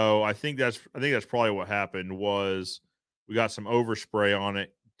 So I think that's probably what happened was we got some overspray on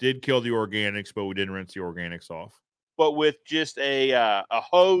it. Did kill the organics, but we didn't rinse the organics off. But with just a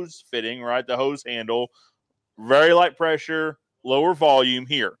hose fitting, right? The hose handle, very light pressure, lower volume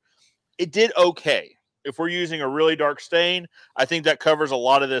here. It did okay. If we're using a really dark stain, I think that covers a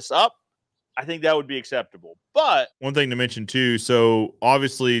lot of this up. I think that would be acceptable. But one thing to mention too, so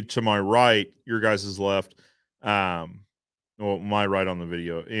obviously to my right, your guys' left, well, my right on the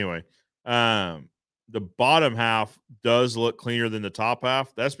video. Anyway, the bottom half does look cleaner than the top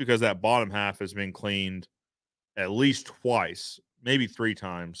half. That's because that bottom half has been cleaned at least twice, maybe 3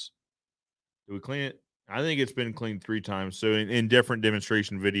 times. Did we clean it? I think it's been cleaned 3 times. So in different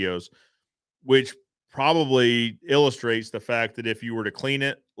demonstration videos, which probably illustrates the fact that if you were to clean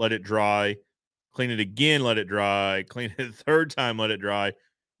it, let it dry, clean it again, let it dry, clean it a third time, let it dry,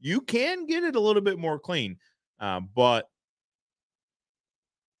 you can get it a little bit more clean. But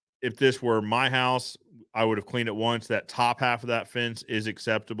if this were my house, I would have cleaned it once. That top half of that fence is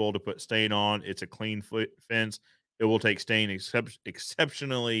acceptable to put stain on. It's a clean fence. It will take stain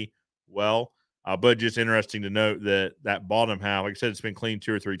exceptionally well. But just interesting to note that that bottom half, like I said, it's been cleaned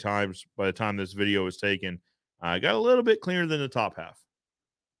 2 or 3 times by the time this video was taken. Got a little bit cleaner than the top half.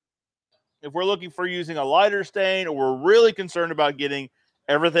 If we're looking for using a lighter stain or we're really concerned about getting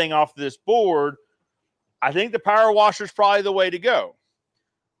everything off this board, I think the power washer is probably the way to go.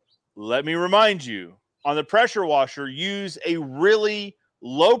 Let me remind you, on the pressure washer, use a really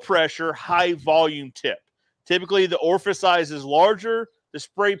low pressure, high volume tip. Typically, the orifice size is larger, the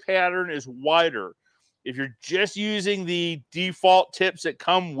spray pattern is wider. If you're just using the default tips that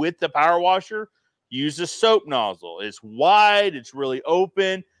come with the power washer, use a soap nozzle. It's wide, it's really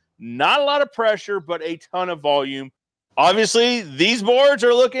open, not a lot of pressure, but a ton of volume. Obviously, these boards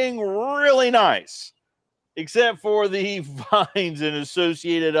are looking really nice, except for the vines and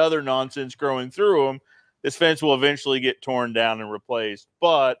associated other nonsense growing through them. This fence will eventually get torn down and replaced.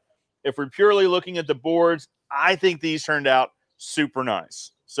 But if we're purely looking at the boards, I think these turned out super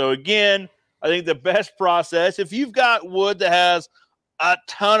nice. So again, I think the best process, if you've got wood that has a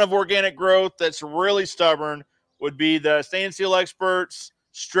ton of organic growth that's really stubborn, would be the Stain and Seal Experts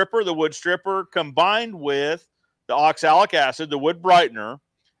stripper, the wood stripper, combined with the oxalic acid, the wood brightener,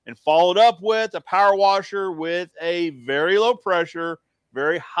 and followed up with a power washer with a very low pressure,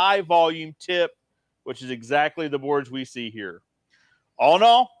 very high volume tip, which is exactly the boards we see here. All in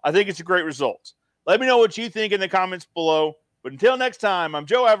all, I think it's a great result. Let me know what you think in the comments below. But until next time, I'm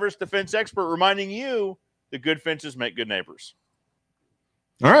Joe Everest, the fence expert, reminding you that good fences make good neighbors.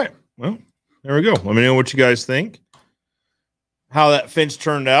 All right. Well, there we go. Let me know what you guys think, how that fence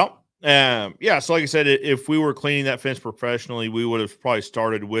turned out. Yeah, so like I said, if we were cleaning that fence professionally, we would have probably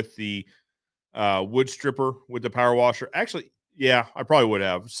started with the wood stripper with the power washer. Actually, yeah, I probably would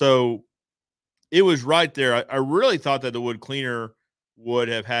have. So it was right there. I really thought that the wood cleaner would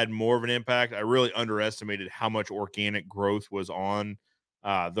have had more of an impact. I really underestimated how much organic growth was on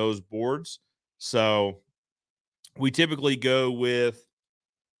those boards. So we typically go with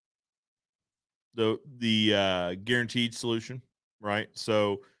the guaranteed solution, right?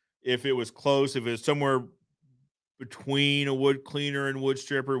 So if it was close, if it was somewhere between a wood cleaner and wood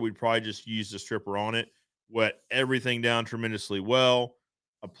stripper, we'd probably just use the stripper on it, wet everything down tremendously well,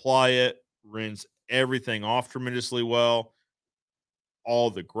 apply it, rinse everything off tremendously well, all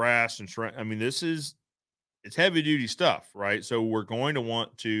the grass and I mean, it's heavy duty stuff, right? So we're going to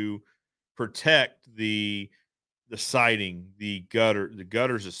want to protect the siding, the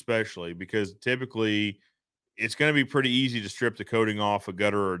gutters especially, because typically it's going to be pretty easy to strip the coating off a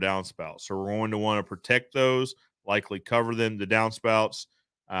gutter or a downspout. So we're going to want to protect those, likely cover them, the downspouts,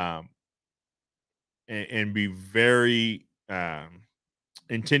 and be very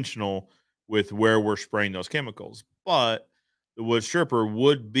intentional with where we're spraying those chemicals. But the wood stripper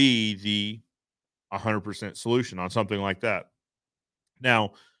would be the 100% solution on something like that.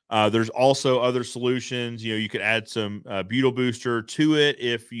 Now, there's also other solutions. You could add some butyl booster to it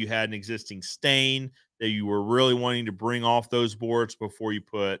if you had an existing stain that you were really wanting to bring off those boards before you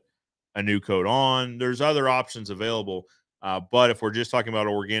put a new coat on. There's other options available. But if we're just talking about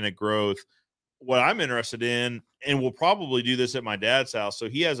organic growth, what I'm interested in, and we'll probably do this at my dad's house. So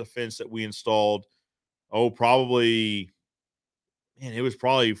he has a fence that we installed, probably, man, it was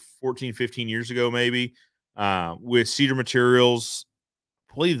probably 14, 15 years ago, maybe. with cedar materials.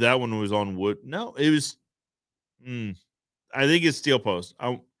 I believe that one was on wood. No, it was. I think it's steel post.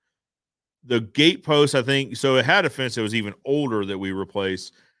 The gate post, I think, so it had a fence that was even older that we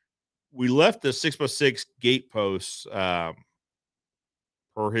replaced. We left the 6x6 gate posts per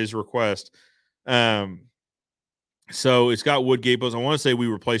his request. So it's got wood gate posts. I want to say we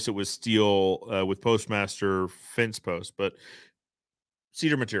replaced it with steel with Postmaster fence posts, but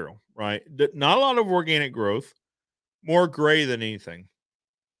cedar material, right? Not a lot of organic growth, more gray than anything.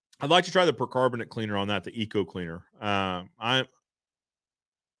 I'd like to try the percarbonate cleaner on that, the eco cleaner.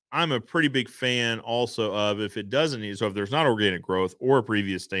 I'm a pretty big fan also of, if it doesn't need, so if there's not organic growth or a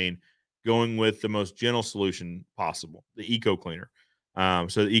previous stain, going with the most gentle solution possible, the eco cleaner.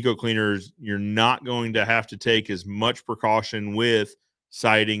 So the eco cleaners, you're not going to have to take as much precaution with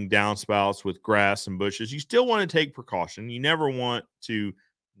siding downspouts with grass and bushes. You still want to take precaution. You never want to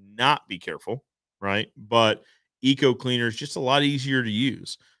not be careful, right? But eco cleaner is just a lot easier to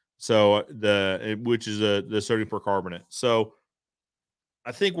use. So which is the sodium percarbonate. So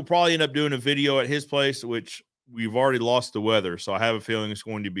I think we'll probably end up doing a video at his place, which we've already lost the weather. So I have a feeling it's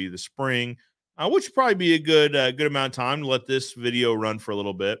going to be the spring, which would probably be a good amount of time to let this video run for a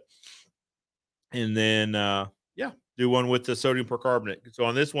little bit. And then, do one with the sodium percarbonate. So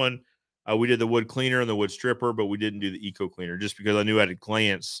on this one, we did the wood cleaner and the wood stripper, but we didn't do the eco cleaner just because I knew at a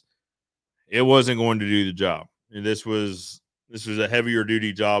glance it wasn't going to do the job. And this was a heavier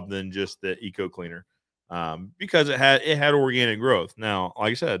duty job than just the eco cleaner. Because it had organic growth. Now,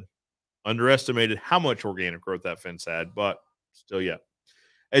 like I said, underestimated how much organic growth that fence had, but still, yeah.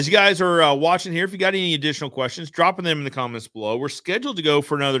 As you guys are watching here, if you got any additional questions, dropping them in the comments below. We're scheduled to go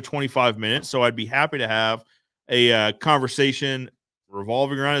for another 25 minutes, so I'd be happy to have a conversation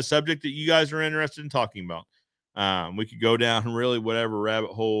revolving around a subject that you guys are interested in talking about. We could go down really whatever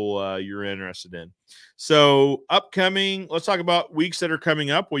rabbit hole you're interested in. So upcoming, let's talk about weeks that are coming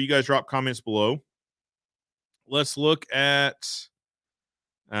up. Well, you guys drop comments below. Let's look at,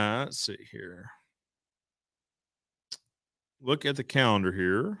 let's see here. Look at the calendar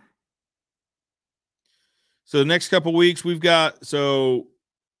here. So the next couple weeks we've got, so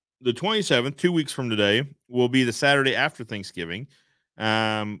the 27th, 2 weeks from today, will be the Saturday after Thanksgiving.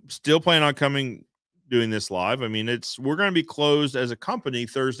 Still planning on doing this live. I mean, we're going to be closed as a company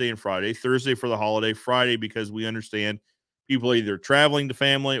Thursday and Friday. Thursday for the holiday, Friday because we understand people either traveling to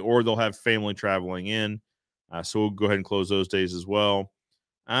family or they'll have family traveling in. So we'll go ahead and close those days as well.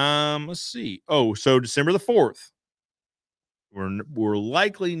 Let's see. Oh, so December the 4th, we're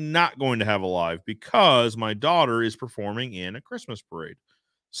likely not going to have a live because my daughter is performing in a Christmas parade.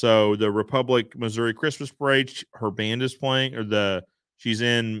 So the Republic Missouri Christmas Parade, her band is playing, she's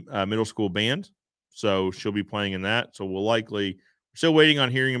in middle school band, so she'll be playing in that. So we're still waiting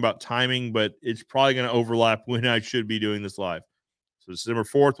on hearing about timing, but it's probably going to overlap when I should be doing this live. So December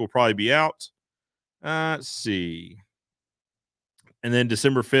 4th will probably be out. Let's see. And then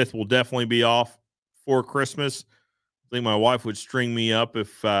December 5th will definitely be off for Christmas. I think my wife would string me up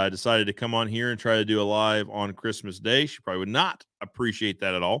if I decided to come on here and try to do a live on Christmas Day. She probably would not appreciate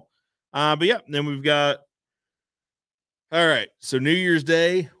that at all. But yeah, then we've got, all right. So New Year's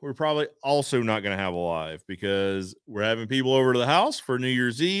Day, we're probably also not going to have a live because we're having people over to the house for New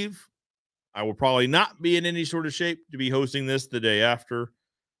Year's Eve. I will probably not be in any sort of shape to be hosting this the day after.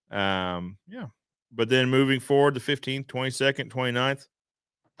 Yeah. But then moving forward, the 15th, 22nd, 29th,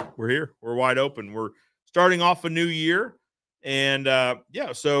 we're here. We're wide open. We're starting off a new year. And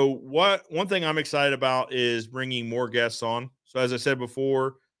so one thing I'm excited about is bringing more guests on. So as I said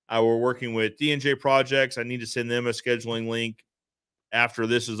before, we're working with D&J Projects. I need to send them a scheduling link after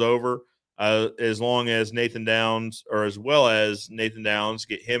this is over, as long as Nathan Downs, or as well as Nathan Downs,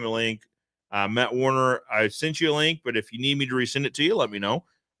 get him a link. Matt Warner, I sent you a link, but if you need me to resend it to you, let me know.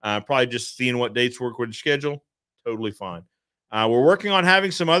 Probably just seeing what dates work with the schedule. Totally fine. We're working on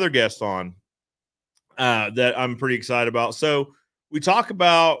having some other guests on that I'm pretty excited about. So we talk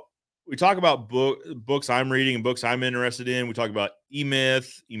about books I'm reading and books I'm interested in. We talk about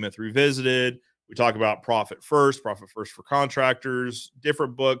E-Myth Revisited. We talk about Profit First for Contractors,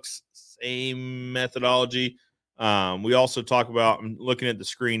 different books, same methodology. We also talk about, I'm looking at the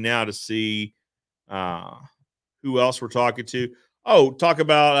screen now to see who else we're talking to. Oh, talk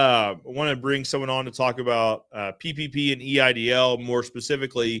about, I want to bring someone on to talk about PPP and EIDL, more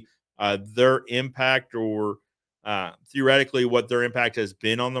specifically, their impact, or theoretically what their impact has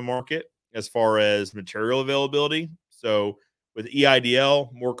been on the market as far as material availability. So with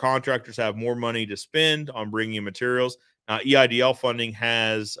EIDL, more contractors have more money to spend on bringing in materials. EIDL funding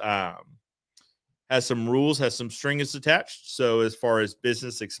has some rules, has some strings attached. So as far as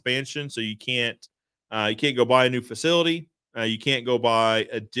business expansion, so you can't You can't go buy a new facility. You can't go buy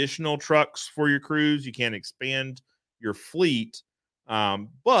additional trucks for your crews. You can't expand your fleet,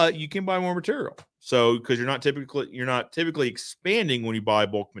 but you can buy more material. So because you're not typically expanding when you buy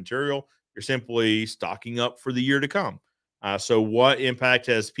bulk material, you're simply stocking up for the year to come. So what impact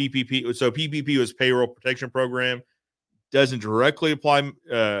has PPP? So PPP was payroll protection program, doesn't directly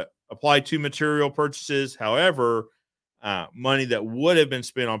apply to material purchases. However, money that would have been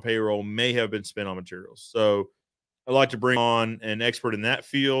spent on payroll may have been spent on materials. So I'd like to bring on an expert in that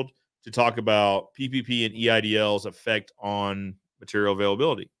field to talk about PPP and EIDL's effect on material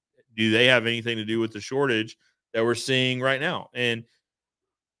availability. Do they have anything to do with the shortage that we're seeing right now? And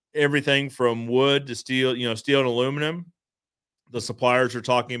everything from wood to steel, steel and aluminum, the suppliers are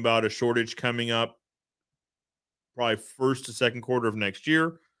talking about a shortage coming up probably first to second quarter of next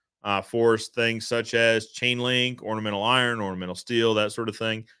year for things such as chain link, ornamental iron, ornamental steel, that sort of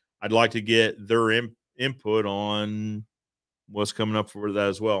thing. I'd like to get their input on what's coming up for that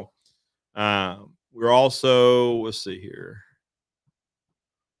as well. We're also, let's see here.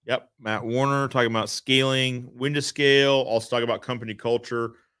 Yep, Matt Warner talking about scaling, when to scale. Also talk about company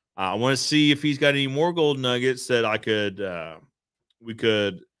culture. I want to see if he's got any more gold nuggets that we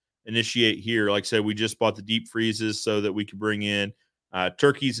could initiate here. Like I said, we just bought the deep freezes so that we could bring in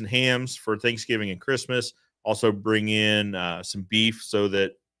turkeys and hams for Thanksgiving and Christmas. Also bring in some beef so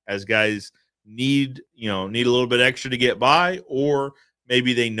that as guys need a little bit extra to get by, or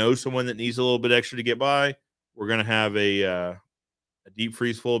maybe they know someone that needs a little bit extra to get by, we're going to have a deep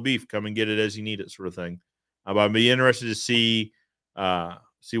freeze full of beef. Come and get it as you need it, sort of thing. But I'd be interested to see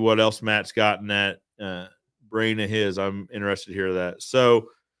what else Matt's got in that brain of his. I'm interested to hear that. So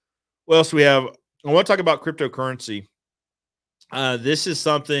what else do we have? I want to talk about cryptocurrency. This is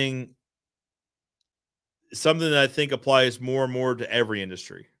something that I think applies more and more to every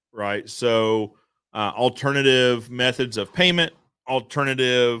industry, right? So alternative methods of payment,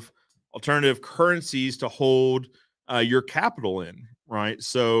 alternative currencies to hold your capital in, right?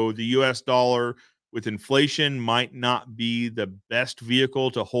 So the US dollar with inflation might not be the best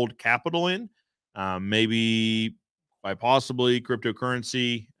vehicle to hold capital in. Maybe by possibly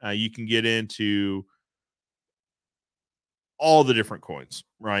cryptocurrency, you can get into all the different coins,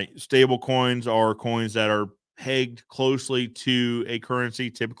 right? Stable coins are coins that are pegged closely to a currency,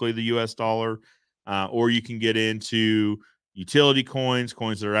 typically the US dollar, or you can get into utility coins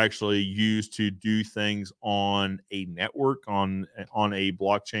that are actually used to do things on a network, on a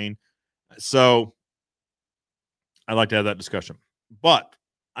blockchain. So I'd like to have that discussion. But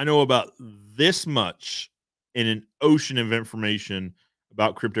I know about this much in an ocean of information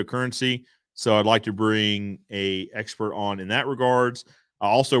about cryptocurrency. So I'd like to bring a expert on in that regards.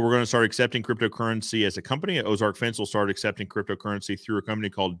 Also, we're going to start accepting cryptocurrency as a company. Ozark Fence will start accepting cryptocurrency through a company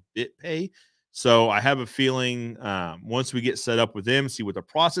called BitPay. So I have a feeling once we get set up with them, see what the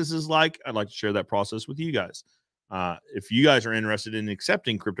process is like, I'd like to share that process with you guys. If you guys are interested in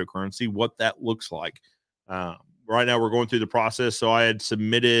accepting cryptocurrency, what that looks like. Right now, we're going through the process. So I had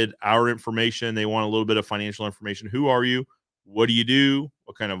submitted our information. They want a little bit of financial information. Who are you? What do you do?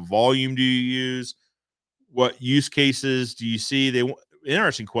 What kind of volume do you use? What use cases do you see?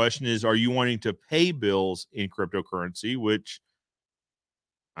 Interesting question is, are you wanting to pay bills in cryptocurrency? Which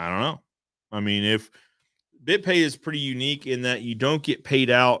I don't know. I mean, if BitPay is pretty unique in that you don't get paid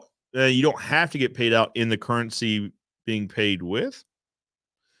out. You don't have to get paid out in the currency being paid with.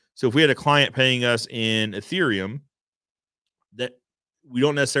 So if we had a client paying us in Ethereum, that we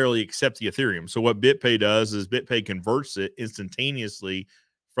don't necessarily accept the Ethereum. So what BitPay does is BitPay converts it instantaneously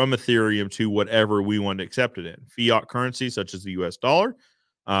from Ethereum to whatever we want to accept it in, fiat currency such as the US dollar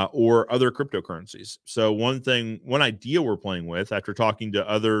or other cryptocurrencies. So one idea we're playing with after talking to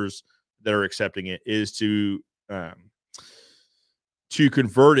others that are accepting it is to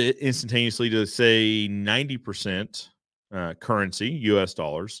convert it instantaneously to say 90% currency, US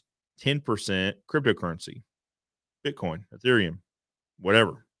dollars, 10% cryptocurrency, Bitcoin, Ethereum,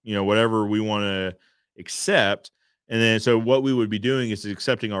 whatever we want to accept. And then so what we would be doing is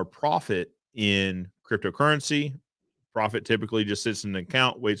accepting our profit in cryptocurrency. Profit typically just sits in an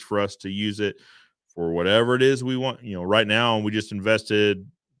account, waits for us to use it for whatever it is we want. Right now we just invested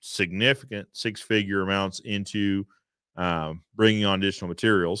significant six-figure amounts into bringing on additional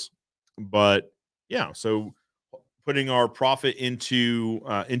materials. But yeah, so putting our profit into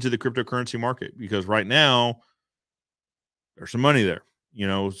the cryptocurrency market, because right now there's some money there.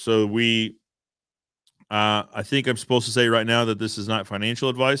 So I think I'm supposed to say right now that this is not financial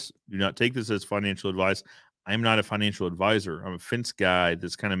advice. Do not take this as financial advice. I'm not a financial advisor. I'm a fence guy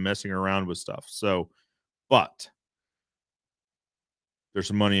that's kind of messing around with stuff. So, but there's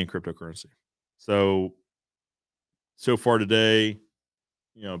some money in cryptocurrency. So far today,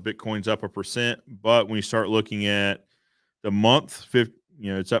 Bitcoin's up 1%, but when you start looking at the month,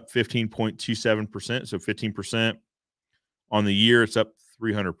 it's up 15.27%. So 15% on the year, it's up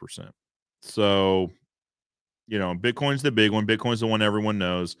 300%. So, Bitcoin's the big one. Bitcoin's the one everyone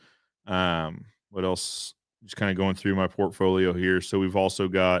knows. What else? Just kind of going through my portfolio here. So we've also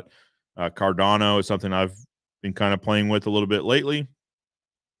got Cardano. It's something I've been kind of playing with a little bit lately.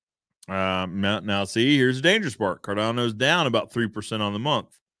 Now see, here's the dangerous part. Cardano's down about 3% on the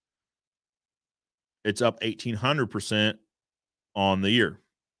month. It's up 1,800% on the year.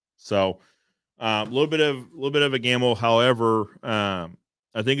 So a little bit of a gamble. However, I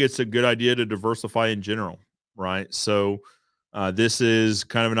think it's a good idea to diversify in general, right? So this is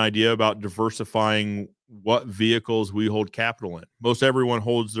kind of an idea about diversifying what vehicles we hold capital in. Most everyone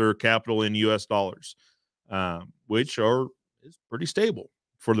holds their capital in U.S. dollars, which is pretty stable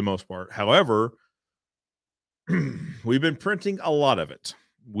for the most part. However, we've been printing a lot of it.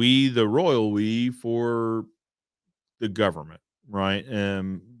 We for the government, right?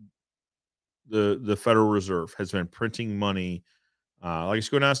 The Federal Reserve has been printing money like it's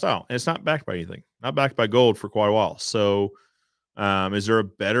going out of style, and it's not backed by anything, not backed by gold for quite a while. So, is there a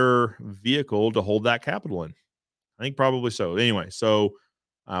better vehicle to hold that capital in? I think probably so. Anyway, so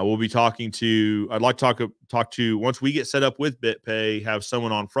we'll be talking to. I'd like to talk to once we get set up with BitPay, have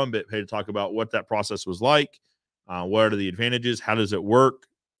someone on from BitPay to talk about what that process was like. What are the advantages? How does it work?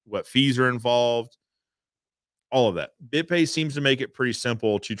 What fees are involved? All of that. BitPay seems to make it pretty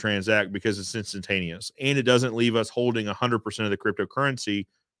simple to transact because it's instantaneous and it doesn't leave us holding 100% of the cryptocurrency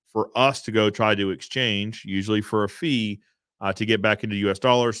for us to go try to exchange, usually for a fee, to get back into US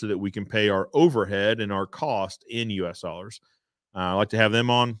dollars so that we can pay our overhead and our cost in US dollars. I'd like to have them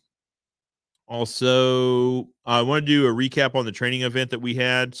on. Also, I want to do a recap on the training event that we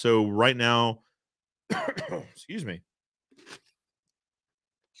had. So, right now, excuse me.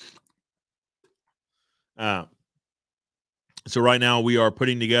 So right now we are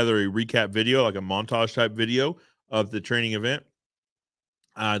putting together a recap video, like a montage type video of the training event.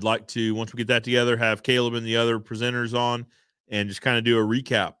 I'd like to, once we get that together, have Caleb and the other presenters on and just kind of do a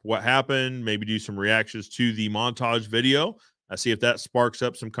recap. What happened, maybe do some reactions to the montage video. See if that sparks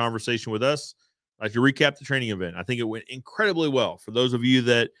up some conversation with us. I'd like to recap the training event. I think it went incredibly well. For those of you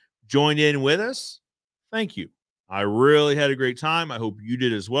that joined in with us, thank you. I really had a great time. I hope you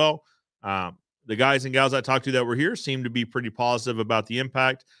did as well. The guys and gals I talked to that were here seemed to be pretty positive about the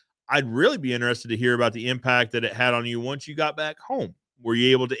impact. I'd really be interested to hear about the impact that it had on you once you got back home. Were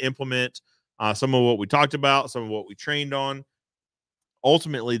you able to implement some of what we talked about, some of what we trained on?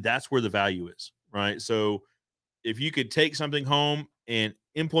 Ultimately, that's where the value is, right? So if you could take something home and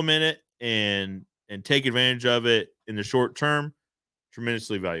implement it and take advantage of it in the short term,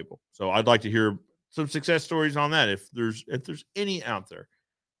 tremendously valuable. So I'd like to hear some success stories on that if there's any out there,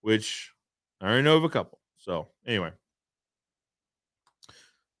 which I already know of a couple. So anyway,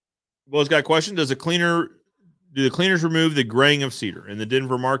 Will's got a question. Do the cleaners remove the graying of cedar? In the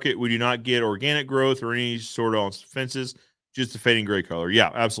Denver market, we do not get organic growth or any sort of fences, just a fading gray color. Yeah,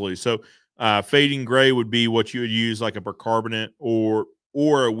 absolutely. So fading gray would be what you would use like a percarbonate or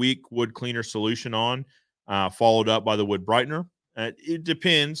a weak wood cleaner solution on, followed up by the wood brightener. It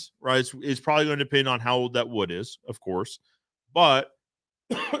depends, right? It's probably going to depend on how old that wood is, of course, but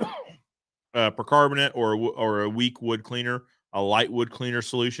percarbonate or a weak wood cleaner, a light wood cleaner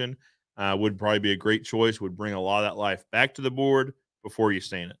solution would probably be a great choice. Would bring a lot of that life back to the board before you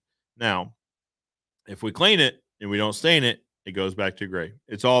stain it. Now, if we clean it and we don't stain it, it goes back to gray.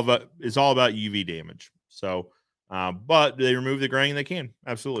 It's all about UV damage. So, but they remove the graying, they can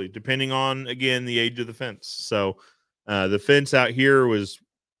absolutely, depending on again the age of the fence. So, the fence out here was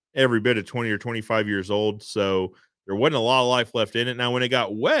every bit of 20 or 25 years old. So there wasn't a lot of life left in it. Now, when it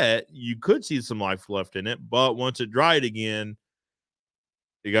got wet, you could see some life left in it, but once it dried again,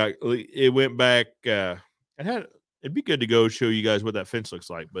 it went back. It'd be good to go show you guys what that fence looks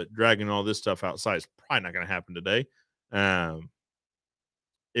like, but dragging all this stuff outside is probably not going to happen today.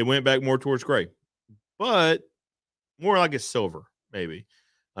 It went back more towards gray, but more like a silver, maybe.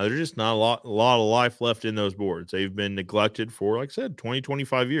 There's just not a lot of life left in those boards. They've been neglected for, like I said, 20,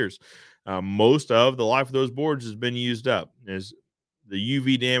 25 years. Most of the life of those boards has been used up as the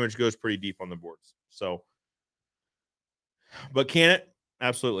UV damage goes pretty deep on the boards. So, but can it?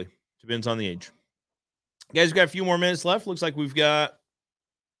 Absolutely. Depends on the age. Guys, we've got a few more minutes left. Looks like we've got,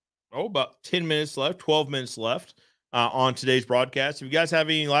 about 10 minutes left, 12 minutes left on today's broadcast. If you guys have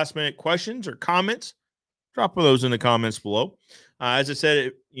any last minute questions or comments, drop those in the comments below. As I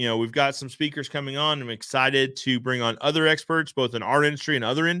said, we've got some speakers coming on. I'm excited to bring on other experts, both in our industry and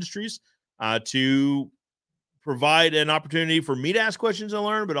other industries, to provide an opportunity for me to ask questions and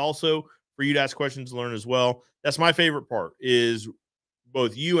learn, but also for you to ask questions and learn as well. That's my favorite part is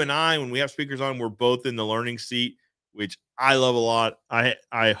both you and I, when we have speakers on, we're both in the learning seat, which I love a lot.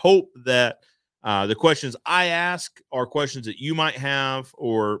 I hope that the questions I ask are questions that you might have,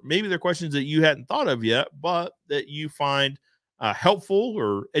 or maybe they're questions that you hadn't thought of yet, but that you find helpful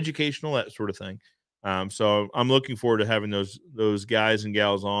or educational, that sort of thing. So I'm looking forward to having those guys and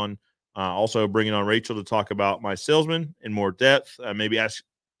gals on. Also bringing on Rachel to talk about my salesman in more depth. Maybe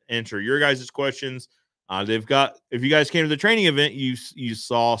answer your guys' questions. They've got, if you guys came to the training event, you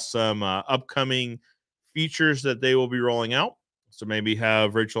saw some upcoming features that they will be rolling out. So maybe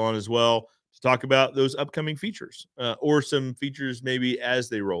have Rachel on as well to talk about those upcoming features, or some features maybe as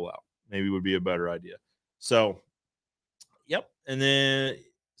they roll out. Maybe would be a better idea. So, yep. And then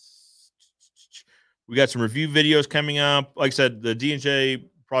we got some review videos coming up. Like I said, the D&J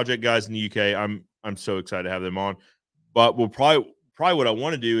project guys in the UK, I'm so excited to have them on. But we'll probably what I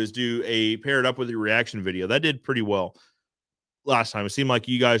want to do is do a paired up with a reaction video. That did pretty well last time. It seemed like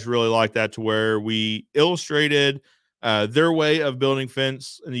you guys really liked that, to where we illustrated their way of building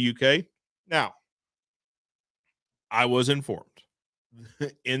fence in the UK. Now, I was informed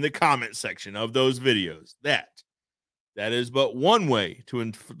in the comment section of those videos that is but one way to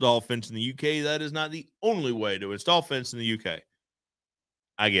install fence in the UK. That is not the only way to install fence in the UK.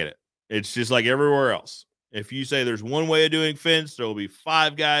 I get it. It's just like everywhere else. If you say there's one way of doing fence, there will be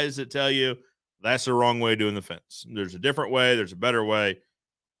 5 guys that tell you that's the wrong way of doing the fence. There's a different way. There's a better way.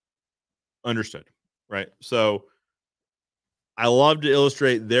 Understood. Right. So I love to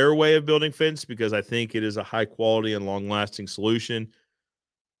illustrate their way of building fence because I think it is a high quality and long lasting solution.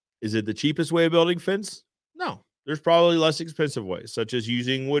 Is it the cheapest way of building fence? No. There's probably less expensive ways, such as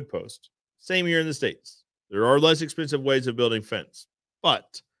using wood posts. Same here in the States. There are less expensive ways of building fence,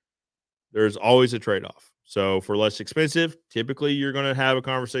 but there's always a trade-off. So for less expensive, typically you're going to have a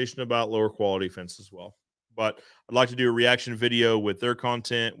conversation about lower quality fence as well. But I'd like to do a reaction video with their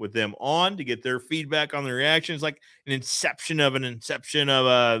content, with them on, to get their feedback on the reactions, like an inception of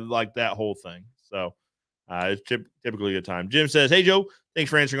like that whole thing. So it's typically a time. Jim says, "Hey Joe, thanks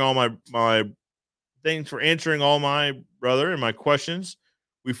for answering all my brother and my questions.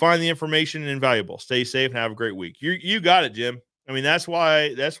 We find the information invaluable. Stay safe and have a great week." You got it, Jim. I mean, that's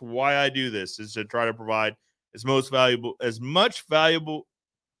why I do this, is to try to provide the most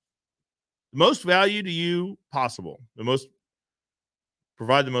value to you possible.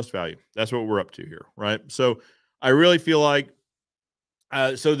 Provide the most value. That's what we're up to here, right? So I really feel like,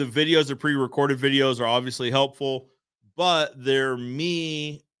 so the videos, the pre-recorded videos, are obviously helpful, but they're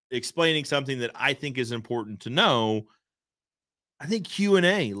me explaining something that I think is important to know. I think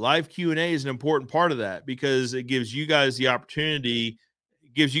live Q&A is an important part of that, because it gives you guys the opportunity,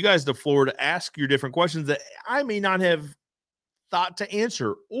 gives you guys the floor to ask your different questions that I may not have thought to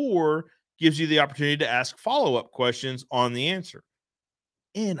answer, or gives you the opportunity to ask follow-up questions on the answer.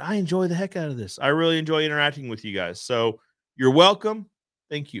 And I enjoy the heck out of this. I really enjoy interacting with you guys. So you're welcome.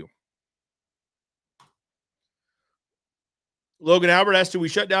 Thank you. Logan Albert asked, do we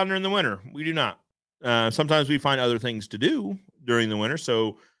shut down during the winter? We do not. Sometimes we find other things to do during the winter.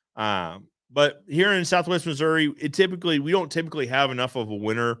 So, but here in Southwest Missouri, we don't typically have enough of a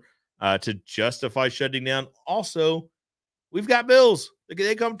winter to justify shutting down. Also, we've got bills.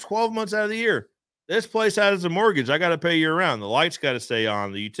 They come 12 months out of the year. This place has a mortgage. I got to pay year round. The lights got to stay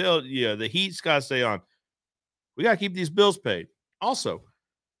on. The utility, the heat's got to stay on. We got to keep these bills paid. Also,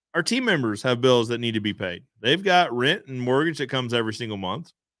 our team members have bills that need to be paid. They've got rent and mortgage that comes every single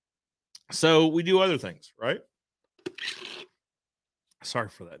month. So we do other things, right? Sorry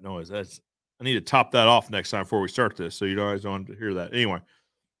for that noise. I need to top that off next time before we start this, so you guys don't have to hear that. Anyway,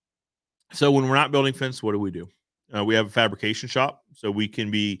 so when we're not building fence, what do? We have a fabrication shop, so we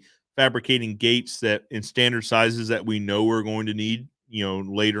can be fabricating gates that in standard sizes that we know we're going to need,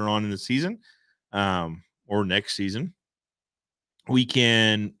 later on in the season, or next season. We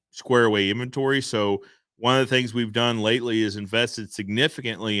can square away inventory. So one of the things we've done lately is invested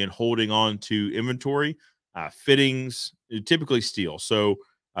significantly in holding on to inventory, fittings, typically steel. So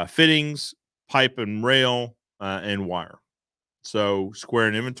fittings, pipe and rail, and wire. So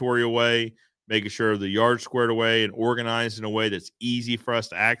squaring inventory away, making sure the yard's squared away and organized in a way that's easy for us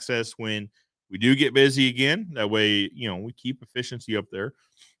to access when we do get busy again. That way, we keep efficiency up there.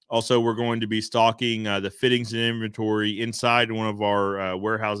 Also, we're going to be stocking the fittings and inventory inside one of our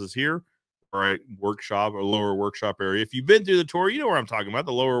warehouses here, or a workshop, or lower workshop area. If you've been through the tour, you know where I'm talking about,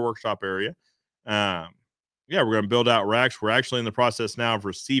 the lower workshop area. Yeah, we're going to build out racks. We're actually in the process now of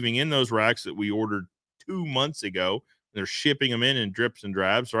receiving in those racks that we ordered 2 months ago. They're shipping them in drips and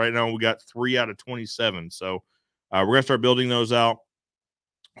drabs. Right now, we got 3 out of 27. So we're gonna start building those out,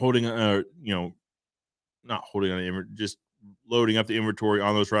 holding, not holding on, just loading up the inventory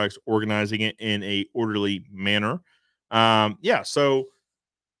on those racks, organizing it in a orderly manner. Yeah, so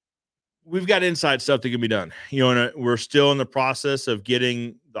we've got inside stuff that can be done. And we're still in the process of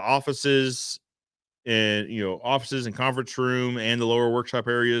getting the offices and offices and conference room and the lower workshop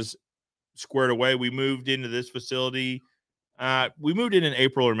areas squared away. We moved into this facility. We moved in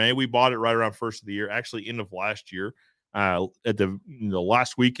April or May. We bought it right around first of the year, actually end of last year, at the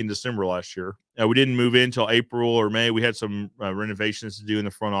last week in December last year. We didn't move in until April or May. We had some renovations to do in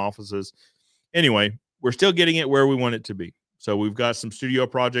the front offices. Anyway, we're still getting it where we want it to be. So we've got some studio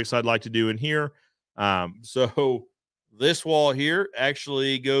projects I'd like to do in here. So this wall here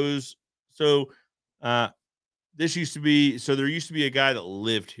actually goes. So this used to be. So there used to be a guy that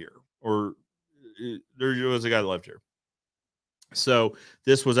lived here, or there was a guy that lived here. So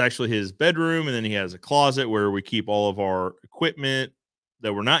this was actually his bedroom, and then he has a closet where we keep all of our equipment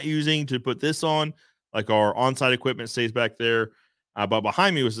that we're not using to put this on. Like our on-site equipment stays back there. But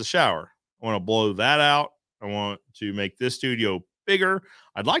behind me was the shower. I want to blow that out. I want to make this studio bigger.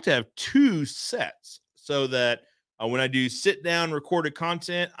 I'd like to have 2 sets so that when I do sit down recorded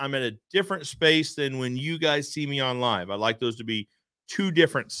content, I'm at a different space than when you guys see me on live. I'd like those to be 2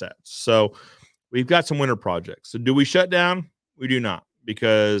 different sets. So we've got some winter projects. So do we shut down? We do not,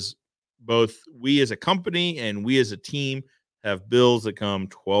 because both we as a company and we as a team have bills that come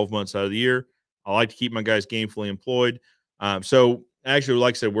 12 months out of the year. I like to keep my guys gainfully employed. So actually,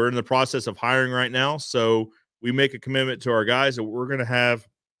 like I said, we're in the process of hiring right now. So we make a commitment to our guys that we're going to have,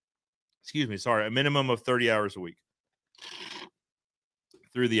 a minimum of 30 hours a week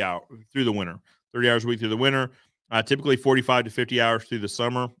through the winter, 30 hours a week through the winter. Typically 45 to 50 hours through the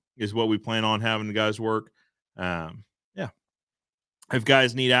summer is what we plan on having the guys work. If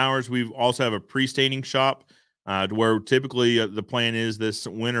guys need hours, we also have a pre-staining shop where typically the plan is this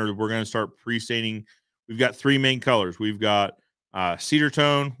winter we're going to start pre-staining. We've got 3 main colors. We've got cedar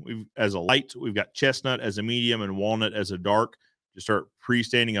tone as a light. We've got chestnut as a medium and walnut as a dark. To start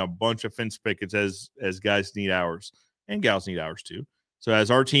pre-staining a bunch of fence pickets as guys need hours and gals need hours too. So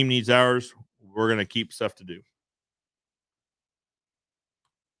as our team needs hours, we're going to keep stuff to do.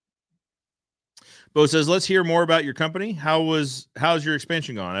 Bo says, let's hear more about your company. How's your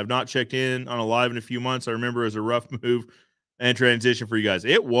expansion gone? I've not checked in on a live in a few months. I remember it was a rough move and transition for you guys.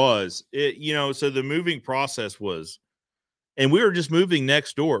 It was. So the moving process was, and we were just moving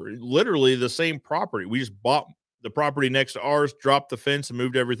next door, literally the same property. We just bought the property next to ours, dropped the fence, and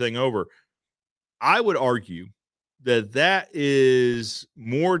moved everything over. I would argue that is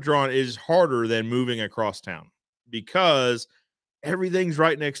harder than moving across town because everything's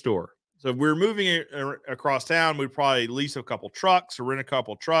right next door. So if we're moving it across town, we'd probably lease a couple trucks or rent a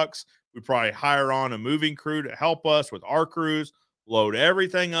couple trucks. We'd probably hire on a moving crew to help us with our crews, load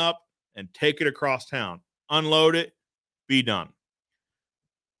everything up, and take it across town. Unload it, be done.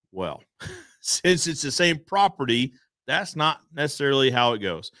 Well, since it's the same property, that's not necessarily how it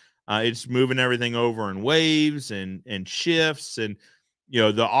goes. It's moving everything over in waves and shifts. And,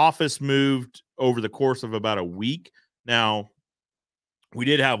 the office moved over the course of about a week. Now, we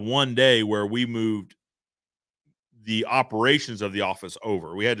did have one day where we moved the operations of the office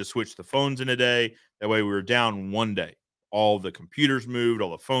over. We had to switch the phones in a day. That way we were down one day. All the computers moved,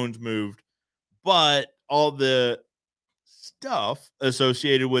 all the phones moved, but all the stuff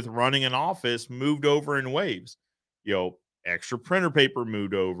associated with running an office moved over in waves. Extra printer paper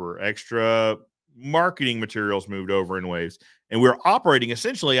moved over, extra marketing materials moved over in waves. And we're operating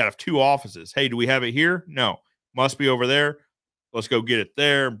essentially out of 2 offices. Hey, do we have it here? No. Must be over there. Let's go get it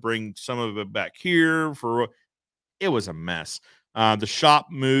there, bring some of it back here. It was a mess. The shop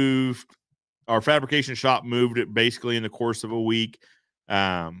moved, our fabrication shop moved it basically in the course of a week.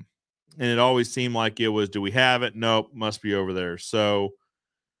 And it always seemed like it was, do we have it? Nope, must be over there. So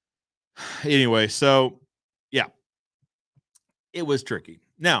anyway, yeah, it was tricky.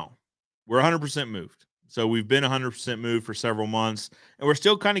 Now we're 100% moved. So we've been 100% moved for several months, and we're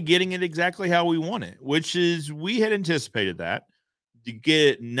still kind of getting it exactly how we want it, which is we had anticipated that. To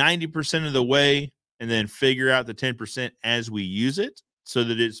get 90% of the way and then figure out the 10% as we use it so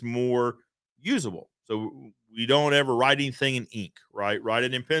that it's more usable. So we don't ever write anything in ink, right? Write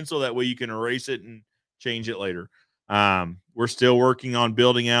it in pencil. That way you can erase it and change it later. We're still working on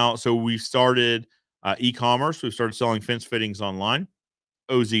building out. So we started e-commerce. We've started selling fence fittings online,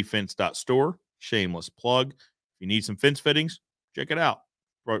 ozfence.store, shameless plug. If you need some fence fittings, check it out.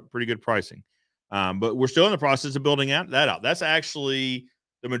 Pretty good pricing. But we're still in the process of building that out. That's actually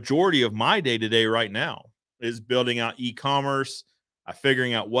the majority of my day-to-day right now. is building out e-commerce,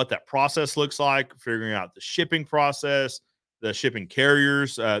 figuring out what that process looks like, figuring out the shipping process, the shipping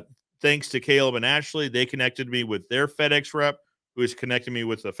carriers. Thanks to Caleb and Ashley, they connected me with their FedEx rep, who is connecting me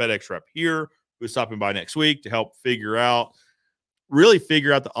with the FedEx rep here, who's stopping by next week to help really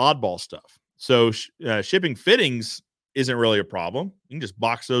figure out the oddball stuff. So shipping fittings isn't really a problem. You can just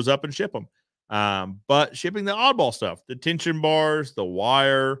box those up and ship them. But shipping the oddball stuff, the tension bars, the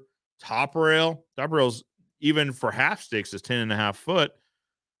wire, top rails, even for half sticks is 10.5 foot.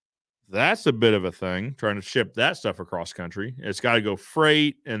 That's a bit of a thing, trying to ship that stuff across country. It's got to go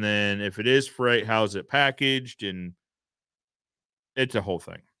freight. And then if it is freight, how's it packaged? And it's a whole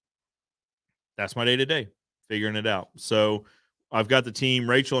thing. That's my day-to-day, figuring it out. So I've got the team,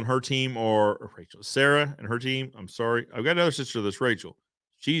 Sarah and her team. I'm sorry. I've got another sister that's Rachel.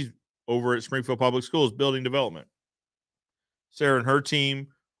 She's over at Springfield Public Schools, building development. Sarah and her team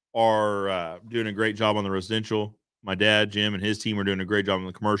are doing a great job on the residential. My dad, Jim, and his team are doing a great job on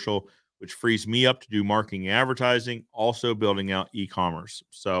the commercial, which frees me up to do marketing and advertising, also building out e-commerce.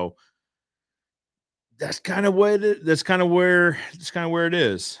 So that's kind of where it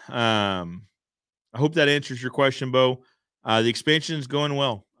is. I hope that answers your question, Bo. The expansion is going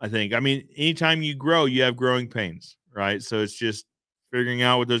well, I think. I mean, anytime you grow, you have growing pains, right? So it's just figuring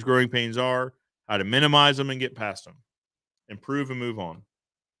out what those growing pains are, how to minimize them and get past them, improve and move on.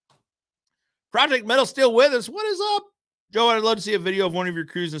 Project Metal still with us. What is up, Joe? I'd love to see a video of one of your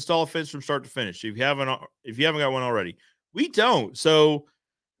crews install a fence from start to finish. If you haven't got one already, we don't. So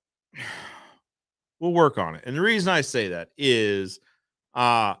we'll work on it. And the reason I say that is,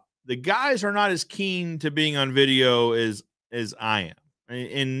 the guys are not as keen to being on video as I am,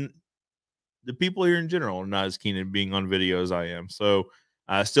 and the people here in general are not as keen to being on video as I am. So,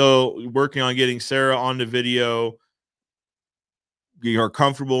 still working on getting Sarah onto video. You're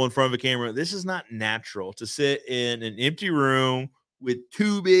comfortable in front of a camera. This is not natural to sit in an empty room with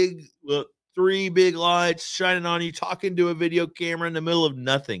three big lights shining on you, talking to a video camera in the middle of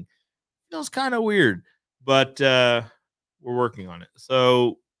nothing. Feels kind of weird, but we're working on it.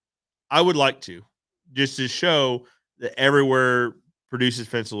 So I would like to just to show that everywhere produces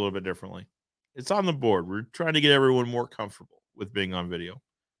fence a little bit differently. It's on the board. We're trying to get everyone more comfortable with being on video,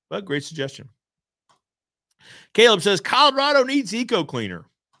 but great suggestion. Caleb says Colorado needs Eco Cleaner.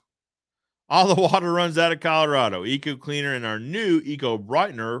 All the water runs out of Colorado. Eco Cleaner and our new Eco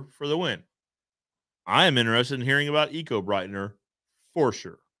Brightener for the win. I am interested in hearing about Eco Brightener for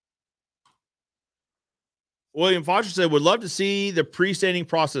sure. William Foster said, would love to see the pre-staining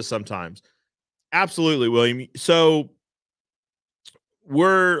process sometimes. Absolutely, William. So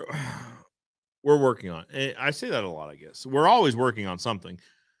we're working on it. I say that a lot, I guess. We're always working on something.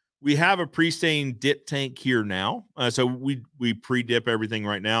 We have a pre-stain dip tank here now. So we pre-dip everything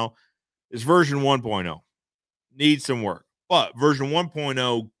right now. It's version 1.0. Needs some work. But version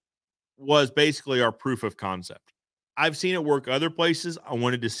 1.0 was basically our proof of concept. I've seen it work other places. I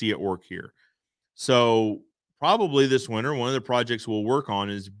wanted to see it work here. So probably this winter, one of the projects we'll work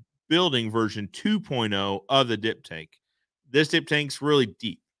on is building version 2.0 of the dip tank. This dip tank's really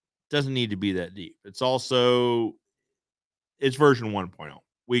deep. Doesn't need to be that deep. It's version 1.0.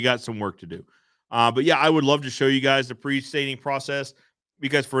 We got some work to do. But yeah, I would love to show you guys the pre-staining process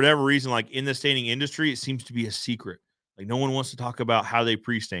because for whatever reason, like in the staining industry, it seems to be a secret. Like no one wants to talk about how they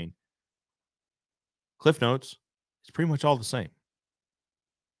pre-stain. Cliff Notes, it's pretty much all the same.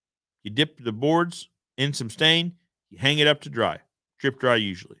 You dip the boards in some stain, you hang it up to dry, drip dry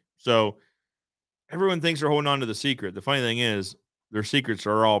usually. So everyone thinks they're holding on to the secret. The funny thing is their secrets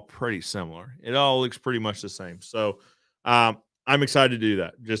are all pretty similar. It all looks pretty much the same. So I'm excited to do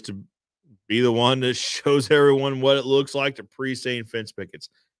that, just to be the one that shows everyone what it looks like to pre-stain fence pickets.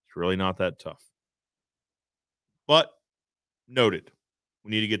 It's really not that tough. But noted.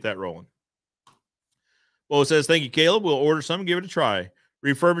 We need to get that rolling. Well, it says, thank you, Caleb. We'll order some and give it a try.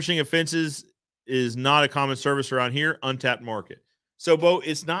 Refurbishing of fences is not a common service around here. Untapped market. So, Bo,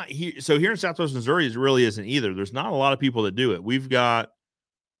 it's not here. So here in Southwest Missouri, it really isn't either. There's not a lot of people that do it. We've got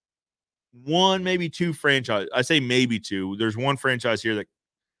one, maybe two franchise. I say maybe two. There's one franchise here that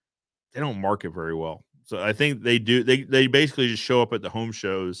they don't market very well. So I think they do. They basically just show up at the home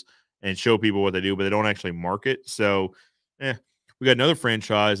shows and show people what they do, but they don't actually market. So, we got another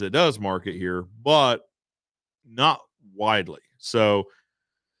franchise that does market here, but not widely. So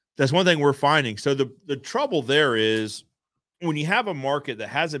that's one thing we're finding. So the trouble there is when you have a market that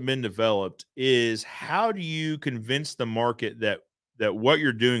hasn't been developed is how do you convince the market that what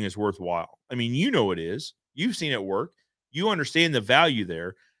you're doing is worthwhile? I mean, you know it is. You've seen it work. You understand the value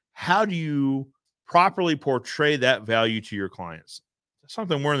there. How do you properly portray that value to your clients? That's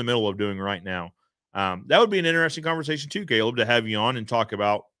something we're in the middle of doing right now. That would be an interesting conversation too, Caleb, to have you on and talk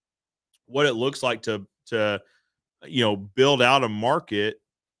about what it looks like to build out a market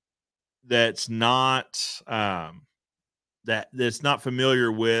that's not that's not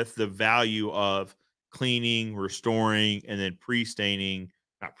familiar with the value of cleaning, restoring, and then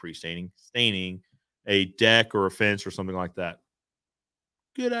staining a deck or a fence or something like that.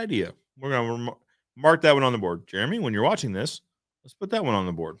 Good idea. We're going to mark that one on the board. Jeremy, when you're watching this, let's put that one on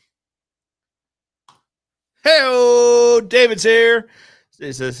the board. Hey, David's here.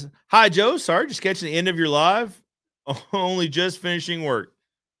 It says, hi, Joe. Sorry, just catching the end of your live. Only just finishing work.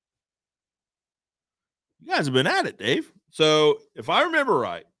 You guys have been at it, Dave. So if I remember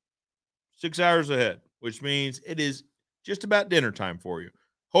right, 6 hours ahead, which means it is just about dinner time for you.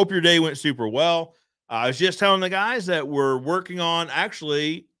 Hope your day went super well. I was just telling the guys that we're working on,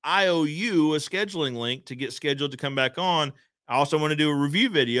 actually, I owe you a scheduling link to get scheduled to come back on. I also want to do a review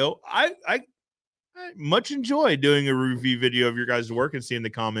video. I much enjoy doing a review video of your guys' work and seeing the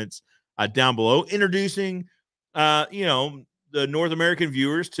comments down below, introducing, the North American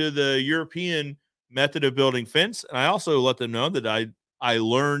viewers to the European method of building fence. And I also let them know that I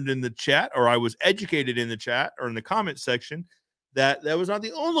learned in the chat, or I was educated in the chat or in the comment section, that was not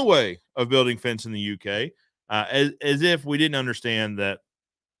the only way of building fence in the UK, as if we didn't understand that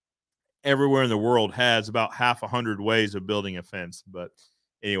everywhere in the world has about 100 ways of building a fence. But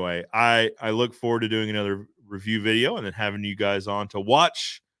anyway, I look forward to doing another review video and then having you guys on to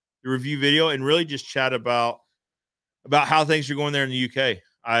watch the review video and really just chat about how things are going there in the UK.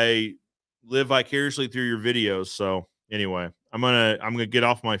 I live vicariously through your videos. So anyway, I'm gonna get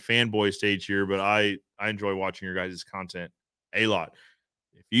off my fanboy stage here, but I enjoy watching your guys' content a lot.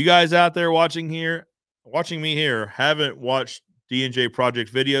 If you guys out there watching me here, haven't watched D&J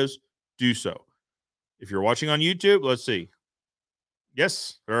Project videos, do so. If you're watching on YouTube, let's see.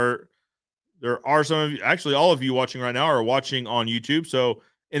 Yes, there are some of you, actually all of you watching right now are watching on YouTube. So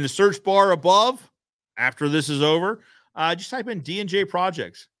in the search bar above, after this is over, just type in D&J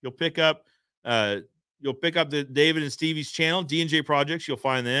Projects. You'll pick up the David and Stevie's channel, D&J Projects. You'll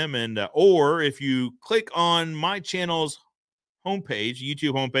find them, and or if you click on my channel's homepage,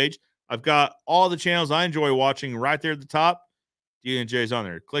 YouTube homepage, I've got all the channels I enjoy watching right there at the top. D&J's on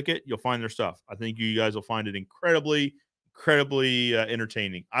there. Click it, you'll find their stuff. I think you guys will find it incredibly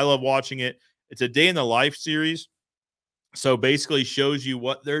entertaining. I love watching it. It's a day in the life series, so basically shows you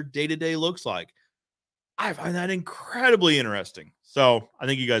what their day-to-day looks like. I find that incredibly interesting. So I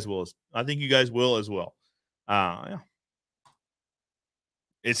think you guys will. As well. Yeah.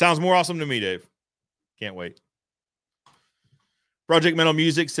 It sounds more awesome to me, Dave. Can't wait. Project Metal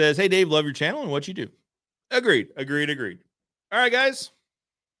Music says, hey, Dave, love your channel and what you do. Agreed. All right, guys.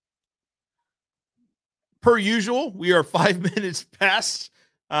 Per usual, we are 5 minutes past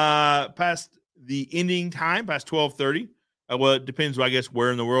the ending time, past 12:30. Well, it depends, I guess,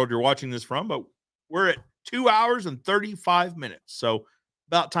 where in the world you're watching this from, but we're at 2 hours and 35 minutes. So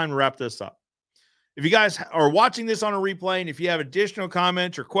about time to wrap this up. If you guys are watching this on a replay, and if you have additional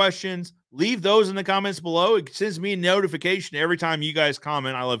comments or questions, leave those in the comments below. It sends me a notification every time you guys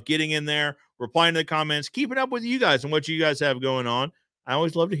comment. I love getting in there, replying to the comments, keeping up with you guys and what you guys have going on. I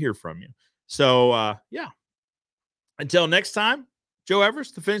always love to hear from you. So, yeah. Until next time, Joe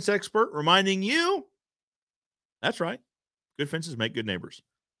Everest, the fence expert, reminding you, that's right, good fences make good neighbors.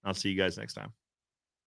 I'll see you guys next time.